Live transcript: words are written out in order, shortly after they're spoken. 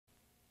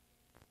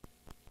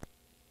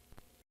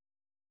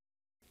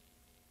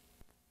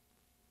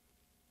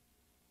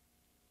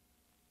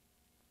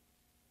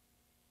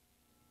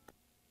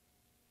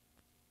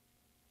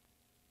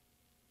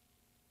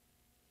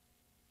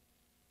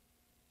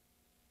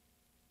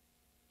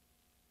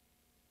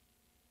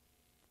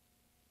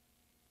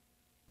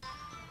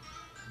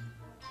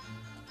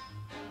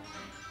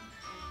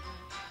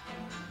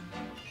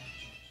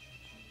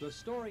The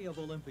story of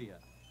Olympia.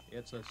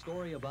 It's a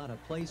story about a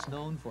place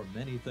known for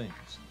many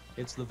things.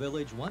 It's the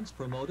village once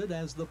promoted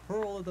as the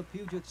Pearl of the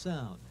Puget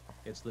Sound.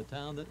 It's the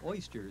town that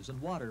oysters and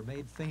water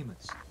made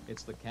famous.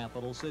 It's the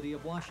capital city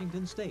of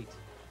Washington State.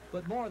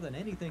 But more than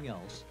anything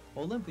else,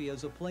 Olympia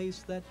is a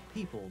place that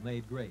people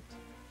made great.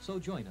 So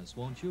join us,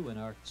 won't you, in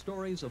our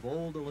Stories of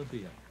Old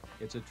Olympia.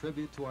 It's a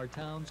tribute to our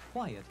town's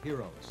quiet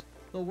heroes,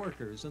 the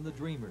workers and the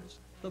dreamers,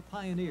 the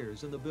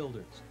pioneers and the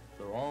builders.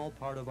 They're all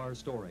part of our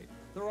story.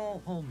 They're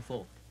all home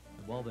folk.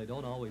 And while they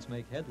don't always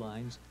make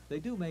headlines, they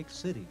do make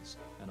cities.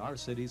 And our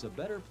city's a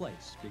better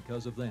place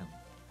because of them.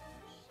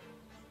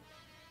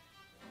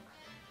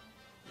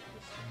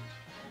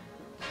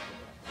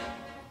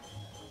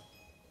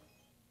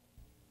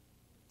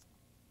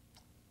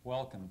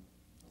 Welcome.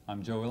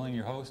 I'm Joe Willing,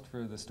 your host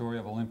for the Story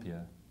of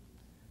Olympia.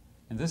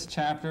 In this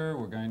chapter,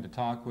 we're going to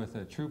talk with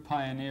a true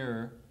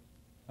pioneer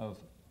of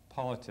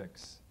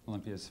politics,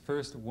 Olympia's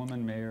first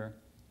woman mayor,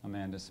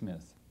 Amanda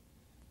Smith.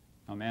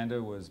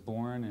 Amanda was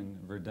born in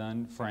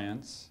Verdun,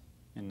 France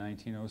in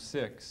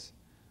 1906,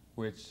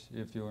 which,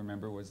 if you'll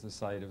remember, was the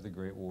site of the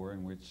Great War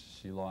in which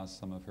she lost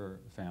some of her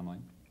family.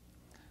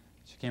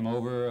 She came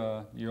over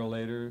a year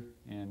later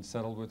and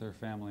settled with her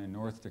family in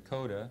North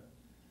Dakota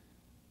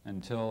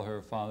until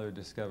her father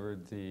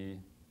discovered the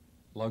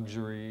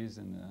luxuries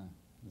and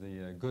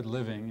the good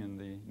living in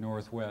the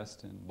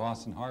Northwest, and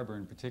Boston Harbor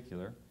in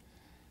particular,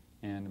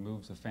 and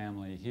moved the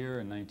family here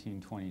in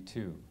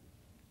 1922,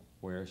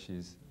 where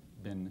she's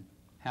been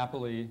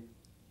happily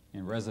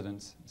in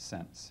residence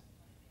since.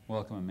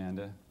 Welcome,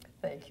 Amanda.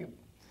 Thank you.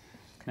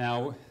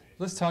 Now,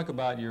 let's talk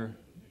about your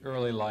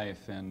early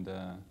life and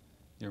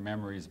your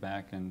memories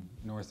back in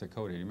North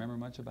Dakota. Do you remember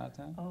much about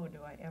that? Oh, do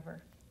I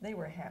ever. They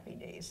were happy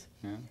days.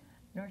 Yeah?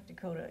 North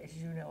Dakota, as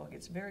you know,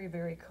 gets very,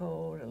 very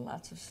cold and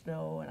lots of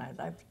snow, and I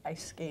loved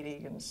ice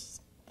skating and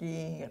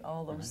skiing and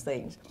all those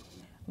things.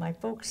 My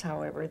folks,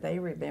 however, they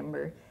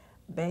remember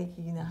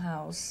baking the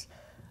house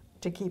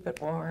to keep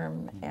it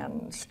warm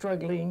and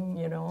struggling,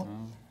 you know.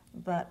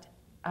 But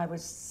I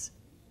was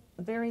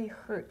very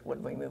hurt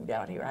when we moved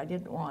out here. I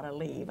didn't want to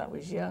leave. I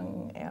was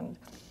young,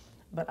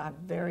 but I'm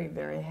very,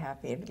 very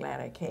happy and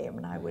glad I came,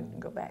 and I wouldn't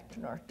go back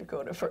to North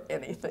Dakota for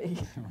anything.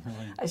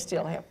 Really? I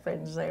still have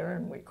friends there,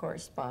 and we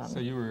correspond. So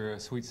you were a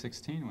sweet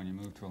 16 when you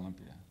moved to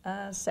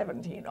Olympia?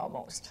 17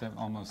 almost.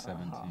 Almost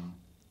 17.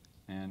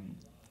 And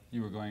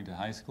you were going to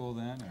high school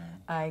then? Or?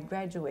 I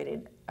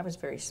graduated. I was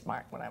very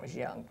smart when I was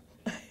young.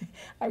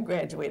 I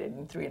graduated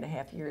in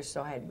 3.5 years,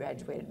 so I had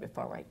graduated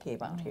before I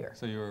came out here.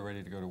 So you were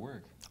ready to go to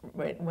work?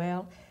 Right.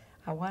 Well,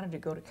 I wanted to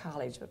go to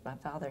college, but my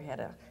father had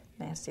a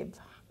massive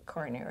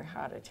coronary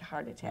heart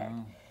attack.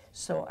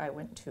 So I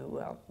went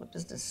to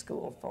business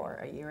school for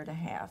 1.5 years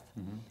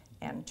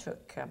and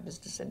took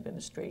business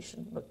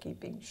administration,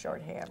 bookkeeping,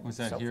 shorthand. Was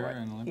that so here forth.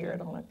 in Olympia? Here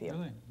in Olympia.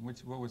 Really?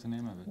 What was the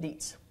name of it?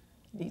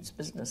 Dietz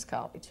Business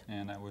College.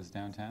 And that was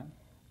downtown?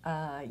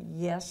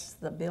 Yes,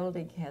 the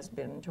building has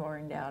been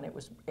torn down. It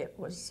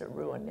was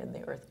ruined in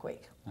the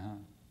earthquake.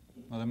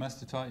 Well, they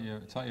must have taught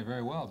you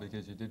very well,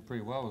 because you did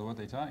pretty well with what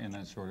they taught you in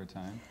that shorter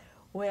time.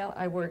 Well,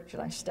 I worked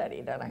and I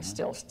studied, and I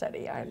still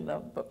study. I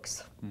love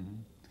books.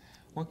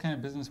 What kind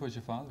of business was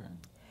your father in?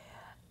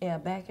 Yeah,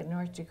 back in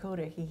North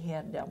Dakota, he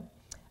had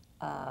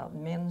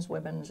men's,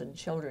 women's, and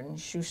children's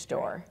shoe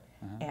store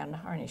and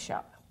harness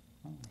shop.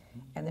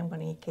 And then when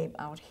he came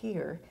out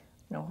here,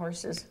 no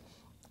horses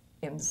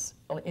in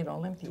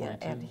Olympia, 22.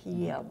 and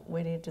he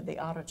went into the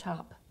auto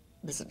top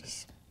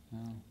business,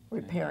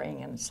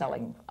 repairing and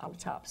selling auto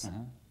tops.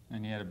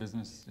 And you had a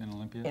business in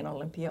Olympia? In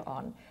Olympia,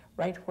 on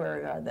right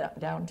where the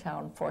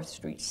downtown 4th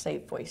Street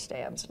Safeway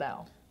stands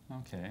now.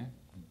 Okay.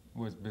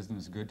 Was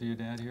business good to your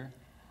dad here?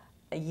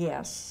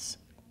 Yes,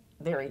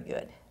 very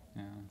good.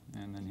 Yeah.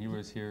 And then he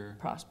was here?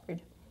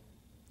 Prospered.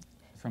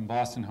 From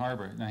Boston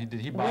Harbor. Now, did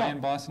he buy in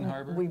Boston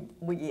Harbor? No,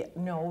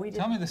 we didn't.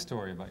 Tell me the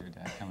story about your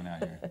dad coming out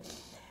here.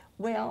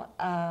 Well,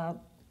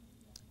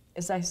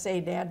 as I say,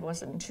 Dad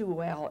wasn't too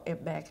well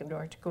back in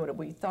North Dakota.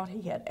 We thought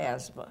he had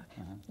asthma.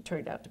 It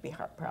turned out to be a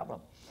heart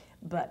problem.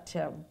 But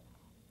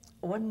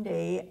one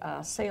day,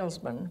 a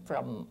salesman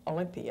from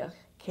Olympia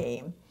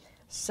came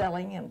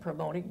selling and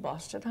promoting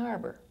Boston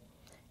Harbor.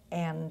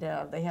 And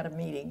they had a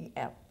meeting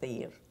at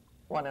the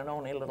one and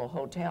only little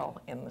hotel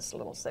in this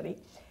little city.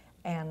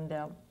 And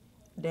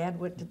Dad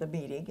went to the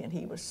meeting, and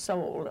he was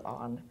sold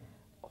on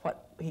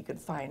what he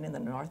could find in the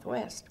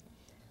Northwest.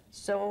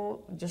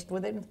 So just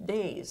within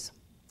days,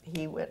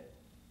 he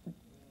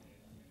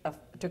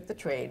took the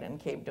train and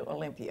came to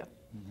Olympia.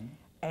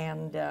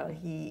 And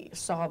he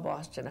saw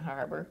Boston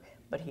Harbor,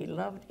 but he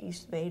loved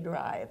East Bay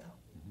Drive.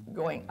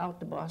 Going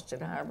out to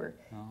Boston Harbor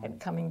and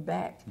coming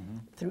back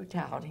through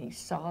town, he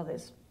saw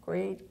this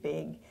great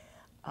big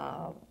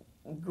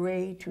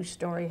gray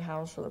 2-story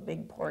house with a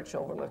big porch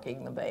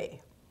overlooking the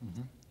bay.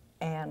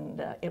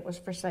 And it was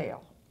for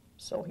sale.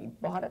 So he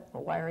bought it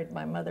and wired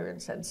my mother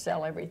and said,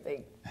 sell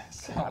everything,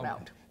 come on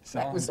out.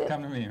 Sell and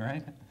come to me,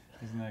 right?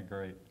 Isn't that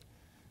great?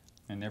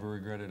 And never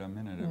regretted a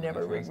minute of it.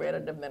 Never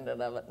regretted a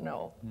minute of it,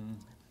 no.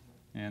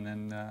 And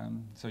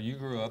then, so you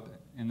grew up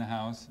in the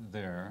house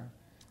there,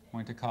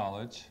 Went to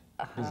college,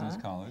 business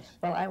college.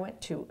 Well, I went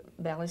to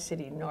Valley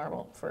City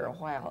Normal for a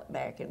while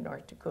back in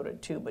North Dakota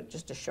too, but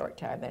just a short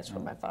time. That's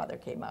when my father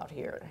came out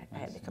here. I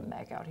had to come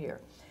back out here.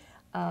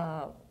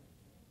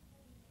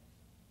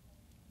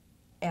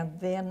 And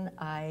then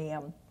I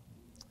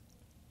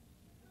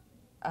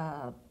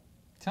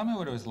Tell me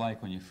what it was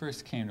like when you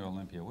first came to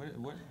Olympia.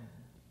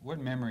 What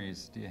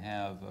memories do you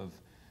have of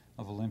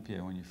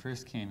Olympia when you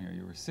first came here?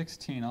 You were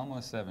 16,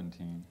 almost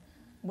 17.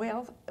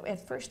 Well,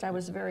 at first I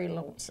was very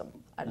lonesome.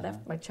 I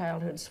left my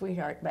childhood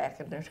sweetheart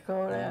back in North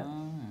Dakota,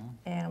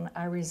 and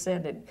I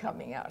resented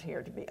coming out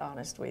here, to be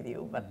honest with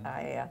you. But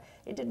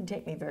it didn't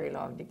take me very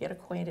long to get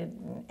acquainted,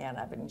 and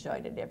I've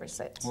enjoyed it ever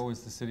since. What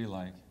was the city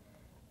like?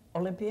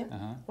 Olympia?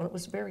 Well, it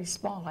was very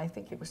small. I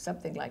think it was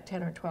something like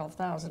 10 or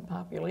 12,000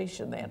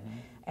 population then.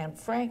 And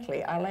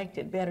frankly, I liked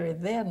it better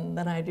then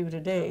than I do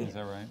today. Is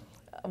that right?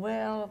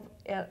 Well,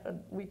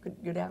 we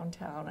could go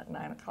downtown at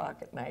 9 o'clock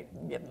at night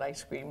and get an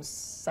ice cream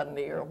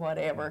sundae or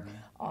whatever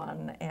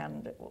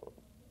and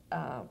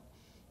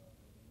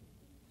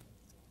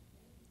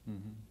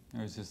It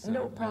was just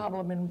no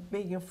problem in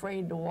being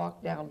afraid to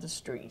walk down the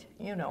street,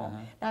 you know.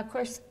 Now, of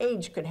course,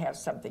 age could have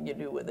something to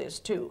do with this,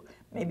 too.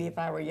 Maybe if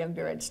I were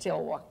younger, I'd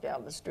still walk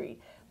down the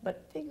street.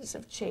 But things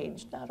have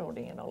changed, not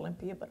only in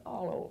Olympia, but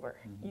all over.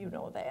 You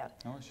know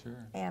that. Oh, sure.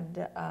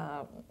 And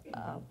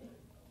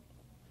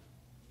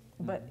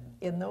but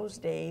in those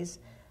days,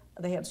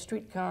 they had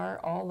streetcar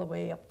all the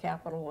way up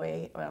Capitol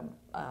Way,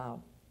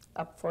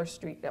 up 4th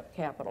Street, up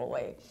Capitol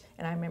Way.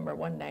 And I remember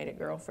one night a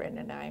girlfriend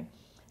and I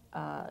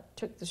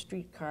took the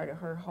streetcar to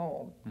her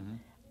home,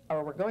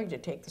 or were going to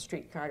take the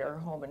streetcar to her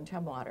home in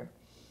Tumwater.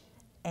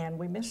 And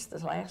we missed the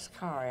last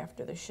car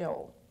after the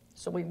show,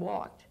 so we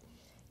walked.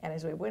 And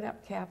as we went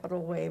up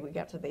Capitol Way, we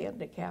got to the end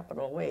of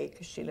Capitol Way,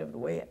 because she lived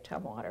way at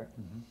Tumwater.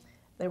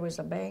 There was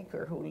a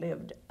banker who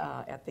lived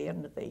at the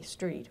end of the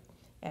street,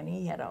 and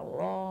he had a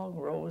long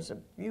row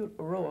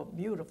of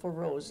beautiful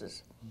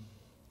roses.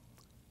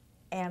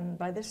 And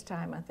by this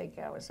time, I think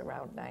I was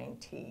around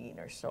 19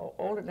 or so,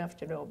 old enough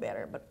to know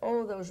better. But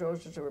oh, those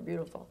roses were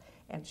beautiful.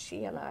 And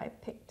she and I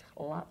picked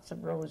lots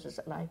of roses,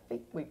 and I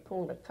think we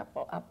pulled a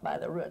couple up by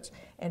the roots.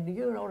 And do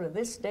you know, to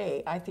this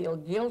day, I feel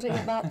guilty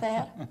about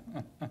that?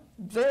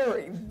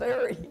 Very,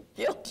 very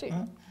guilty.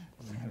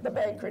 The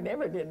banker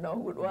never did know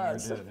who it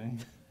was. Never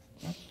did,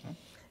 eh?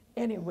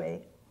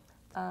 Anyway,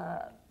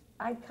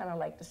 I'd kind of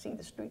like to see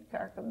the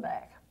streetcar come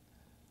back.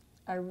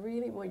 I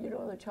really would. You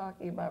know, they're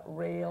talking about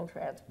rail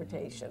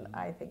transportation.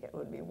 I think it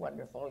would be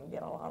wonderful to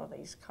get a lot of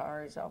these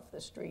cars off the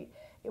street.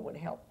 It would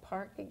help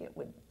parking. It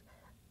would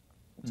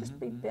just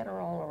be better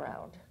all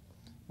around.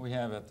 We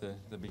have at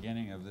the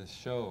beginning of this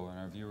show, and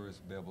our viewers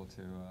will be able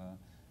to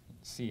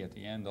see at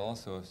the end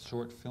also a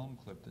short film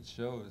clip that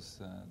shows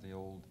the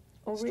old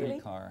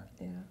streetcar.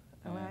 Yeah.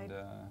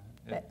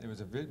 And it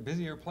was a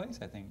busier place,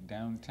 I think,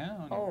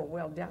 downtown. Oh,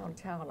 well,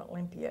 downtown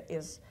Olympia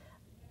is,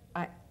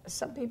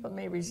 some people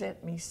may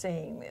resent me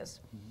saying this,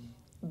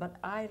 but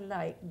I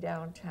like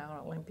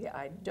downtown Olympia.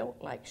 I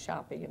don't like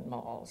shopping in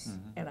malls,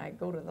 and I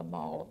go to the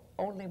mall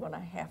only when I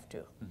have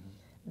to.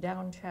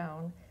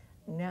 Downtown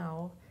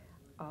now,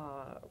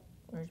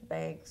 there's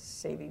banks,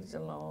 savings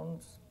and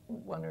loans,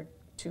 one or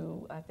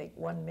two, I think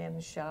one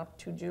men's shop,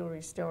 2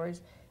 jewelry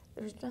stores.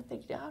 There's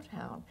nothing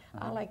downtown.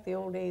 I like the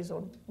old days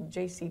when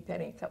J.C.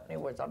 Canning Company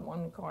was on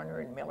one corner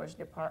and Miller's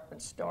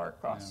department store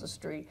across the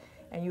street,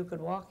 and you could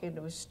walk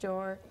into a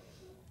store,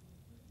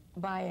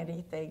 buy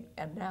anything,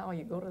 and now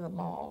you go to the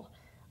mall.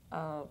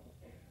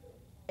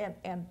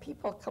 And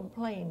people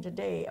complain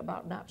today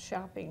about not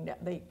shopping,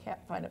 that they can't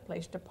find a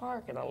place to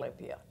park in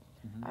Olympia.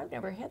 I've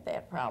never had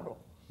that problem.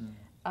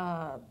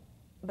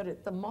 But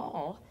at the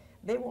mall,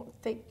 they won't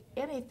think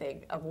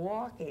anything of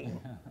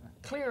walking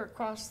clear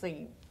across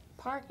the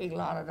parking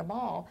lot at the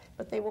mall,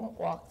 but they won't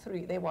walk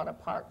through. They want to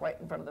park right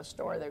in front of the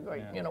store. They're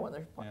going, you know, when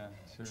they're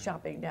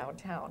shopping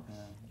downtown.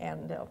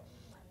 And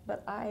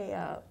but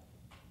I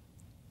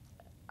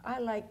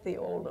like the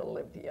old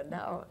Olympia.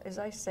 Now, as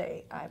I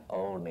say, I'm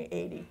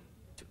only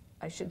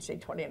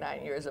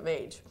 29 years of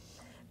age,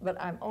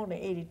 but I'm only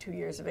 82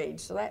 years of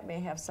age, so that may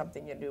have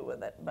something to do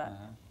with it. But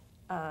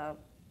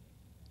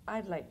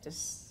I'd like to,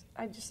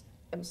 I just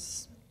am,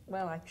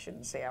 well, I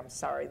shouldn't say I'm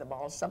sorry the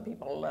malls. Some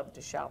people love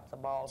to shop the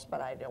malls,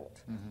 but I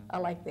don't. I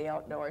like the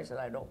outdoors, and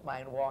I don't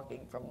mind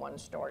walking from one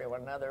store to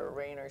another,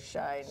 rain or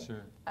shine.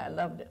 I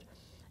loved it.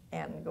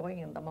 And going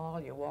in the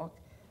mall, you walk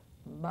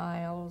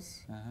miles.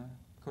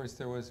 Of course,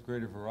 there was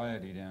greater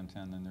variety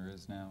downtown than there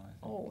is now, I think.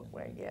 Oh,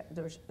 well, yeah,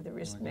 there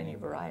isn't any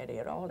variety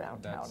at all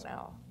downtown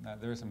now.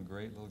 There are some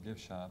great little gift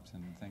shops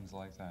and things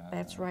like that.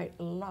 That's right,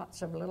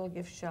 lots of little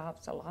gift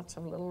shops, lots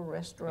of little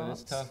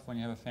restaurants. But it's tough when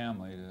you have a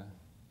family to,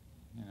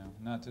 you know,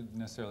 not to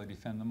necessarily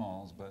defend the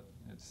malls, but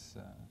it's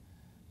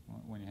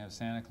when you have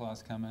Santa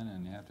Claus coming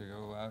and you have to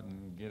go out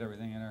and get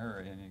everything in a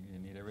hurry and you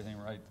need everything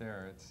right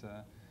there. It's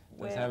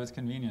does have its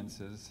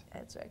conveniences.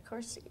 Of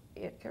course,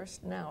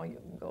 now you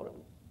can go to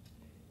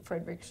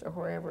Frederick's or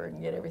wherever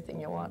and get everything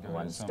you want in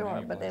one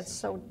store, but that's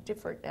so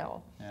different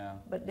now.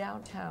 But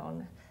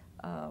downtown,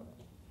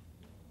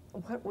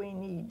 what we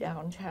need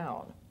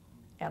downtown,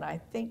 and I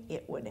think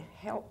it would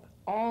help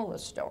all the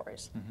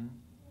stores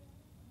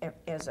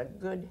as a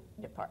good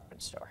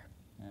department store.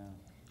 Yeah.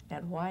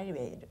 And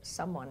why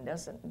someone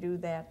doesn't do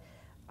that,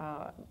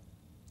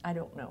 I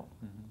don't know.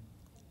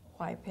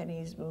 Why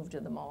Penny's moved to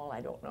the mall,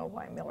 I don't know.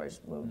 Why Miller's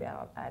moved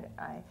out,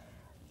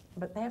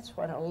 but that's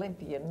what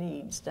Olympia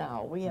needs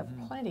now. We have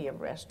plenty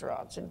of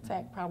restaurants. In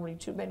fact, probably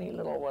too many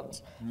little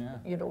ones. Yeah.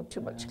 You know,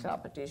 too much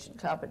competition.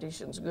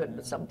 Competition's good,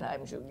 but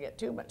sometimes you get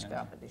too much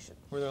competition.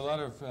 Were there a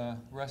lot of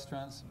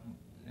restaurants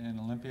in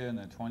Olympia in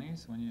the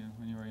 20s when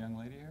you were a young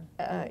lady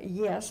here?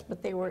 Yes,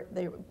 but there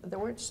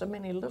weren't so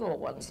many little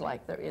ones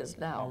like there is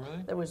now. Oh,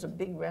 really? There was a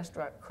big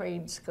restaurant,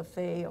 Crane's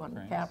Cafe on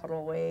Crane's.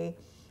 Capitol Way.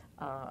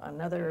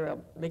 Another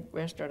big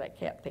restaurant, I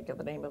can't think of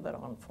the name of it,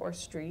 on 4th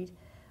Street.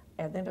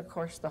 And then, of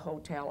course, the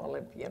Hotel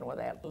Olympian with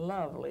that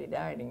lovely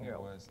dining room.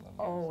 It was lovely.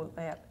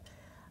 Oh,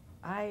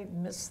 I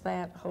miss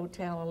that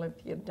Hotel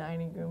Olympian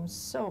dining room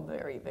so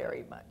very,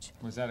 very much.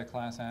 Was that a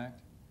class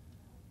act?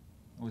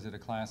 Was it a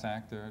class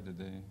act there? Did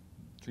they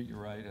treat you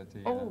right at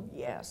the... Oh,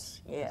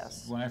 yes,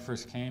 yes. When I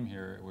first came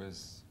here, it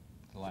was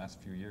the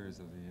last few years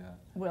of the...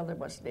 Well, there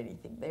wasn't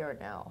anything there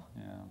now.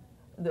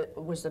 Yeah.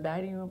 Was the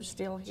dining room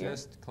still here?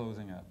 Just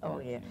closing up. Oh,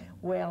 yeah.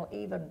 Well,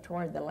 even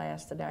toward the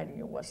last, the dining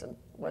room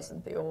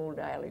wasn't the old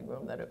dining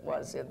room that it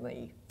was in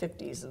the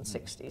 50s and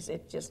 60s.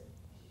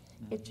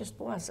 It just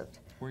wasn't.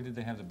 Where did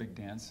they have the big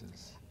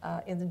dances?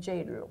 In the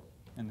Jade Room.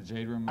 In the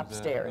Jade Room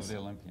Upstairs. of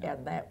the Olympia.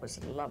 And that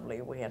was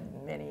lovely. We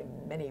had many,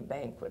 many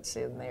banquets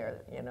in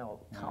there, you know,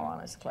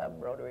 Kiwanis Club,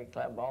 Rotary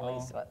Club, all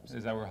these clubs.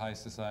 Is that where high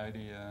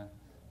society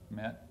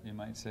met, you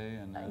might say,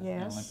 in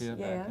Yes, Olympia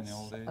back in the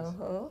old days?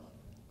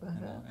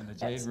 In the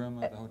Jade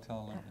Room of the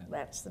Hotel Olympia.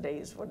 That's the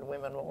days when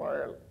women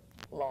wore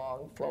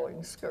long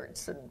flowing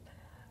skirts and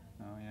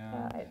Oh,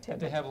 yeah. Did they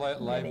attended have a lot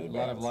of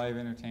dances. live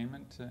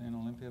entertainment in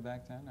Olympia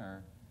back then,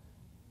 or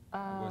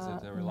was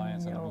it a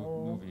reliance on the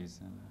movies?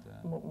 And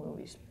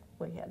movies.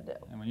 We had.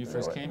 And when you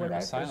first came here, it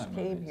was silent When I first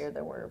came movies. here,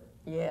 there were,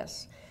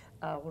 yes.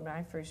 When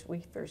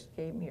we first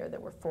came here, there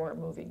were 4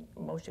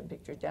 motion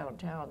pictures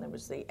downtown. There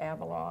was the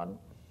Avalon,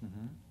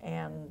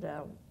 and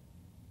the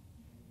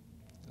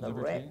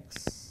Liberty?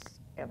 Rex,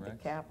 and the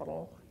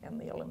Capitol, and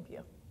the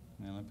Olympia.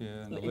 The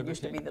Olympia and the It Liberty?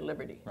 used to be the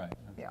Liberty. Right.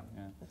 Okay,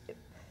 Yeah.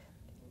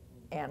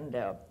 And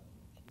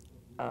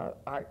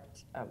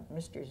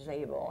Mr.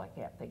 Zabel, I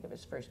can't think of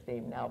his first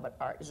name now, but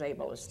Art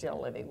Zabel is still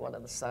living, one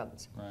of the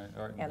sons. Right.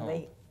 Art and And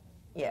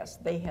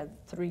Hope. they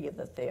had 3 of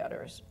the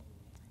theaters.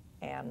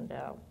 And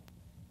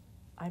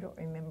I don't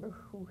remember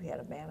who had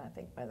a man, I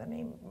think by the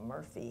name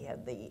Murphy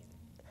had the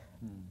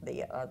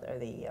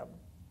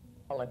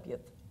Olympia.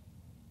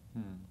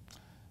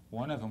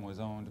 One of them was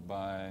owned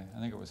by, I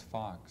think it was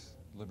Fox.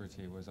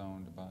 Liberty was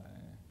owned by,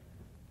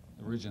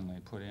 originally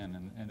put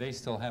in, and they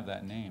still have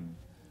that name.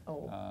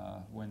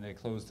 Oh. When they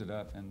closed it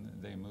up and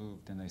they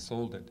moved and they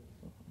sold it,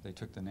 they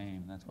took the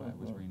name. That's why it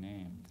was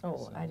renamed. Oh,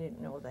 So- I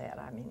didn't know that.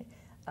 I mean,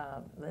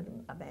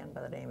 then a man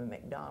by the name of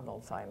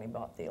McDonald finally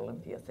bought the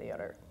Olympia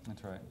Theater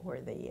That's right.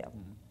 where the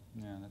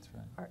Yeah, that's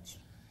right. arts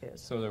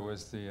is. So there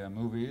was the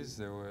movies,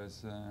 there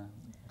was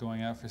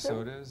going out for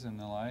sodas and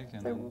the like,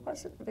 and There then,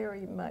 wasn't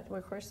very much. Well,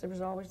 of course, there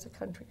was always the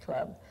country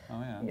club,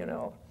 oh yeah. you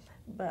know,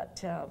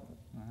 but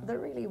there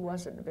really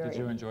wasn't very. Did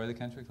you enjoy the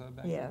country club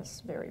back then?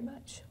 Yes, very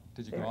much.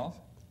 Did you Very. golf?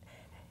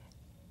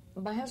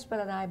 My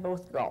husband and I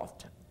both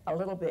golfed a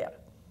little bit,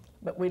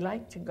 but we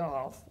liked to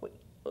golf.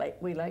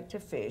 We liked to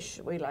fish.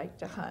 We liked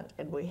to hunt,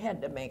 and we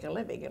had to make a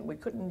living, and we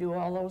couldn't do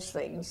all those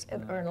things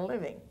and earn a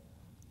living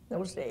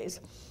those days.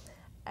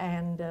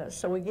 And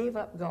so we gave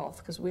up golf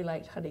because we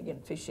liked hunting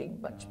and fishing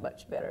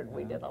much better. And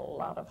we did a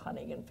lot of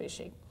hunting and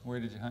fishing.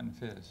 Where did you hunt and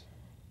fish?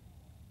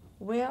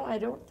 Well, I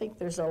don't think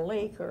there's a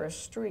lake or a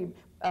stream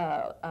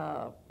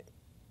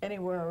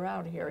anywhere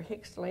around here.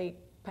 Hicks Lake,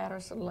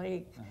 Patterson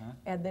Lake,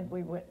 and then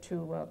we went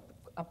to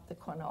up the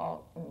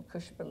Quinault and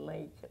Cushman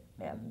Lake,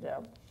 and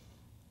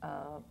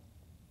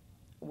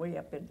way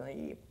up in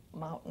the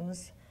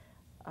mountains.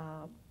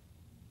 I'm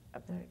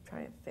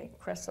trying to think,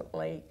 Crescent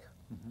Lake,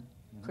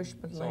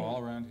 Cushman So Lake. all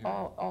around here?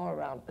 All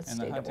around the And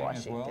state the of hunting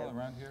as Washington. well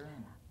around here?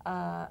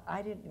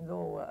 I didn't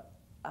go,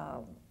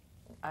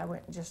 I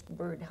went just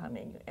bird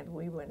hunting, and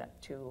we went up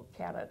to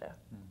Canada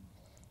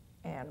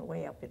and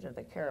way up into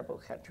the caribou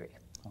country,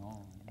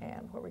 Oh,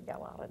 and where we got a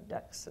lot of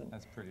ducks. And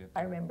that's pretty.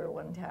 I remember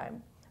one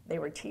time they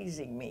were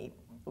teasing me.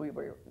 We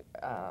were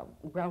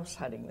grouse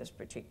hunting this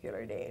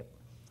particular day,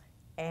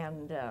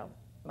 and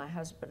my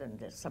husband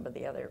and some of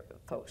the other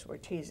folks were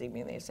teasing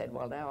me, and they said,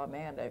 well, now,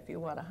 Amanda, if you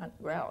want to hunt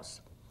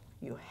grouse,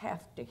 you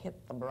have to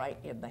hit them right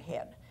in the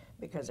head,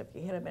 because if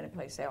you hit them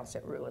anyplace else,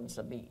 it ruins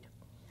the meat.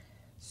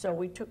 So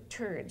we took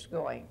turns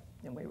going,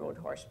 and we rode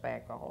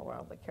horseback all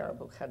around the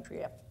caribou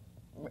country.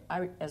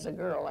 As a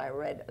girl, I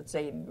read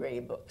Zane Grey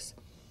books.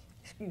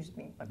 Excuse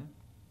me.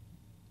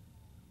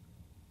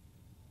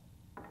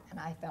 And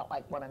I felt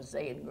like one of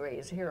Zane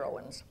Grey's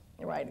heroines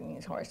riding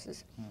these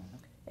horses.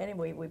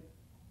 Anyway,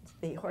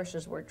 the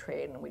horses were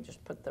trained, and we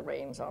just put the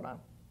reins on a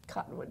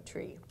cottonwood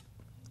tree,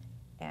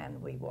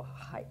 and we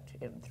hiked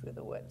in through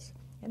the woods.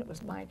 and it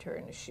was my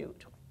turn to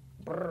shoot.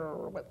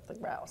 Brrr, with the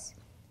grouse.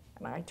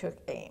 And I took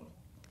aim,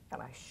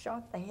 and I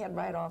shot the head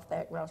right off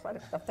that grouse, right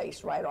off the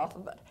face, right off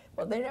of it.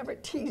 Well, they never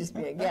teased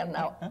me again.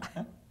 Now,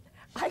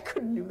 I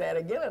couldn't do that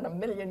again in a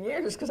million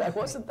years because I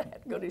wasn't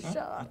that good a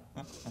shot.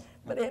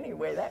 But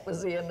anyway, that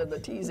was the end of the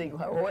teasing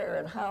where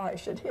and how I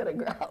should hit a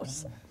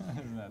grouse.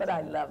 But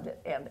I loved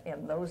it. And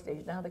in those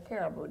days, now the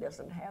caribou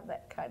doesn't have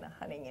that kind of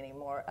hunting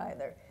anymore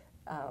either.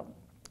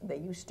 They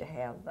used to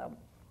have,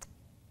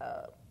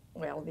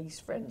 well, these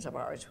friends of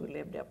ours who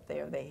lived up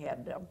there, they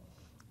had,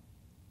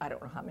 I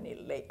don't know how many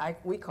lakes,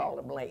 we called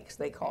them lakes,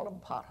 they called them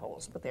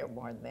potholes, but they were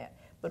more than that.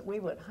 But we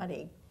went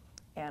hunting,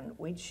 and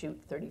we'd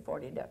shoot 30,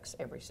 40 ducks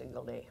every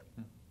single day.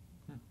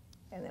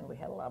 And then we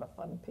had a lot of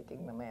fun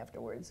picking them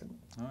afterwards. And,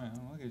 all right,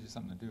 well, that gives you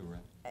something to do,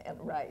 right? And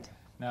right.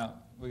 Now,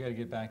 we got to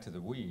get back to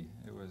the we.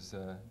 It was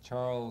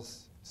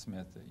Charles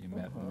Smith that you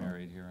met and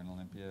married here in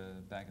Olympia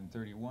back in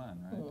 31,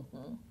 right?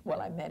 Well,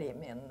 I met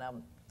him in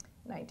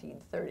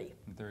 1930.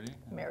 In 30?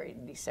 Married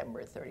in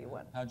December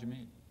 31. How'd you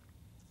meet?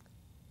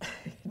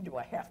 Do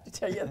I have to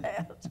tell you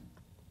that?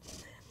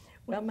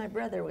 Well, my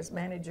brother was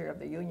manager of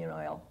the Union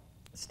Oil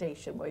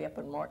station way up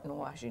in Morton,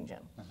 Washington.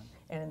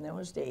 And in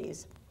those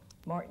days,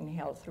 Morton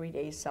held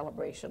 3-day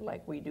celebration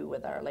like we do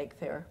with our lake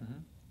fair.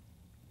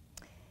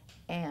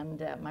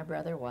 And my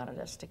brother wanted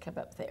us to come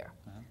up there.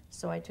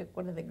 So I took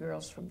one of the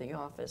girls from the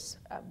office.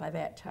 By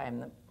that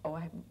time,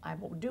 I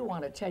do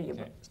want to tell you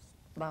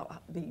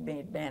about being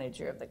made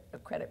manager of the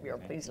credit bureau.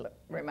 Please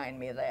remind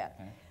me of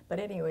that. But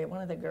anyway,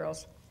 one of the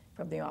girls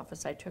from the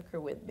office, I took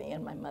her with me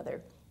and my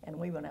mother, and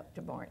we went up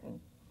to Morton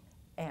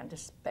and to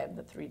spend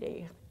the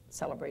 3-day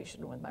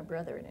celebration with my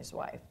brother and his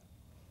wife.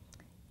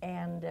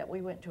 And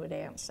we went to a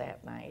dance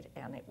that night,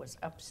 and it was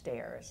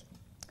upstairs.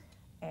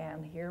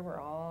 And here were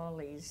all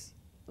these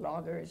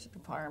loggers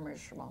and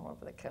farmers from all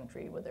over the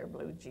country with their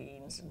blue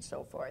jeans and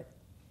so forth.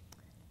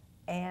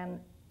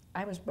 And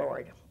I was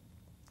bored.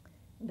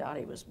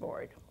 Dottie was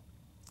bored.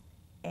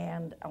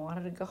 And I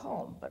wanted to go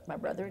home, but my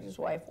brother and his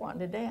wife wanted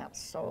to dance.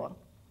 So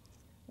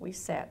we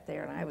sat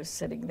there, and I was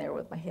sitting there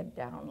with my head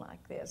down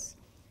like this.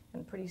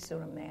 And pretty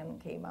soon a man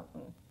came up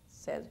and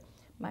said,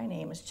 "My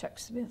name is Chuck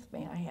Smith.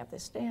 May I have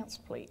this dance,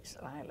 please?"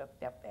 And I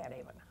looked up at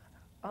him and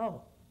I thought,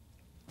 oh,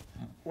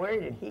 where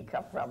did he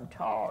come from?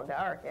 Tall,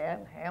 dark,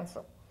 and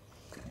handsome.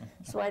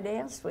 So I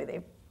danced with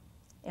him.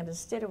 And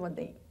instead of, when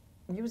the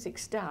music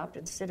stopped,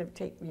 instead of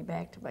taking me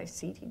back to my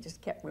seat, he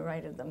just kept me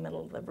right in the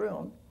middle of the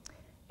room.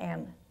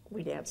 And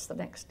we danced the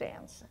next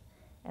dance.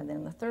 And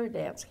then the third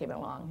dance came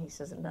along. He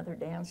says, "Another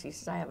dance?" He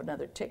says, "I have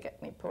another ticket."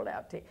 And he pulled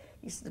out,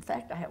 he said, "In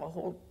fact, I have a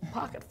whole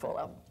pocket full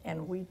of them."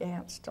 And we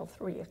danced till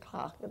 3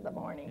 o'clock in the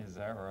morning. Is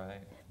that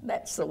right?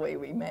 That's the way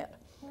we met.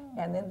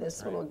 And then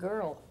this little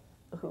girl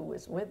who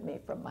was with me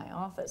from my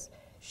office,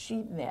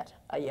 she met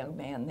a young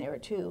man there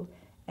too.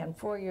 And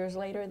 4 years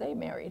later, they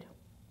married.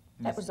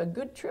 That was a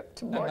good trip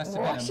to Morton,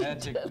 Washington. That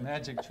must have been a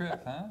magic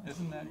trip, huh?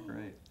 Isn't that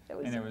great?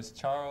 And it was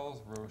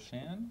Charles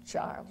Rochan?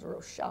 Charles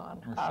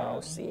Rochan,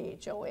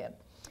 R-O-C-H-O-N.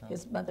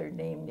 His mother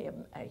named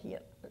him,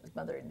 his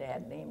mother and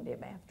dad named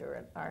him after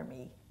an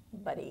army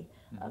buddy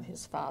of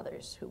his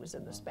father's who was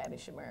in the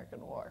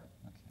Spanish-American War.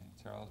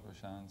 Okay, Charles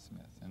Rochan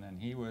Smith. And then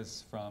he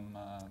was from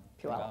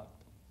Puyallup.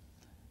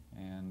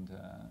 And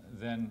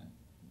then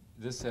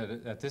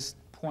at this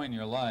point in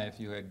your life,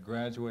 you had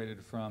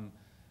graduated from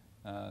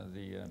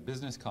the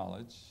business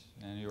college,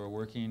 and you were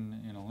working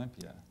in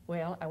Olympia.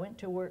 Well, I went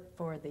to work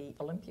for the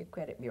Olympia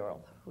Credit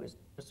Bureau, who was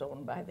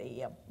owned by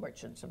the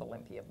merchants of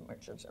Olympia,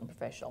 merchants and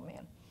professional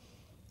men.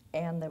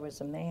 And there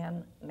was a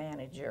man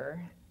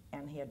manager,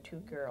 and he had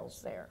 2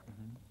 girls there.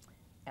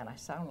 And I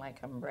sound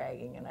like I'm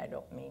bragging, and I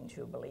don't mean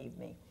to, believe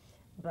me.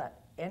 But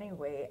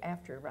anyway,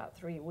 after about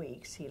 3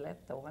 weeks, he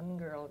let the one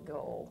girl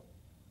go,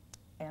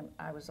 and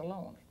I was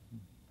alone.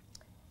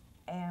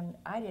 And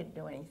I didn't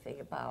know anything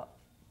about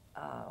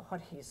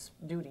what his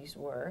duties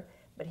were,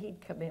 but he'd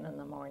come in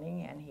the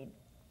morning and he'd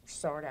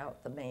sort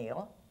out the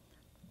mail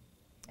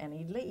and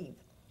he'd leave.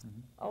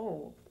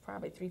 Oh,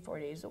 probably 3-4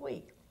 days a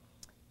week.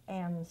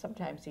 And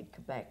sometimes he'd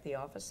come back to the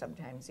office,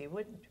 sometimes he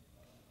wouldn't.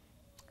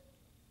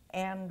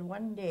 And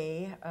one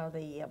day,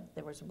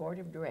 there was a board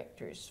of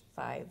directors,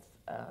 5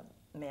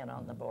 men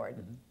on the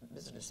board,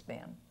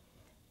 businessmen.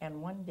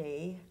 And one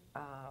day,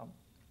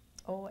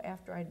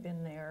 after I'd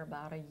been there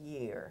about a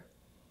year,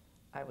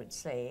 I would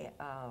say,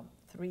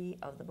 3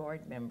 of the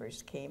board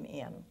members came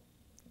in.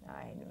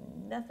 I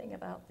knew nothing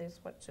about this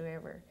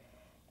whatsoever.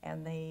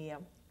 And they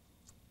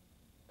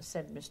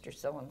said, "Mr.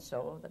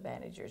 So-and-so," the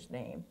manager's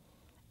name,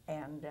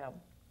 and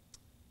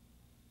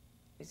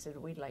he said,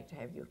 "We'd like to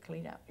have you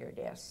clean up your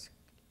desk.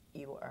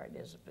 You are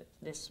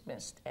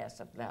dismissed as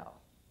of now."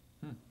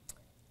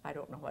 I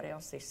don't know what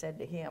else they said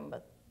to him,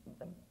 but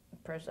the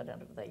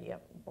president of the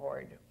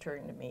board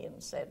turned to me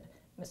and said,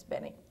 "Miss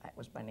Benning," that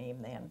was my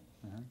name then,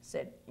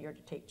 said, "You're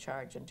to take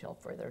charge until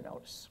further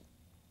notice."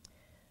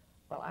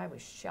 Well, I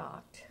was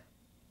shocked,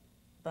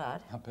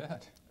 but I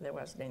bet. there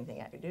wasn't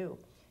anything I could do.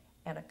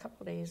 And a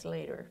couple days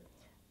later,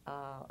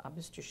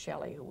 Mr.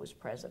 Shelley, who was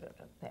president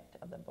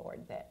of the board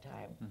at that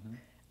time,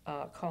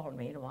 called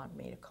me and wanted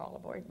me to call a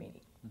board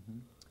meeting. Mm-hmm.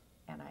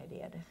 And I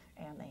did.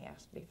 And they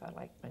asked me if I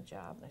liked my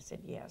job, and I said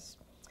yes.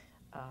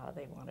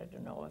 They wanted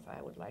to know if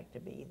I would like to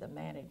be the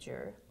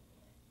manager,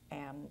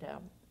 and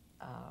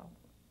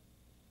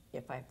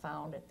if I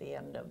found at the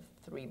end of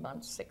 3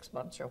 months, 6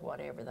 months, or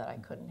whatever that I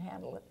couldn't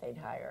handle it, they'd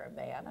hire a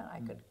man, and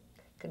I could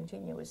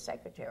continue as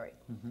secretary.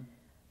 Mm-hmm.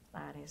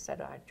 And he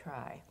said I'd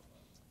try.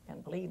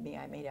 And believe me,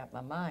 I made up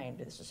my mind,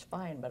 this is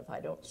fine, but if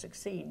I don't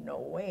succeed, no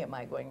way am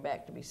I going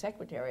back to be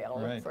secretary. I'll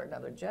Right. look for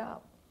another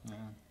job. Yeah.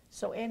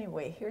 So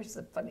anyway, here's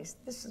the funny,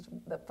 this is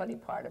the funny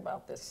part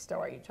about this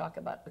story. You talk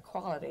about the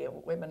quality of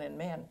women and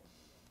men.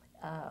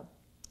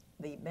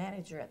 The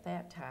manager at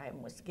that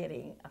time was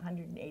getting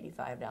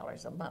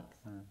 $185 a month,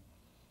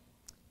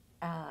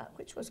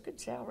 which was good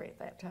salary at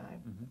that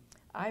time. Mm-hmm.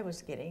 I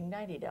was getting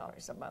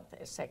 $90 a month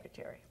as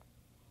secretary.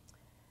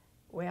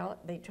 Well,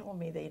 they told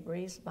me they'd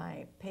raised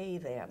my pay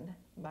then.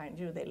 Mind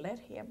you, they let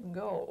him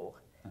go.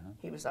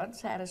 He was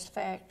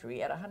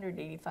unsatisfactory at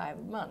 $185 a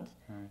month.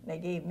 And they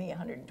gave me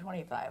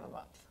 $125 a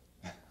month.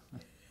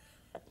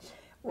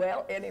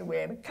 Well,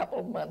 anyway, in a couple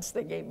of months,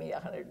 they gave me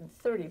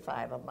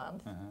 $135 a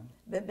month.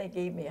 Then they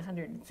gave me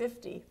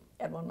 $150.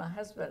 And when my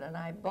husband and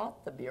I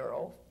bought the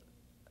bureau,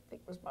 I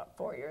think it was about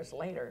 4 years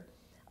later,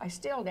 I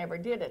still never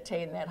did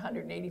attain that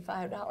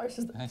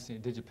 $185. I see.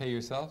 Did you pay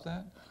yourself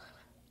that?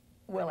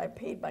 Well, I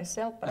paid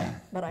myself,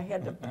 but I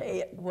had to pay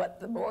it what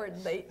the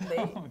board, they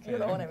Okay, you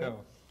know what I there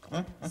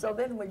mean? you So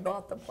then we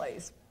bought the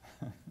place.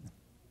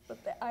 But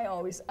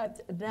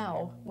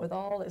now, with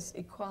all this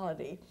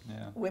equality,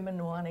 Yeah.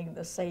 women wanting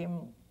the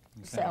same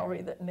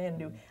salary that men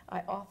do,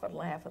 I often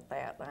laugh at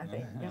that, and I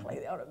think, golly,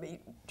 they ought to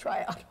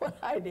try out what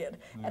I did.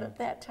 And at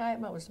that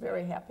time, I was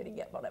very happy to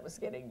get what I was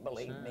getting,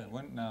 believe me.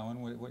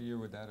 What year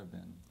would that have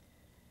been?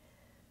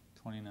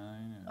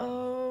 29?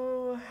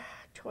 Oh,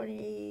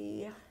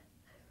 20...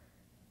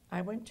 I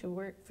went to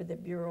work for the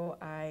Bureau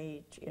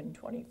in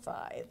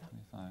 25,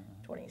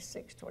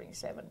 26,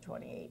 27,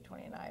 28,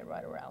 29,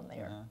 right around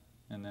there.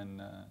 And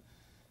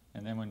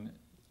then when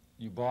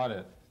you bought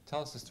it,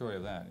 tell us the story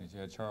of that. You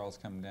had Charles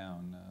come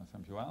down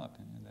from Puyallup,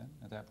 didn't you, then,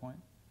 at that point?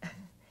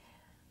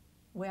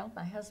 Well,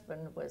 my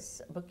husband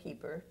was a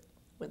bookkeeper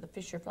with the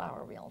Fisher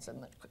Flour Mills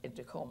in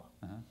Tacoma.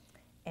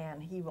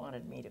 And he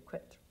wanted me to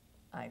quit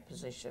my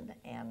position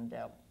and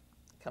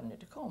come to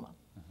Tacoma.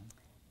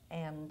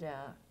 And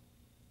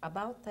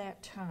about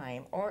that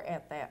time, or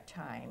at that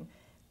time,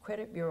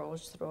 credit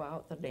bureaus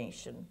throughout the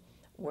nation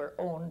were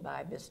owned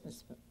by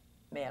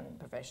businessmen,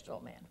 professional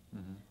men.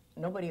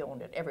 Nobody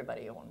owned it,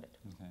 everybody owned it.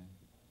 Okay.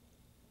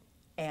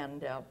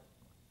 And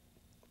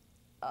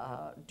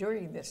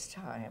during this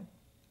time,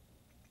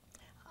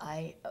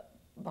 I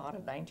bought a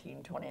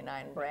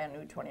 1929 brand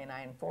new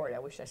 29 Ford. I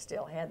wish I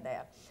still had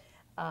that.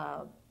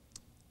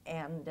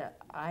 And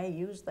I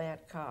used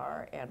that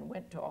car and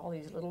went to all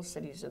these little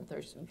cities in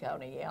Thurston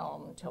County,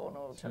 Elm,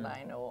 Tono,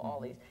 Tenino,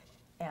 all these.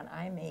 And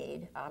I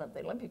made, out of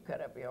the Olympia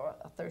Credit Bureau,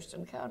 a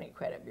Thurston County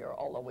Credit Bureau,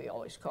 although we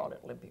always called it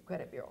Olympia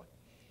Credit Bureau.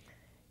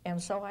 And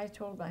so I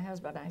told my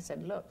husband, I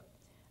said, look,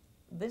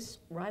 this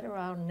right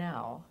around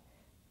now,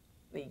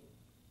 the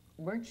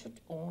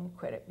merchant-owned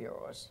credit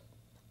bureaus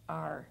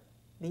are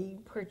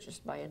being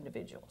purchased by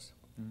individuals.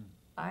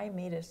 I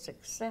made a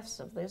success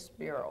of this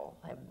bureau,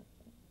 have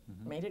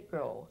made it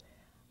grow.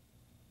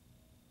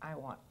 I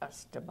want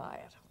us to buy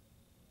it.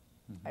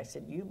 I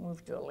said, you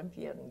move to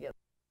Olympia and get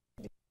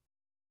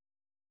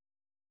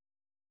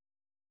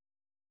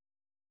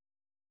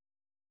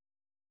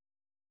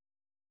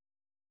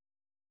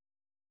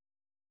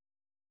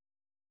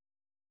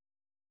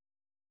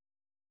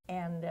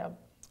And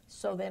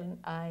so then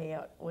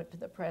I went to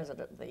the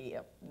president, the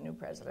new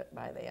president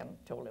by then,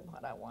 told him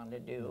what I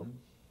wanted to do.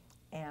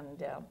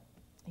 And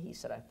he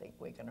said, I think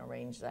we can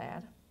arrange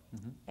that.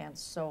 And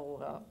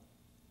so,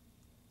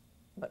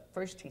 but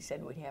first he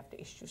said we'd have to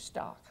issue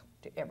stock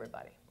to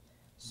everybody.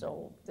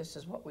 So this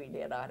is what we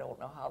did. I don't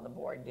know how the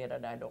board did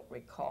it. I don't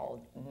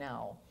recall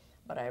now.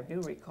 But I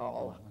do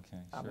recall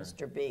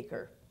Mr.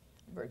 Baker,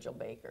 Virgil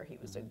Baker. He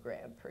was a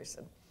grand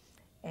person.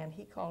 And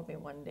he called me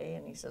one day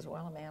and he says,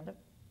 well, Amanda,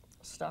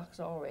 stock's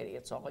all ready.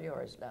 It's all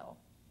yours now.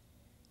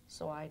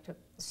 So I took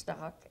the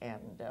stock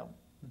and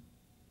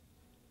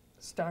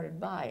started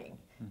buying.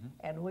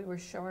 And we were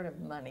short of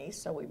money,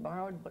 so we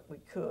borrowed what we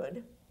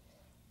could.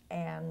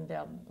 And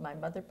my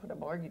mother put a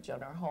mortgage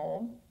on our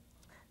home,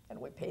 and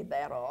we paid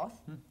that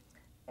off.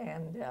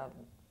 And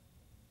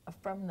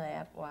from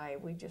that, why,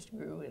 we just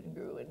grew and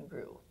grew and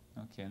grew.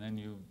 Okay, and then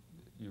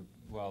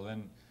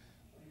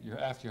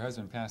after your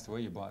husband passed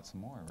away, you bought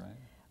some more, right?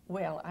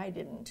 Well, I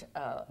didn't,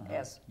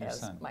 as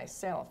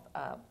myself.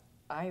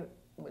 I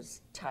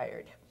was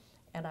tired,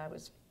 and I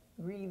was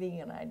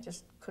grieving, and I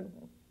just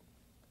couldn't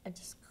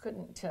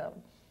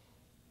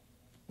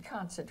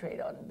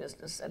concentrate on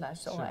business, and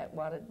so I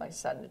wanted my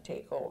son to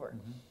take over.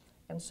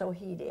 And so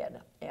he did,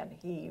 and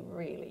he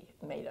really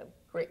made a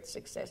great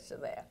success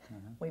of that.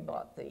 We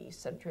bought the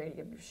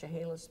Centralia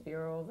Chehalis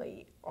Bureau,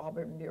 the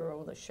Auburn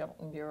Bureau, the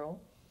Shelton Bureau,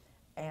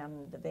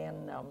 and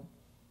then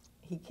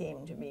he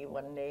came to me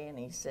one day and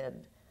he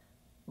said,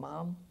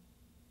 Mom,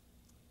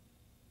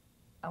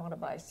 I want to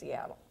buy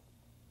Seattle.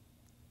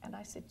 And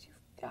I said,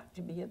 you've got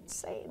to be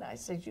insane. I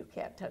said, you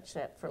can't touch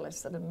that for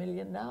less than $1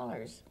 million.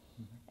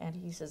 And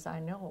he says, I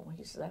know.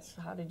 He says, that's,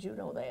 how did you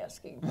know the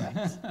asking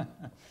price?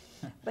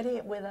 But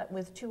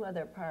with two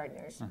other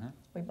partners,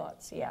 we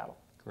bought Seattle.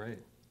 Great.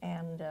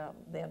 And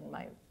then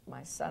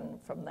my son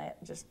from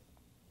that just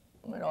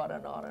went on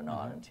and on and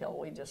on until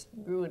we just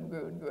grew and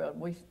grew and grew. And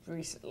we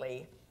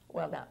recently,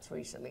 well, not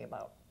recently,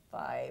 about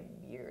 5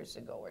 years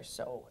ago or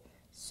so,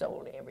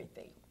 sold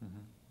everything.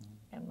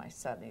 And my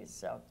son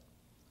is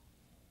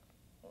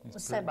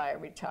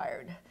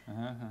semi-retired.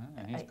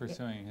 And he's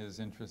pursuing his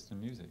interest in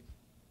music.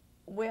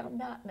 Well,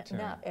 not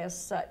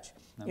as such.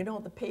 No. You know,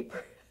 the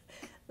paper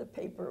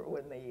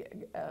when the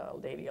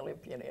Lady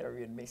Olympian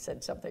interviewed me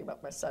said something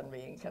about my son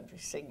being a country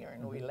singer,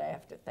 and we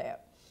laughed at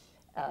that.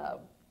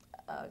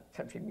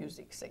 Country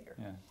music singer.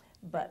 Yeah.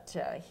 But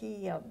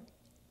he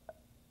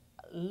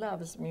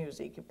loves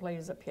music. He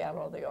plays the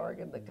piano, the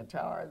organ, the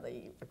guitar,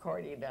 the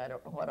accordion, I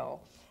don't know what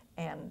all.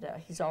 And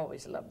he's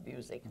always loved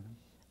music.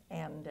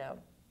 And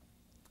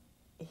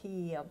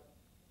he,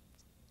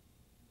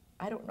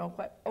 I don't know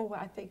what,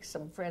 I think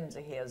some friends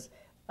of his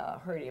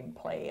heard him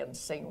play and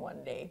sing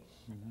one day.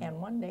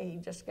 And one day he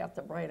just got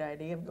the bright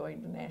idea of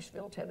going to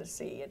Nashville,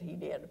 Tennessee, and he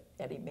did.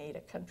 And he made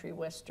a country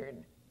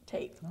western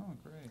tape. Oh,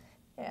 great.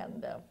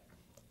 And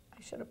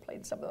I should have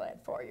played some of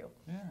that for you.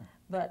 Yeah.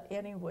 But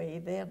anyway,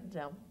 then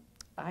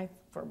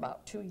for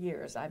about 2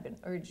 years, I've been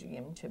urging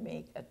him to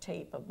make a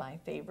tape of my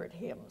favorite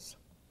hymns.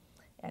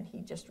 And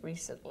he just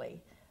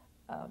recently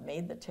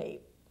made the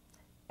tape,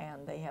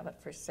 and they have it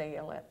for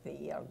sale at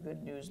the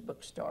Good News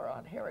bookstore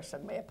on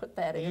Harrison. May I put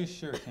that in? You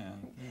sure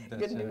can.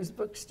 Good News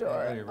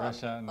bookstore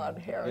rush out and on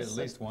Harrison. Get at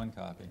least one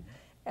copy.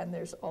 And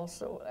there's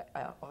also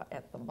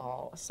at the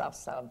mall, South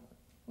Sound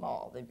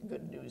Mall, the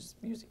Good News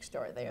music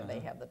store there. They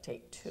have the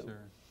tape too.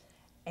 Sure.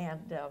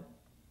 And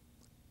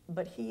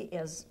but he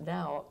is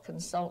now a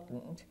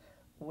consultant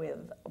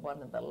with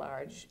one of the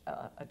large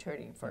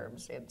attorney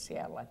firms in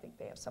Seattle. I think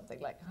they have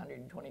something like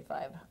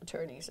 125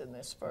 attorneys in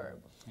this firm.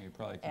 You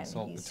probably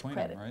consult between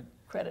them, right?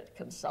 Credit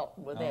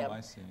consultant with them. Oh,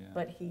 I see, yeah.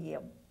 But he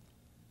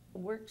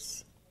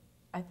works,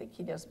 I think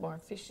he does more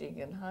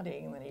fishing and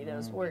hunting than he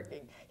does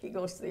working. He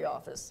goes to the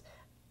office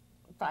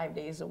 5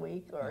 days a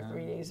week or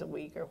 3 days a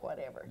week or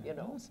whatever, you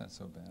know. That's not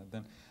so bad.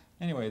 Then,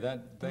 anyway,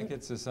 that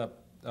gets us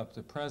up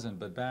to present,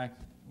 but back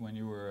when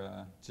you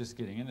were just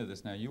getting into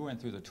this now, you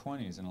went through the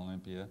 20s in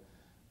Olympia,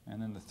 and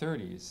then the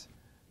 30s.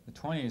 The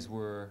 20s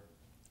were,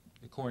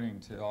 according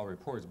to all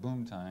reports,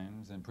 boom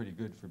times and pretty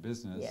good for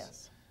business.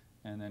 Yes.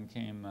 And then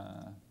came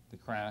the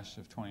crash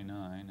of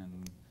 29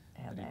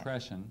 and the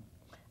Depression.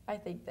 I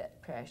think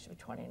that crash of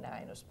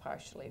 29 was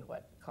partially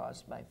what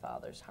caused my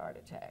father's heart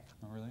attack.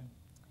 Oh, really?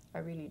 I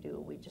really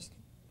do.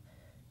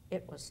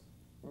 It was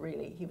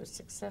really, he was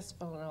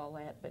successful and all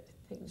that, but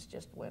things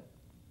just went.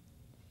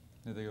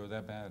 Did they go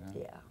that bad, huh?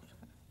 Yeah.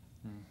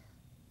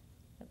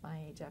 At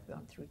my age, I've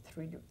gone through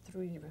three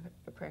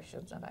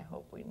depressions, and I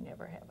hope we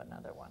never have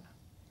another one.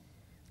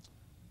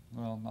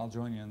 Well, I'll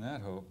join you in that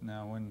hope.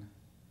 Now, when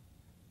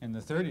in the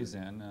 30s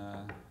then,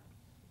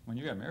 when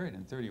you got married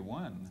in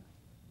 31,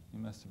 you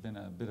must have been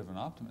a bit of an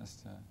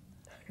optimist.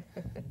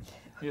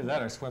 Either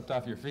that or swept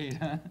off your feet,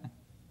 huh?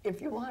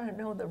 If you want to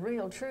know the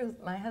real truth,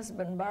 my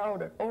husband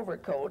borrowed an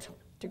overcoat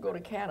to go to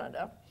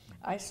Canada.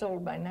 I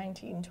sold my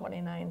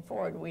 1929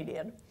 Ford, we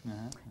did,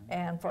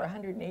 and for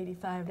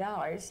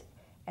 $185,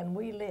 and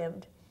we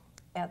lived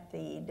at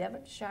the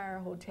Devonshire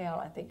Hotel.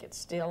 I think it's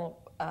still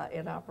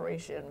in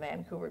operation in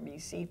Vancouver,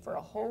 BC, for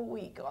a whole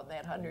week on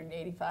that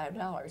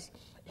 $185.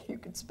 You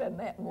could spend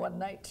that in one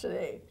night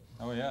today.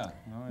 Oh yeah.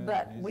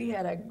 But easy. we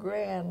had a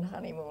grand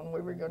honeymoon. We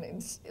were going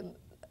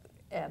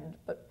to,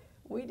 but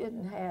we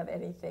didn't have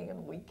anything,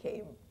 and we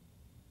came.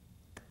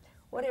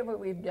 Whatever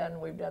we've done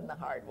the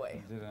hard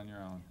way. You did it on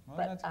your own. Well,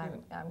 but that's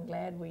good. I'm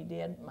glad we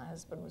did. My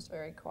husband was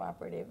very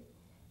cooperative,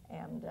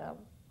 and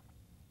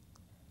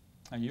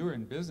you were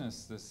in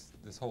business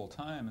this whole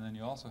time, and then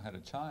you also had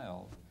a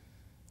child.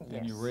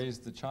 Yes. And you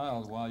raised the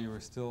child while you were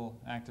still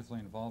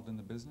actively involved in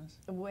the business?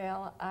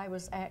 Well, I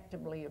was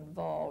actively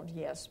involved,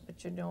 yes,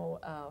 but you know,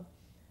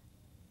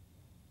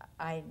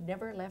 I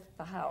never left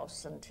the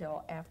house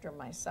until after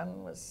my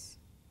son was.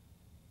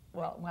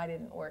 Well, I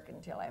didn't work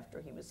until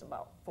after he was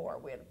about 4.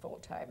 We had a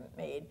full-time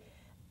maid,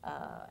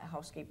 a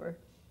housekeeper,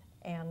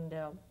 and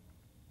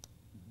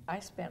I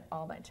spent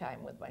all my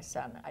time with my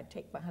son. I'd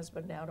take my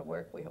husband down to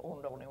work. We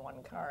owned only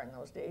one car in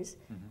those days,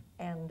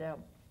 and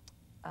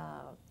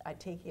I'd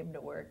take him to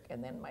work,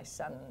 and then my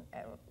son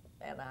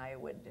and I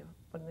would,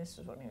 when we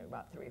were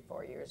about 3 or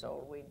 4 years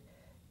old, we'd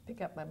pick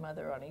up my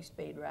mother on East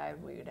Bay Drive.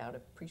 We would out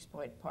at Priest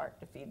Point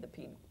Park to feed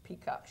the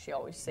peacocks. She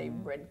always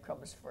saved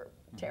breadcrumbs for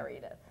Terry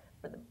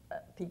for the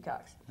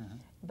peacocks.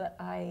 But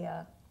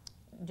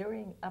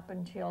up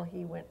until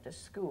he went to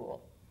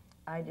school,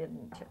 I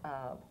didn't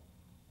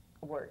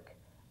work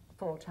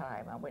full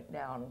time. I went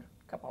down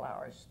a couple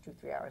hours,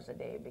 2-3 hours a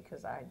day,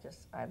 because I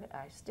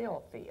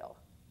still feel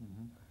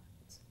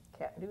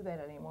can't do that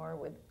anymore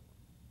with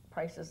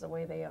prices the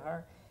way they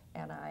are,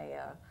 and I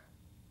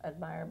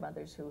admire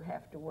mothers who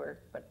have to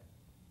work, but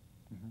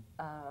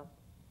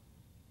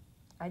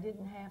I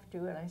didn't have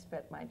to, and I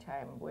spent my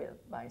time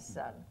with my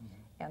son.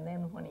 And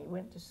then when he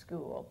went to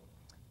school,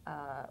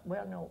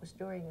 well, no, it was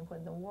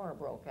when the war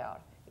broke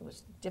out. It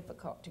was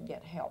difficult to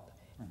get help.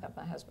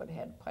 My husband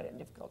had quite a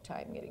difficult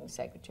time getting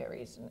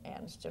secretaries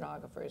and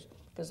stenographers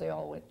because they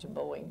all went to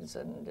Boeing's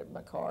and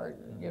McCord,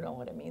 you know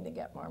what I mean, they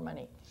got more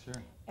money.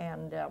 Sure.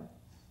 And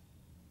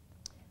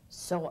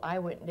so I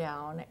went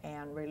down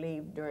and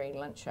relieved during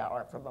lunch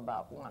hour from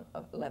about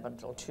 11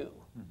 till 2.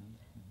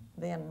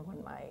 Then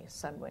when my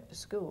son went to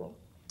school,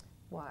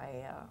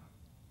 why,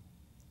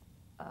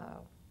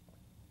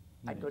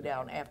 I'd go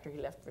down after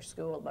he left for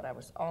school, but I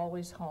was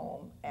always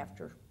home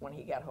after when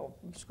he got home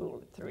from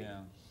school at 3.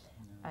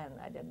 And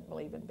I didn't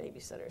believe in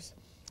babysitters.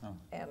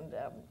 And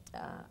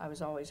I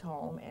was always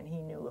home, and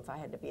he knew if I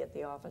had to be at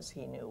the office,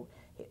 he knew.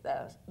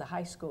 The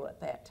high school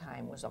at that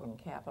time was on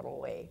Capitol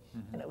Way,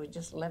 and it was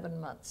just 11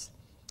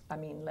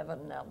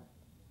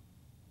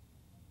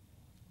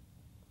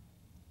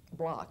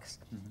 blocks,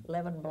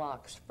 11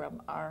 blocks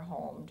from our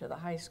home to the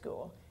high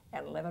school,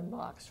 and 11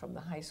 blocks from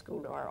the high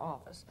school to our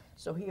office.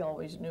 So he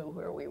always knew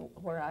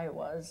where I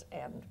was,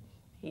 and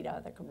he'd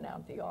either come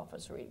down to the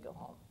office or he'd go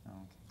home.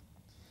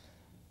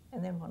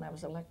 And then when I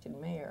was elected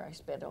mayor, I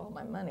spent all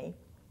my money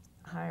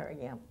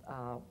hiring a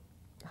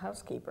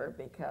housekeeper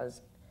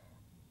because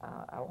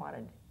I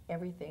wanted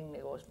everything to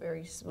go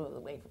very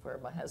smoothly for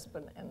my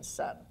husband and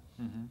son.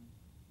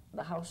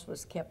 The house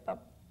was kept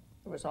up.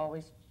 There was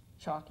always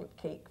chocolate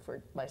cake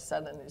for my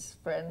son and his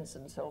friends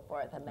and so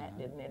forth, and that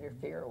didn't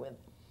interfere with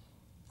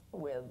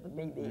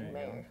me being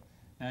mayor.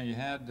 Now you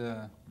had,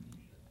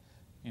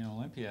 in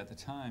Olympia at the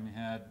time, you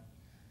had,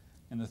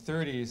 in the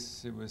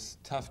 30s, it was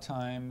tough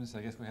times.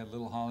 I guess we had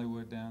Little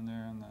Hollywood down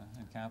there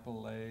in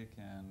Capitol Lake,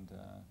 and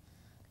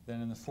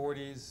then in the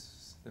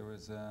 40s, there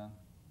was a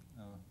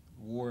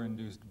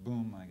war-induced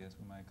boom, I guess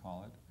we might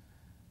call it.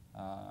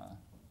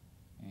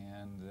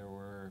 And there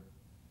were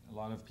a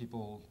lot of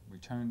people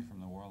returned from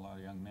the war, a lot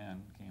of young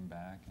men came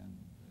back, and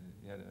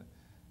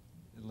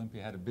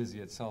Olympia had to busy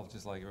itself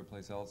just like every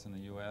place else in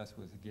the U.S.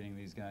 with getting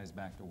these guys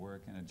back to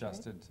work and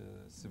adjusted to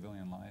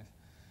civilian life.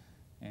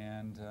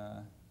 And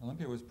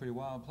Olympia was a pretty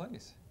wild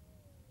place,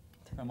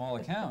 from all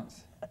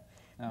accounts.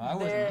 Now, I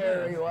wasn't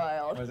very here.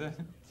 Wild. Was it?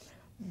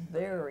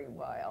 Very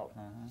wild.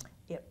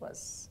 It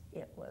was,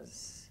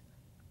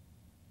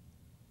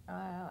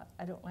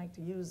 I don't like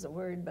to use the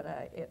word, but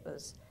it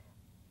was,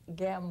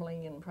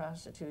 gambling and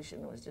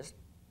prostitution was just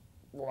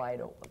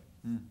wide open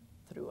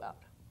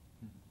throughout.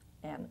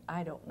 And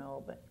I don't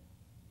know, but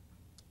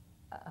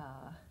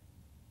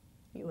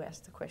you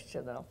asked the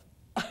question of.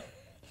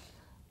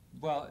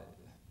 Well,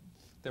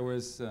 there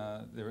was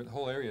a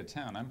whole area of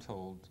town, I'm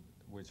told,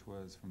 which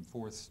was from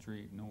 4th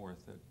Street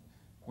north, that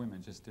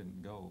women just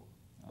didn't go.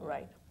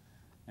 Right.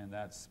 And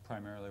that's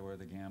primarily where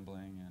the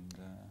gambling and...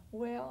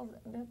 Well,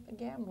 the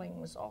gambling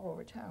was all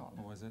over town.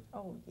 Oh, was it?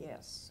 Oh,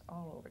 yes,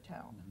 all over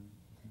town.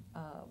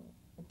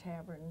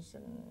 Taverns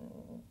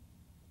and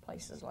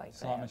places like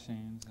Slot that.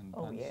 machines and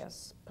Oh, punch.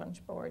 yes,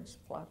 punch boards,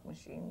 slot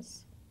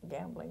machines,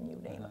 gambling, you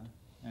name it.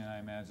 And I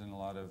imagine a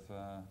lot of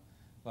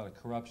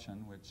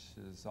corruption, which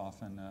is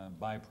often a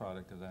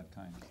byproduct of that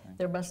kind of thing.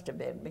 There must have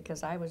been,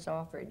 because I was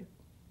offered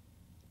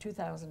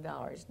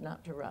 $2,000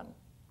 not to run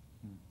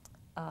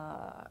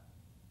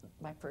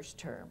my first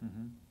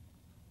term.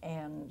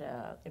 And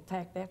in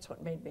fact, that's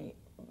what made me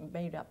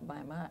make up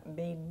my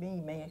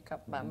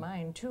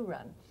mind to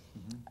run.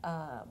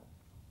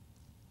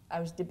 I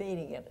was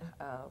debating it.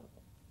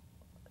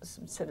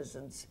 Some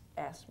citizens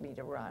asked me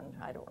to run.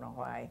 I don't know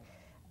why.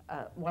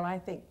 Well, I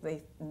think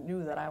they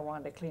knew that I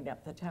wanted to clean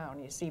up the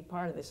town. You see,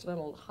 part of this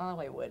little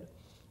Hollywood,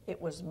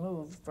 it was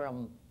moved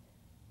from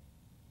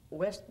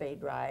West Bay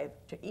Drive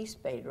to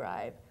East Bay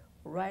Drive,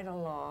 right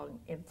along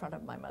in front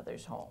of my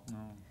mother's home.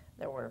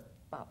 There were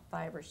about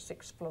 5 or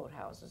 6 float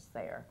houses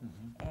there,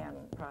 and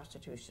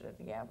prostitution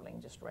and gambling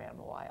just ran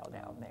wild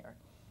down there.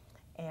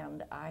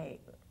 And I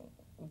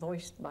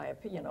voiced my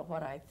opinion of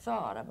what I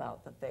thought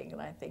about the thing,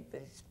 and I think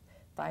these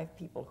 5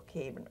 people who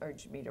came and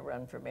urged me to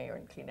run for mayor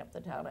and clean up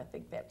the town, I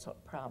think that's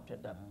what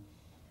prompted them.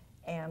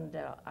 And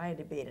I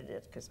debated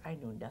it because I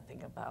knew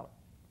nothing about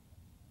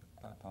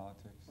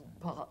politics?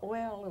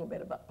 Well, a little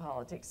bit about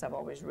politics. I've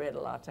always read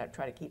a lot, so I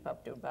try to keep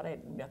up to it, but I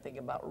knew nothing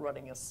about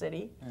running a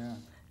city.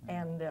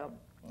 And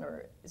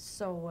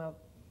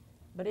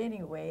but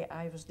anyway,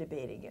 I was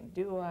debating it.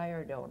 Do I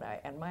or don't I?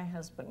 And my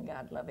husband,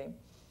 God love him,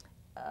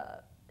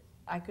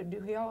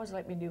 he always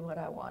let me do what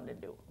I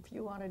wanted to do. If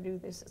you want to do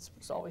this,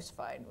 it's always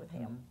fine with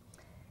him.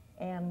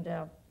 And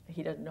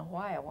he doesn't know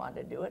why I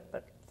wanted to do it,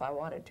 but if I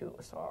wanted to, it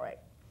was all right.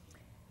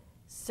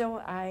 So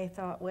I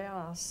thought, well,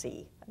 I'll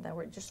see. And there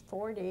were just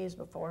 4 days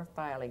before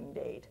filing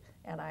date,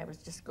 and I was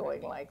just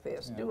going like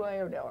this, do I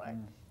or don't I?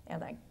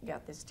 And I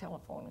got this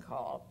telephone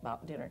call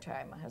about dinner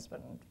time. My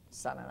husband,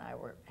 son, and I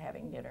were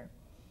having dinner.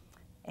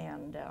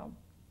 And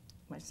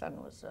my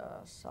son was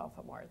a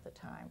sophomore at the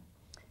time.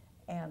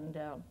 And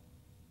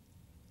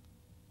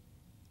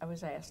I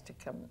was asked to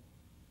come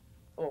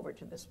over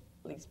to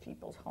these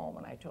people's home,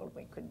 and I told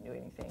them we couldn't do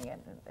anything,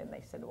 and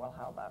they said, well,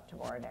 how about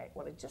tomorrow night?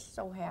 Well, it just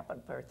so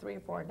happened for 3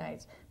 or 4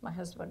 nights, my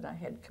husband and I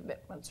had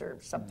commitments or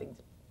something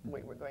that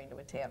we were going to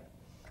attend.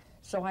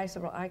 So I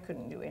said, well, I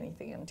couldn't do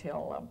anything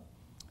until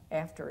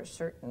after a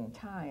certain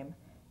time,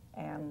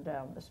 and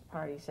this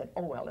party said,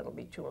 oh, well, it'll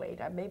be too late.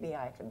 Maybe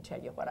I can tell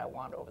you what I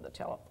want over the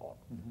telephone,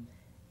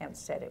 and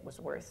said it was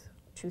worth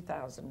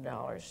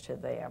 $2,000 to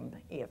them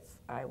if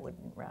I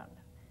wouldn't run.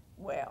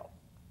 Well,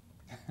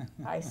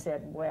 I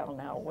said, well,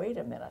 now, wait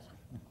a minute.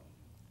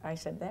 I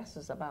said, this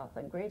is about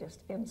the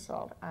greatest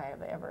insult I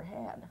have ever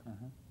had.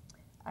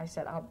 I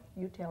said,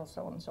 you tell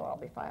so-and-so I'll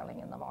be filing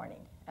in the morning.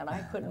 And I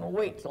couldn't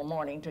wait till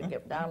morning to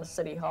get down to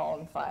City Hall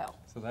and file.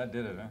 So that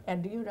did it, huh?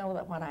 And do you know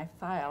that when I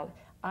filed,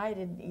 I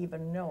didn't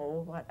even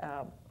know what,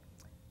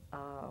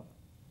 oh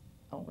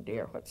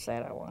dear, what's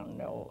that I want to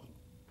know?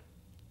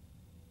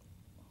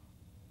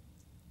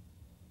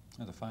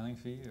 Oh, the filing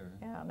fee, or?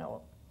 Yeah,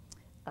 no.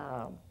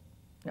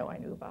 No, I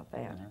knew about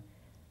that.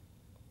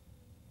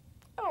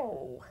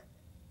 Oh,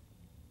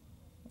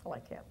 well, I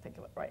can't think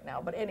of it right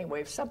now. But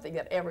anyway, something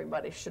that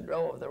everybody should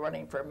know of the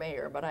running for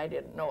mayor, but I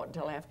didn't know it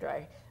until after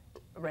I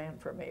ran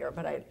for mayor.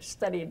 But I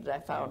studied and I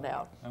found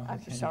out.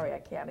 I'm sorry, I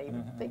can't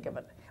even think of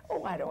it.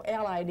 Oh, I know,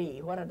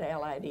 LID, what an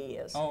LID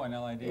is. Oh, an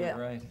LID, yeah.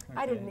 right. Okay.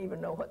 I didn't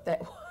even know what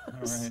that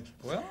was. Right.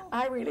 Well,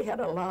 I really had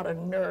a lot of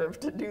nerve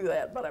to do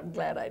that, but I'm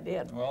glad I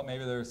did. well,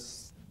 maybe there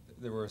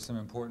were some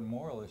important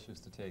moral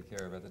issues to take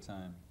care of at the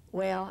time.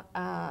 Well,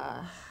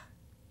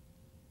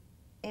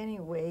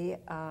 anyway,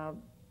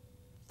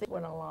 things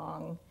went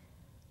along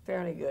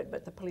fairly good,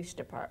 but the police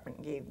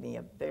department gave me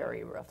a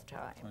very rough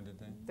time. Oh, did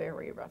they?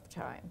 Very rough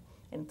time.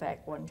 In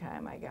fact, one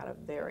time I got a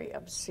very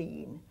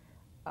obscene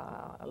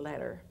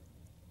letter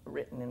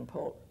written in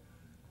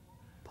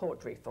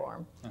poetry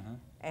form,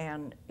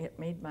 and it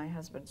made my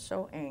husband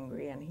so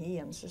angry, and he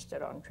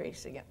insisted on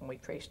tracing it, and we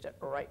traced it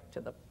right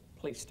to the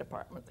police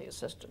department, the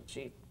assistant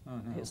chief,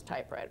 his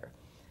typewriter.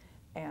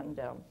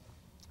 And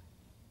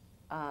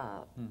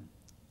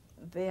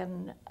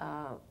then...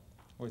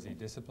 was he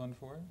disciplined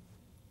for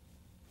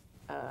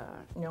it?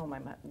 No,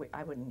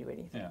 I wouldn't do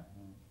anything. Yeah.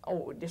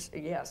 Oh,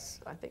 yes,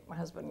 I think my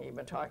husband gave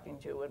me a talking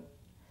to, and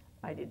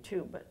I did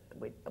too, but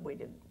we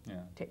didn't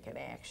take any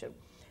action.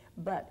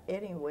 But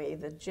anyway,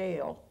 the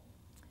jail,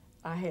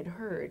 I had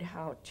heard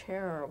how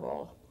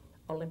terrible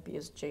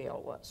Olympia's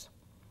jail was.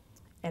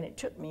 And it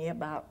took me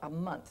about a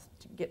month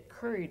to get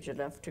courage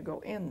enough to go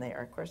in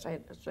there. Of course, I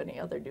had so many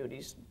other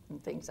duties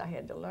and things I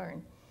had to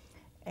learn.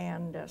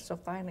 And so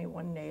finally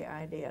one day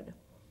I did.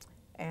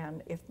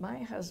 And if my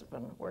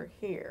husband were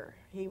here,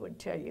 he would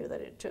tell you that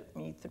it took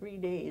me 3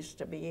 days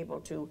to be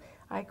able to,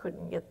 I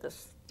couldn't get the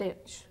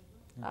stench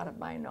out of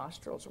my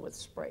nostrils with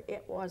spray.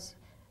 It was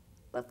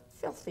the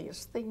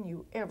filthiest thing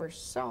you ever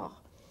saw.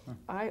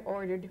 I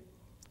ordered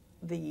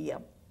the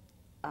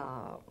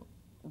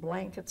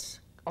blankets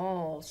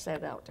all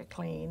set out to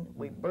clean.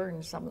 We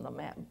burned some of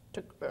the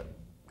took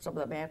some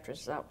of the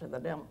mattresses out to the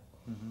dump.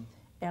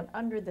 And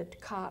under the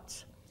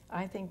cots,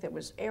 I think there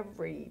was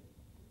every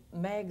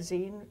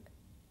magazine.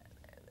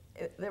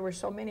 There were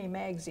so many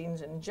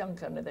magazines and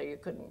junk under there you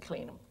couldn't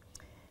clean them.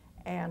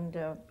 And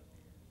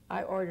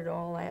I ordered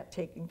all that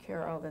taken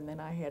care of, and then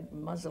I had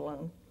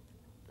muslin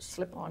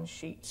slip-on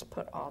sheets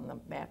put on the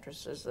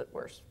mattresses that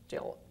were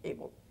still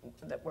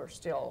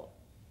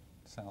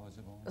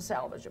Salvageable.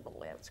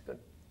 salvageable. That's good.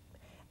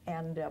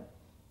 And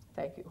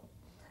thank you.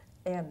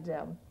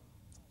 And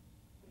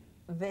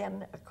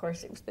then, of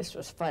course, this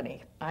was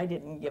funny. I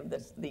didn't give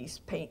these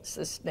paints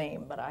this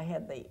name, but I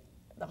had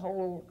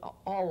all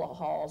the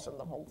halls and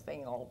the whole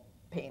thing all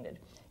painted.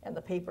 And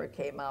the paper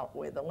came out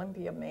with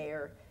Olympia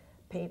Mayor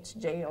paints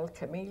jail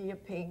camellia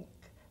pink,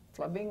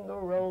 flamingo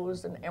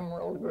rose, and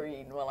emerald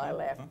green. Well, I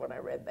laughed when I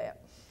read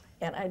that.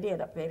 And I did.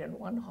 I painted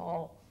one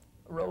hall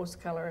rose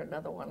color,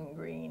 another one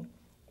green,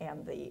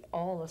 and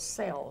all the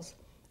cells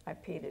I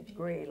painted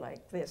gray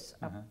like this,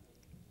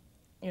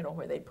 you know,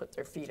 where they put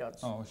their feet on.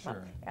 Oh,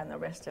 sure. And the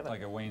rest of it.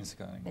 Like a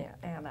wainscoting. Yeah,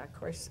 and of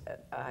course,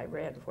 I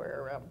read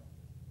where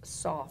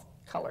soft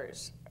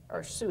colors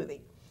are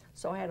soothing.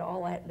 So I had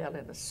all that done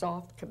in a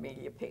soft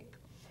camellia pink.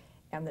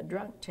 And the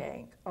drunk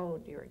tank, oh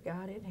dear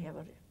God in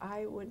heaven,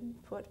 I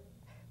wouldn't put,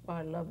 well,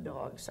 I love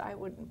dogs, I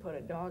wouldn't put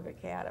a dog, a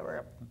cat, or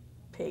a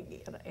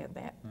pig in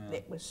that.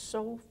 It was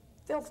so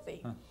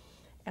filthy.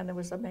 And there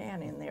was a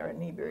man in there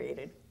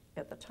inebriated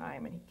at the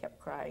time, and he kept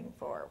crying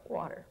for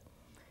water.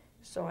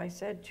 So I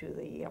said to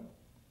the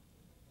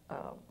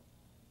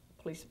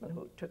policeman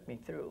who took me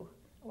through,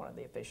 one of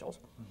the officials,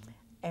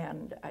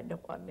 and I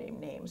don't want to name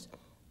names,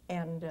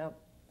 and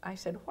I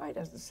said, why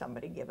doesn't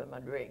somebody give him a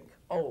drink?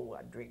 Oh,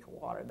 a drink of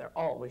water. They're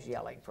always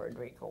yelling for a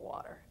drink of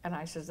water. And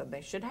I says, then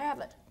they should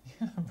have it.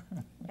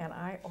 And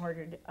I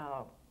ordered,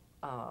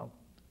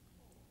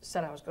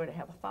 said I was going to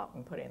have a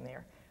fountain put in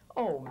there.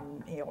 Oh,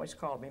 he always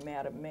called me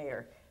Madam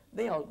Mayor.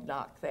 They'll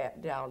knock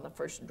that down, the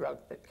first drunk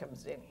that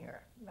comes in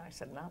here. And I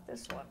said, not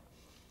this one.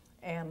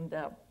 And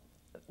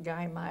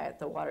Guy Myatt,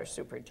 the water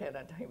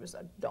superintendent, he was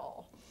a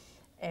doll.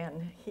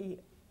 And he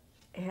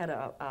had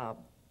a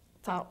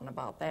fountain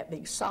about that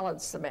big,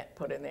 solid cement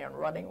put in there and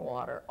running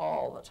water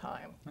all the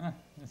time.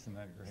 Isn't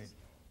that great?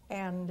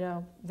 And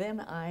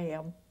then I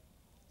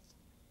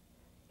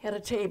had a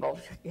table.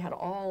 You had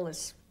all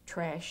this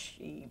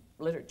trashy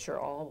literature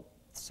all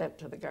sent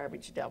to the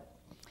garbage dump.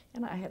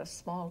 And I had a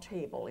small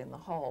table in the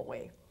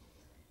hallway.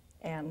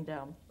 And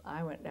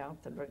I went down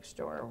to the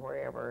drugstore or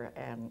wherever,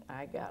 and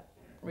I got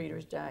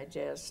Reader's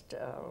Digest,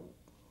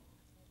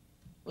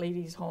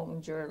 Ladies'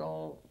 Home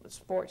Journal,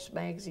 sports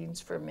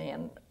magazines for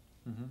men,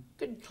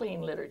 good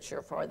clean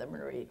literature for them to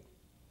read.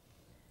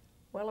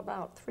 Well,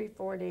 about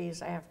 3-4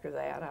 days after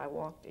that, I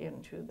walked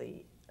into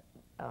the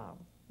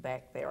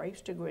back there. I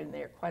used to go in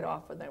there quite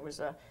often. There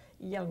was a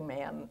young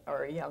man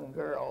or a young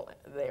girl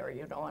there,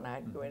 you know, and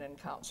I'd go in and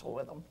counsel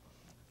with them.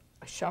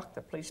 I shocked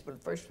the policeman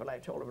first when I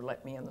told him to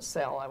let me in the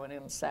cell. I went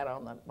in and sat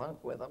on the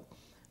bunk with them,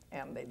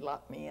 and they'd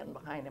lock me in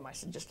behind him. I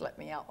said, just let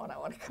me out when I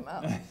want to come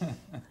out.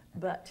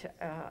 But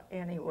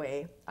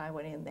anyway, I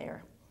went in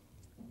there.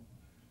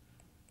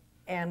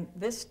 And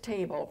this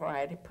table where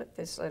I had put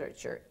this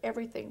literature,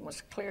 everything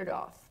was cleared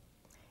off.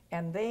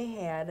 And they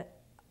had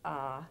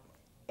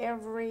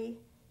every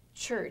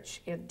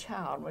church in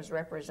town was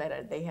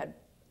represented. They had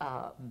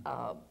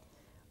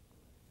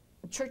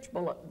church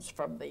bulletins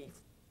from the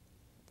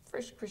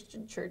First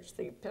Christian Church,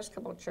 the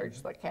Episcopal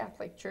Church, the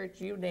Catholic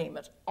Church, you name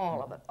it,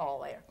 all of it, all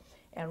there.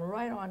 And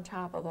right on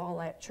top of all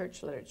that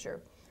church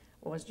literature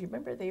was, do you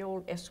remember the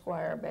old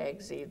Esquire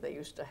magazine they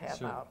used to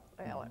have out?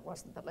 Well, it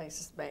wasn't the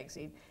nicest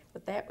magazine,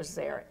 but that was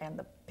there, and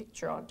the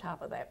picture on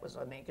top of that was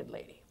a naked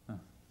lady.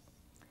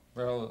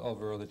 Right all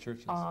over the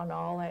churches? On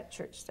all that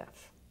church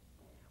stuff.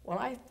 Well,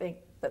 I think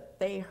that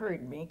they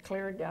heard me,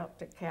 cleared out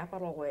to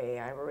Capitol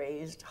Way. I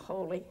raised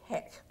holy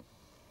heck.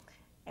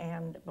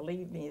 And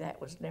believe me, that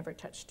was never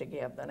touched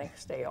again. The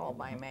next day, all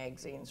my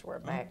magazines were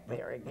back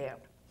there again.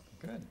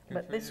 Good.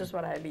 But this is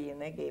what I mean.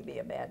 They gave me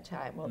a bad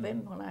time. Well,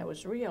 then when I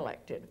was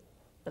reelected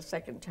the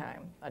second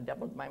time, I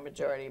doubled my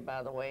majority,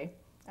 by the way.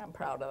 I'm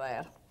proud of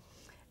that.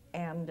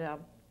 And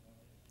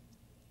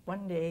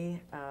one day,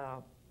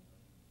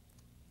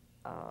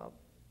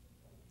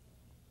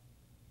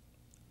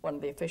 one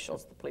of the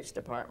officials, the police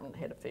department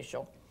head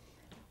official,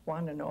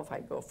 wanted to know if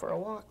I'd go for a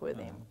walk with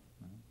him.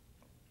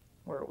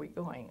 Where are we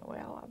going?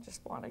 Well, I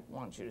just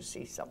want you to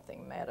see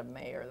something, Madam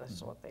Mayor.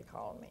 That's what they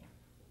call me.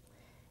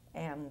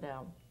 And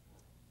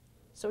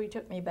so he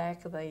took me back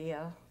to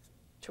the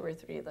 2 or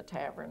 3 of the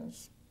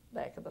taverns,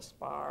 back of the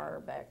Spar,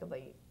 back of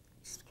the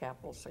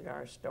Capitol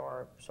Cigar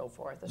Store, so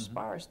forth. The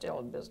Spar is still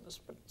in business,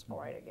 but it's all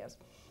right, I guess.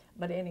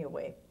 But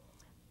anyway,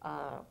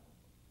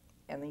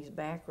 in these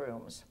back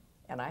rooms,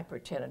 and I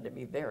pretended to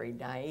be very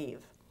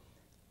naive.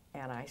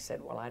 And I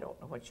said, well, I don't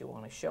know what you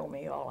want to show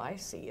me. All I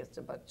see is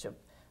a bunch of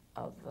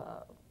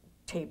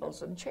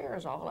tables and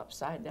chairs all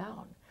upside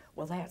down.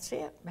 Well, that's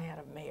it,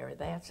 Madam Mayor,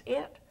 that's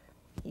it.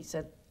 He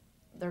said,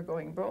 they're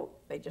going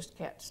broke. They just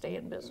can't stay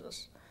in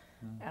business.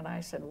 And I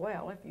said,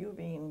 well, if you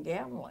mean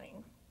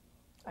gambling,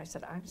 I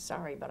said, I'm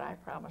sorry, but I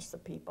promised the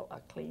people a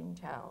clean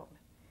town,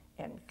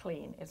 and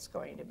clean it's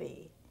going to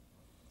be.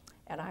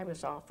 And I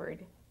was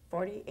offered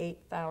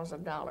 $48,000,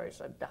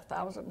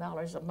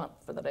 $1,000 a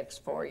month for the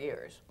next 4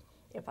 years,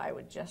 if I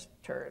would just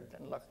turn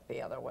and look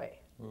the other way.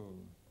 Ooh.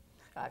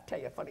 I'll tell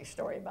you a funny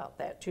story about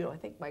that, too. I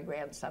think my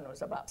grandson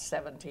was about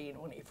 17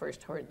 when he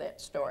first heard that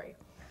story.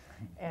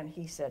 And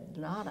he said,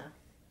 Nana,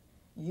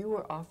 you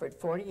were offered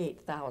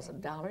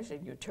 $48,000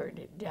 and you turned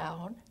it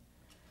down?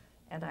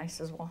 And I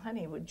says, well,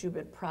 honey, would you have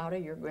been proud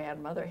of your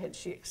grandmother had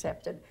she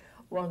accepted?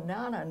 Well,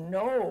 Nana,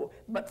 no,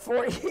 but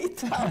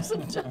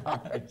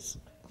 $48,000.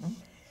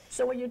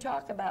 So when you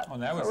talk about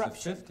that was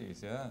corruption, the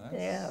 50s, yeah. That's,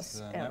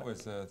 yes. That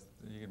was,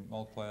 you can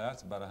multiply that,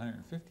 it's about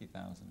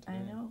 150,000 today.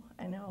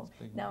 I know.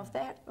 Now, if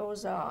that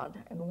goes on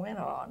and went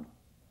on,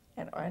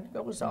 and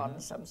goes on in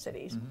some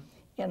cities,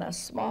 in a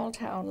small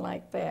town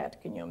like that,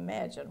 can you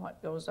imagine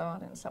what goes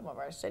on in some of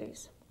our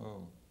cities?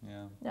 Oh,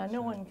 yeah. Now,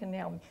 no one can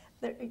tell me.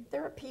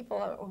 There are people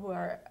who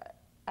are,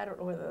 I don't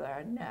know whether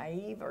they're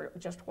naive or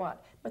just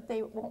what, but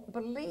they won't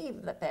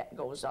believe that that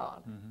goes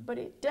on. But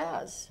it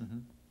does.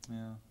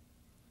 Yeah.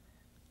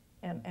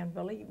 And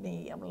believe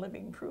me, I'm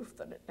living proof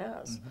that it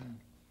does.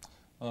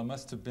 Well, it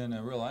must have been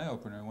a real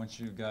eye-opener once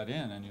you got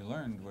in and you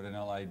learned what an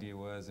LID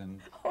was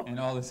and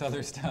all this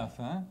other stuff,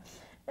 huh?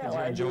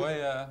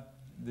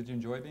 Did you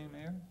enjoy being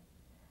mayor?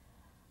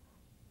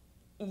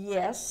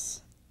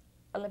 Yes.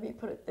 Let me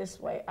put it this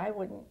way. I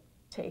wouldn't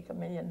take $1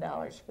 million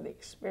for the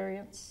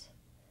experience,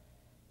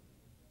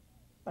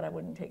 but I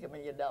wouldn't take $1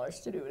 million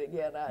to do it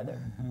again either.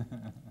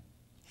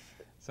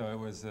 So it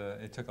was.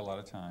 It took a lot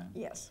of time.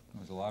 Yes. It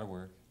was a lot of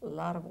work. A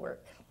lot of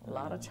work, a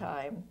lot of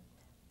time.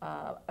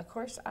 Of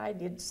course, I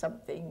did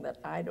something that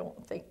I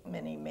don't think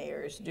many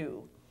mayors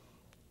do.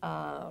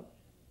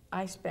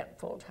 I spent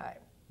full time.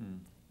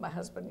 My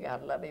husband,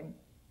 God love him,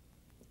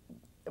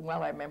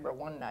 well, I remember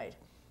one night,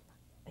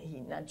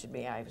 he nudged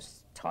me. I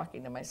was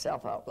talking to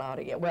myself out loud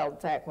again. Well, in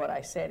fact, what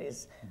I said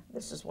is,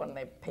 this is when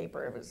the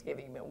paper was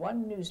giving me,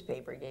 one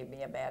newspaper gave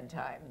me a bad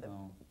time.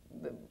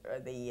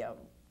 The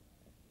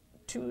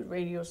 2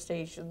 radio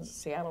stations,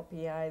 Seattle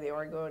PI, the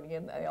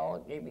Oregonian, they all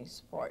gave me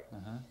support.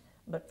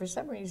 But for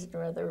some reason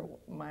or other,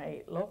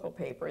 my local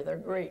paper, they're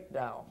great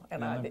now.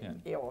 And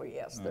oh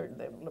yes,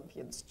 the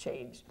Olympians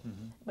changed.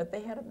 But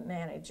they had a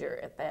manager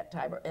at that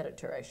time, or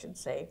editor I should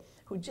say,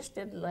 who just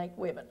didn't like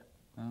women.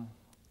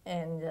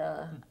 And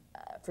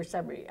for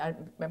some reason, I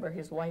remember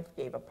his wife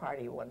gave a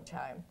party one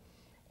time,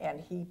 and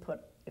he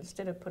put,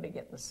 instead of putting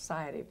it in the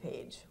society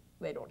page,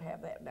 they don't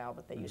have that now,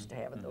 but they used to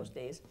have it those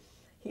days,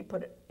 he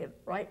put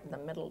it right in the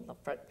middle of the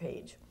front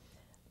page.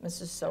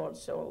 Mrs.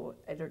 So-and-so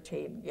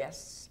entertained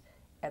guests,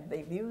 and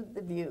they viewed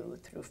the view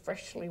through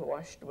freshly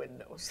washed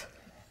windows.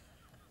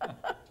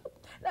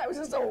 That was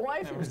his own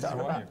wife he was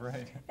talking about.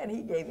 Right. And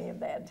he gave me a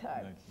bad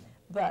time.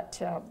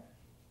 But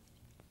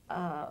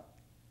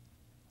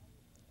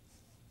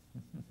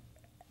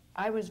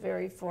I was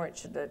very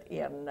fortunate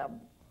in,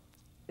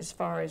 as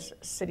far as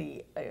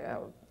city,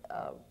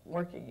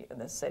 working in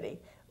the city,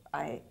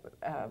 I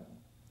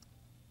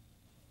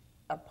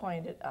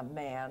appointed a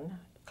man,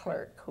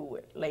 clerk, who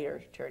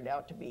later turned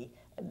out to be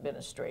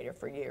administrator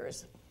for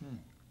years,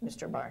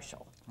 Mr.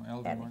 Marshall.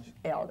 Eldon Marshall.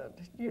 Eldon,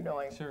 you know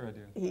him. Sure I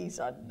do. He's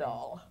a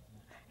doll.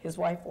 His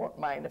wife won't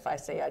mind if I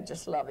say I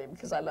just love him,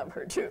 because I love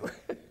her too.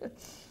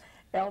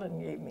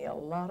 Eldon gave me a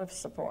lot of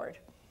support,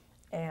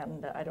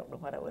 and I don't know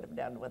what I would have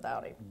done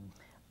without him.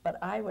 But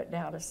I went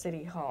down to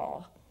City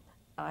Hall.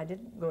 I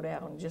didn't go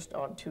down just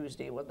on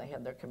Tuesday when they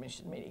had their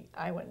commission meeting.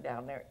 I went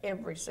down there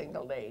every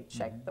single day,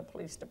 checked the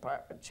police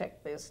department,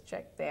 checked this,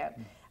 checked that,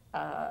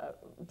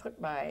 put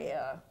my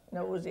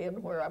nose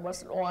in where I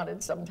wasn't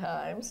wanted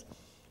sometimes.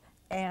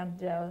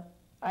 And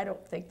I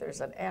don't think there's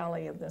an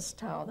alley in this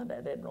town that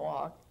I didn't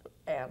walk.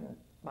 And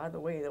by the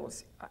way,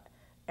 those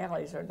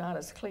alleys are not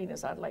as clean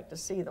as I'd like to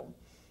see them.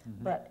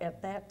 But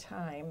at that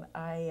time,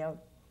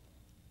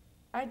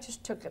 I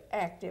just took an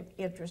active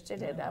interest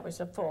in it. I was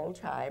a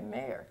full-time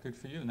mayor. Good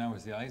for you. And that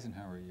was the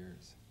Eisenhower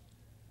years.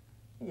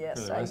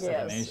 Yes, for the rest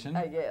of the nation.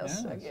 I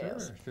guess.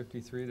 Sure.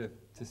 53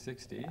 to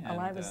 60. Well,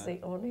 I was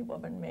the only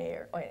woman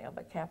mayor of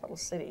a capital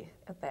city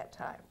at that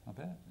time. I'll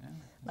bet,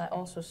 I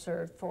also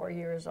served 4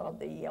 years on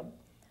the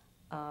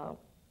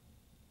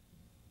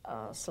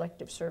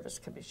Selective Service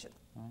Commission,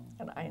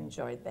 and I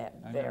enjoyed that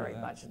very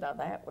much. Now,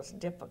 that was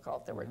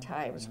difficult. There were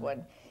times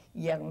when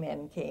young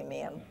men came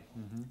in,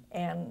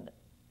 and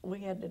we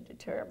had to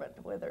determine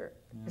whether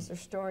is their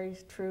story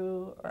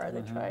true, or are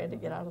they trying to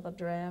get out of the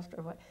draft,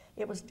 or what.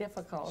 It was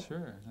difficult.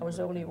 Sure. I was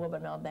the only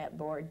woman on that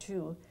board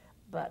too,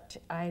 but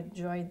I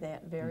enjoyed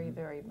that very,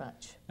 very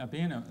much. Now,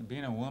 being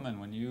a woman,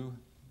 when you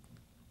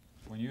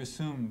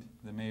assumed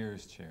the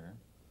mayor's chair,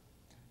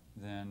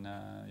 then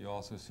you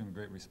also assumed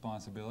great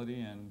responsibility,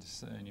 and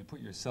you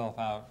put yourself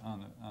out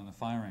on the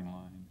firing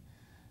line.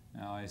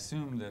 Now, I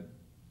assume that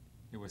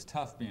it was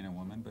tough being a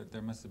woman, but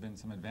there must have been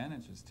some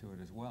advantages to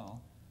it as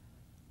well.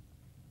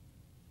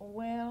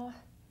 Well,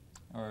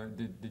 or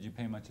did you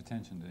pay much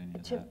attention to any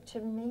of that? To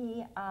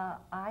me,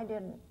 I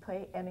didn't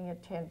pay any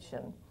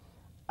attention.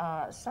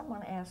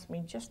 Someone asked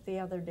me just the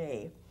other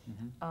day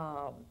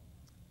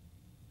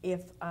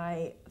if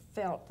I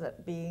felt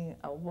that being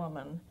a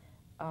woman,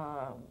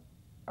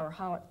 or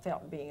how it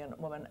felt being a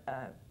woman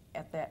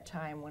at that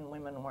time when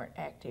women weren't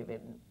active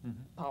in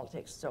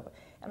politics. So,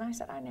 and I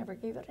said, I never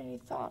gave it any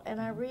thought, and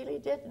I really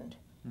didn't.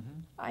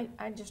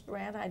 I just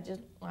ran, I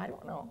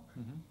don't know.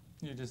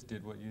 You just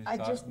did what you I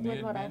thought just needed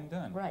did what been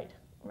done. Right.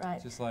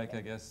 Just like,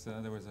 I guess,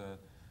 there was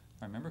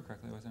if I remember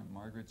correctly, wasn't it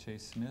Margaret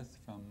Chase Smith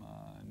from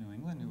New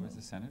England, who was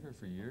a senator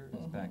for years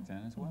back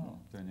then as well,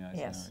 during the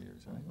Eisenhower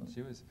years, right?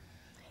 She was,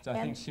 so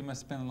I think she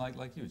must have been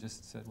like you,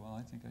 just said, well,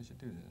 I think I should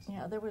do this.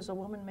 Yeah, there was a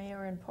woman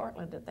mayor in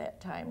Portland at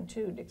that time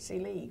too, Dixie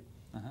Lee.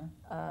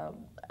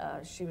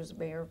 She was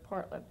mayor of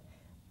Portland.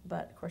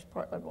 But of course,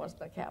 Portland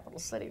wasn't a capital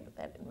city, but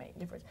that didn't make a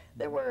difference.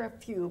 There were a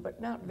few, but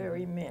not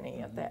very many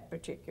at that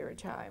particular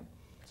time.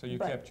 So you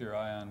kept your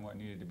eye on what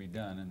needed to be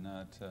done, and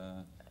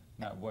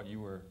not what you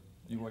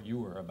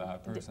were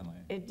about personally.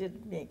 It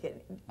didn't make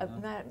it.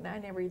 I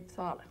never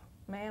thought,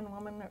 man,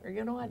 woman, or,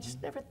 you know, I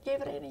just never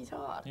gave it any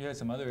thought. You had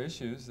some other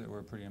issues that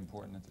were pretty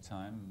important at the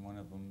time. One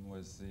of them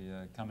was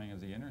the coming of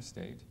the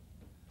interstate.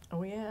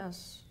 Oh,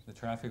 yes. The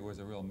traffic was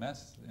a real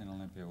mess in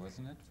Olympia,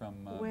 wasn't it, from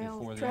before the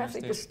interstate? Well,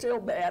 traffic is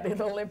still bad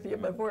in Olympia,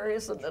 but where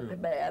isn't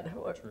it bad?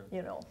 True.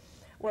 You know.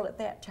 Well, at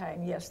that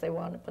time, yes, they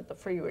wanted to put the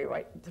freeway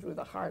right through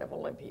the heart of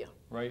Olympia.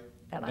 Right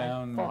and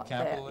down I fought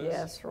Capitol that. is?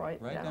 Yes,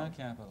 right down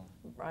Capitol.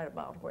 Right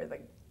about where the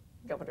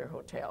Governor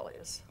Hotel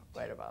is,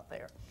 right about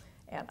there.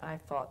 And I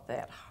fought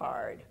that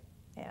hard,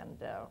 and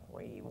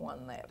we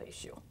won that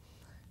issue.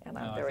 And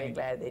I'm very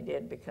glad they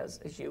did, because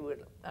as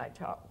I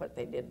taught what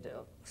they did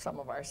to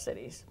some of our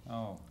cities.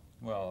 Oh,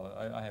 well,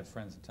 I have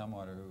friends in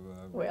Tumwater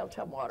who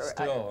Tumwater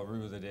still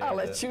rue the day. I'll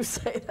let you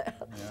say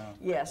that. Yeah.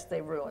 Yes,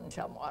 they ruined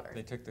Tumwater.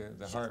 They took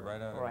the heart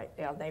right out of it. Right,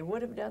 yeah, they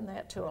would have done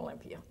that to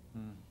Olympia.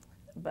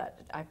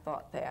 But I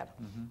fought that.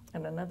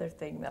 And another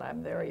thing that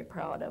I'm very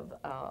proud of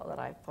that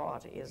I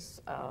fought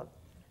is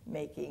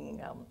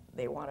making,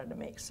 they wanted to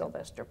make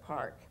Sylvester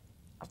Park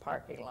a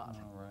parking lot.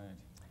 Oh, right.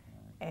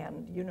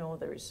 And you know,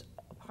 there's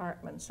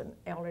apartments, and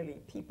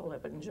elderly people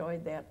have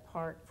enjoyed that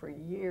park for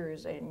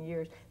years and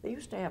years. They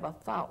used to have a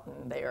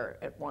fountain there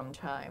at one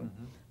time,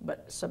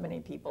 but so many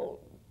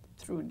people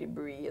threw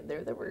debris in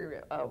there. There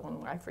were,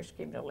 when I first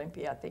came to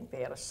Olympia, I think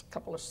they had a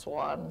couple of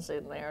swans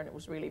in there, and it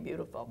was really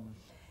beautiful.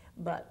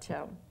 But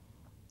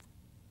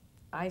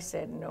I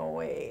said no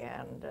way,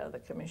 and the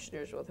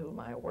commissioners with whom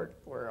I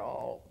worked were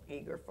all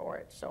eager for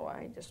it, so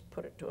I just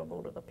put it to a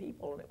vote of the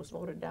people, and it was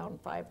voted down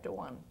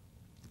 5-1.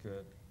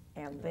 Good.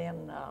 And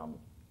then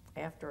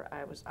after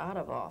I was out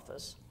of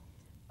office,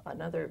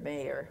 another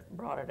mayor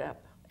brought it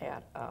up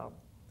at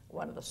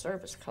one of the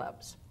service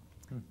clubs.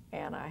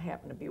 And I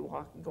happened to be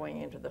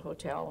going into the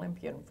Hotel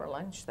Olympian for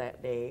lunch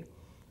that day,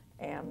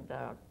 and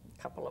a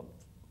couple of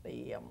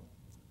the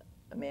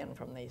men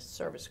from the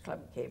service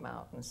club came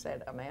out and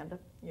said, "Amanda,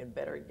 you'd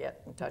better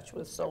get in touch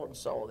with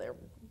so-and-so.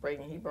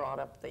 He brought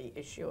up the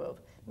issue of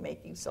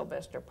making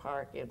Sylvester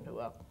Park into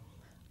a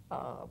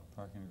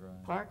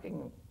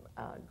parking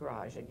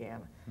garage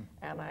again."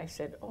 And I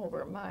said,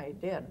 "Over my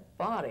dead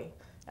body."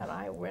 And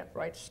I went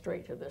right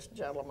straight to this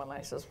gentleman.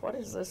 I says, "What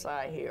is this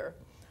I hear?"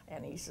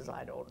 And he says,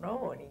 "I don't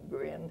know," and he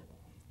grinned.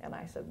 And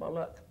I said, "Well,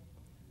 look,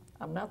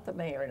 I'm not the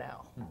mayor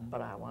now,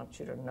 but I want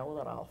you to know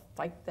that I'll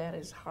fight that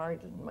as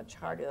hard and much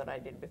harder than I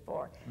did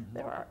before."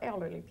 There are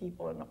elderly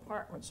people in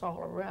apartments all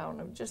around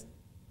who just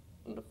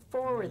look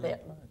forward to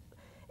that.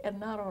 And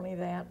not only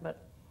that, but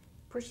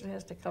a person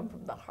has to come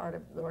from the heart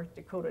of North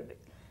Dakota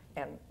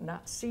and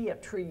not see a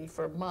tree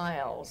for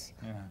miles,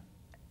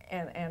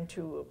 and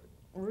to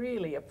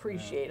really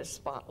appreciate a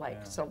spot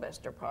like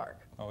Sylvester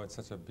Park. Oh, it's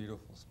such a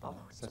beautiful spot.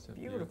 Oh, it's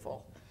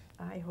beautiful.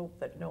 I hope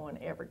that no one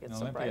ever gets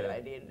a bright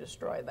idea to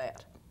destroy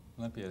that.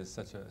 Olympia is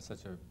such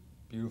a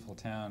beautiful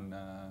town.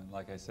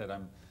 Like I said,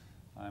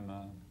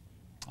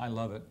 I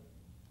love it,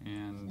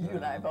 and you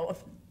and I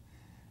both.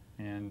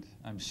 And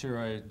I'm sure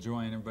I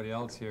join everybody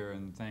else here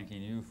in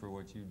thanking you for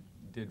what you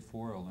did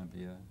for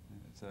Olympia.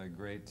 It's a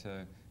great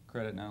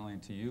credit not only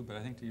to you, but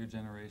I think to your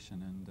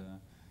generation, and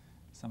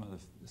some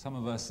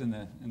of us in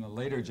the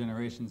later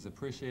generations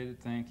appreciate it.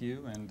 Thank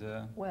you, and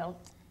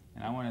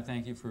I want to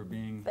thank you for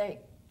being.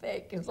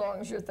 As long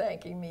as you're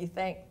thanking me,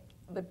 thank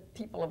the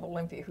people of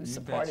Olympia who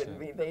supported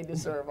me. They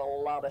deserve a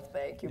lot of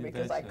thank you,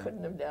 because I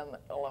couldn't have done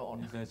it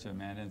alone. You betcha,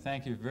 Amanda, and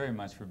thank you very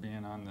much for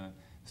being on the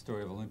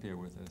Story of Olympia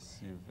with us.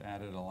 You've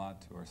added a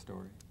lot to our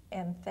story.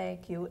 And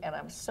thank you, and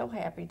I'm so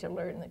happy to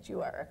learn that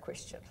you are a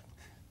Christian.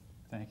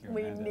 Thank you,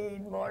 We Amanda.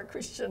 need more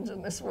Christians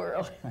in this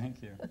world.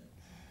 Thank you.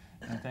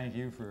 And thank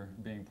you for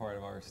being part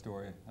of our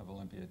Story of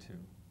Olympia, too.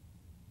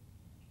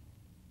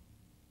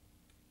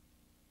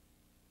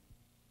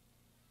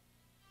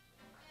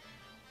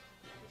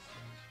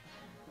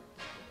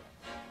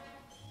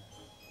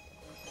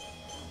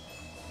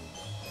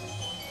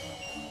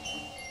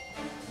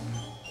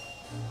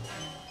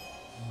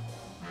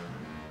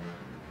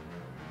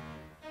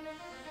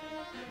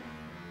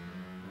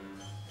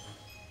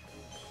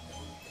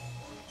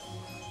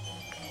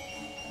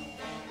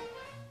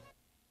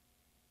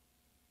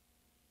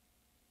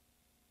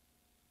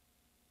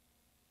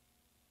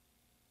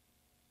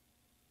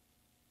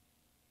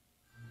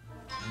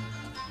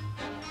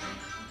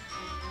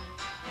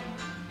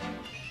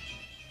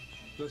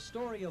 The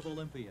Story of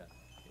Olympia.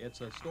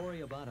 It's a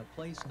story about a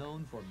place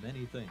known for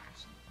many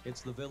things.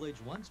 It's the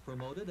village once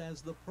promoted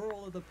as the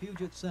Pearl of the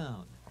Puget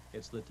Sound.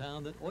 It's the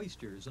town that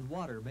oysters and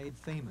water made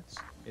famous.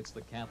 It's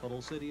the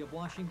capital city of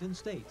Washington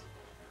State.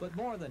 But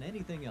more than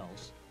anything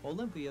else,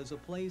 Olympia is a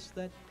place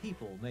that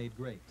people made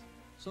great.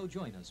 So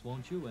join us,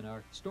 won't you, in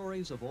our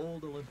Stories of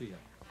Old Olympia.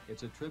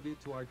 It's a tribute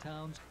to our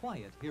town's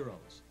quiet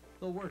heroes,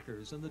 the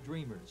workers and the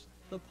dreamers,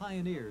 the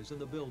pioneers and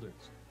the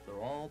builders.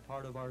 They're all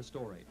part of our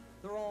story.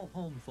 They're all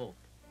home folk.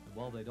 And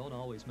while they don't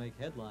always make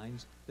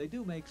headlines, they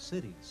do make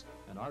cities,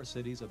 and our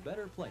city's a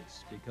better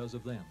place because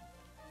of them.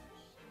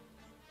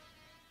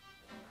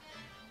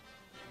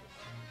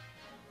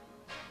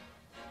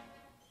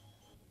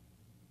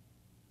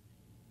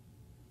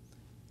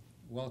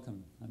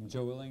 Welcome. I'm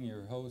Joe Willing,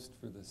 your host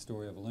for the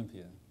Story of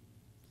Olympia.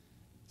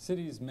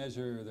 Cities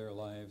measure their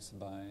lives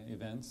by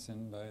events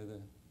and by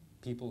the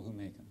people who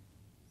make them.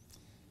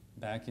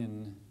 Back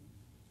in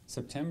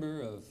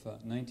September of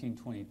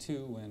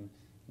 1922, when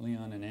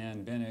Leon and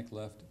Ann Bennick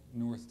left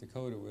North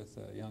Dakota with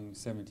a young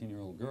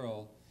 17-year-old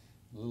girl,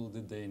 little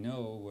did they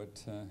know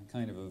what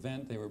kind of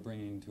event they were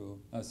bringing to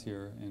us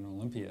here in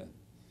Olympia.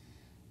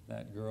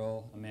 That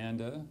girl,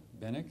 Amanda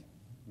Bennick,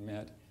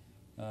 met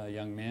a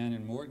young man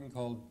in Morton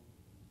called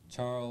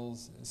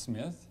Charles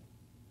Smith.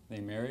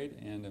 They married,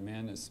 and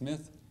Amanda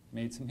Smith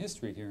made some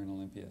history here in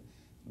Olympia.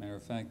 As a matter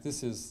of fact,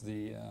 this is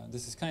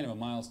kind of a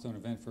milestone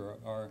event for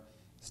our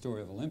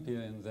Story of Olympia,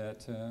 in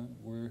that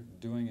we're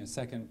doing a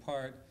second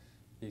part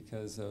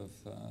because of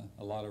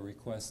a lot of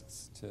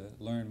requests to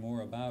learn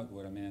more about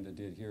what Amanda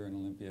did here in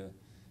Olympia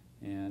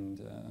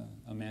and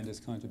Amanda's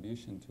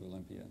contribution to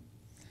Olympia.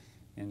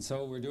 And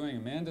so we're doing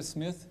Amanda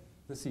Smith,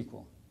 the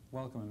sequel.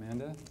 Welcome,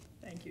 Amanda.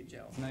 Thank you,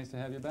 Joe. It's nice to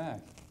have you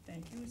back.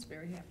 Thank you.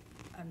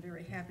 I'm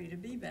very happy to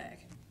be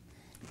back.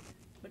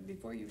 But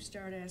before you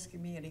start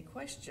asking me any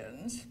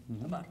questions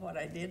about what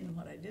I did and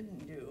what I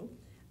didn't do,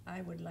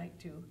 I would like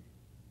to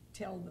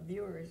tell the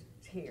viewers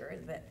here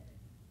that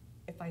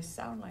if I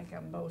sound like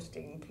I'm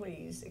boasting,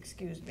 please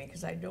excuse me,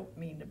 because I don't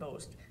mean to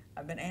boast.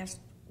 I've been asked,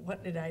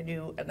 what did I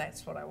do? And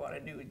that's what I want to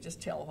do,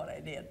 just tell what I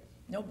did.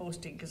 No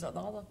boasting, because of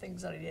all the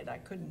things that I did, I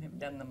couldn't have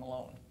done them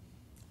alone.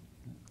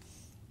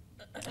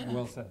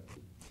 Well said.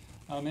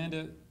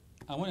 Amanda,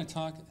 I want to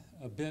talk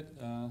a bit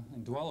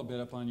and dwell a bit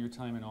upon your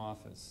time in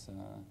office.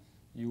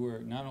 You were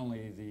not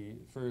only the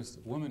first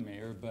woman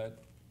mayor,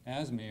 but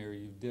as mayor,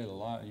 you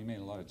made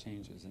a lot of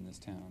changes in this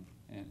town,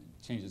 and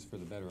changes for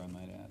the better, I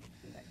might add.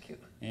 Thank you.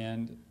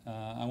 And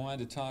I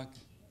wanted to talk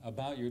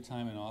about your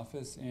time in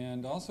office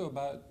and also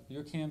about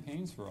your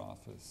campaigns for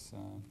office.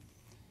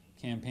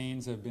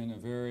 Campaigns have been a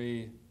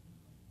very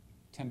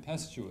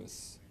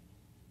tempestuous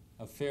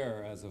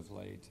affair as of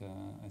late.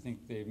 I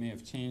think they may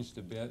have changed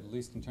a bit, at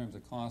least in terms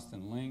of cost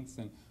and length.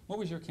 And what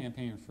was your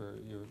campaign for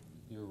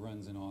your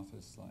runs in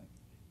office like?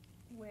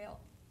 Well,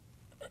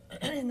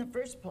 in the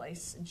first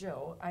place,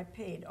 Joe, I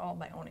paid all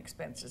my own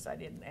expenses. I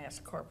didn't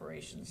ask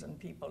corporations and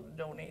people to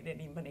donate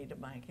any money to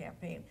my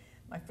campaign.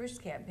 My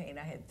first campaign,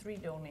 I had 3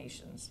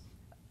 donations,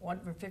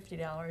 one for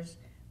 $50,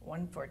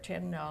 one for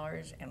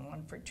 $10, and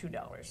one for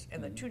 $2.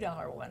 And the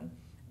 $2 one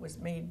was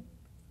made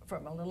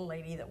from a little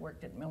lady that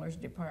worked at Miller's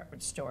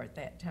department store at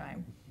that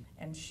time,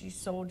 and she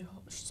sold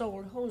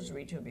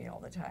hosiery to me all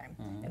the time.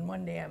 And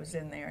one day I was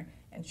in there,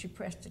 and she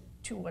pressed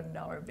 2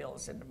 $1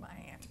 bills into my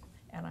hand.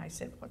 And I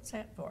said, "What's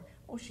that for?"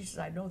 "Oh," she says,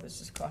 "I know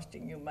this is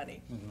costing you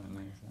money."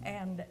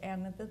 And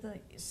the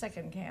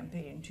second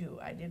campaign, too,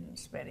 I didn't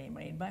spend any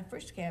money. My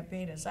first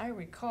campaign, as I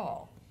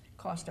recall,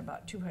 cost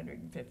about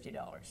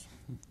 $250.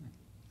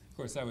 Of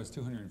course, that was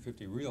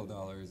 250 real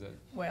dollars.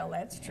 Well,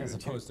 that's true, as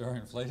opposed to our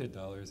inflated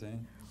dollars, eh?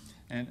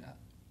 And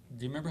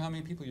do you remember how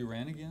many people you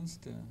ran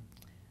against?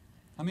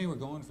 How many were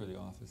going for the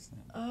office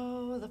then?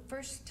 Oh, the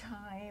first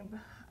time,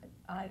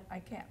 I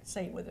can't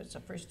say whether it's the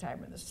first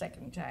time or the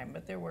second time,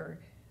 but there were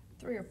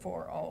 3 or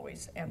 4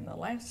 always. And the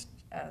last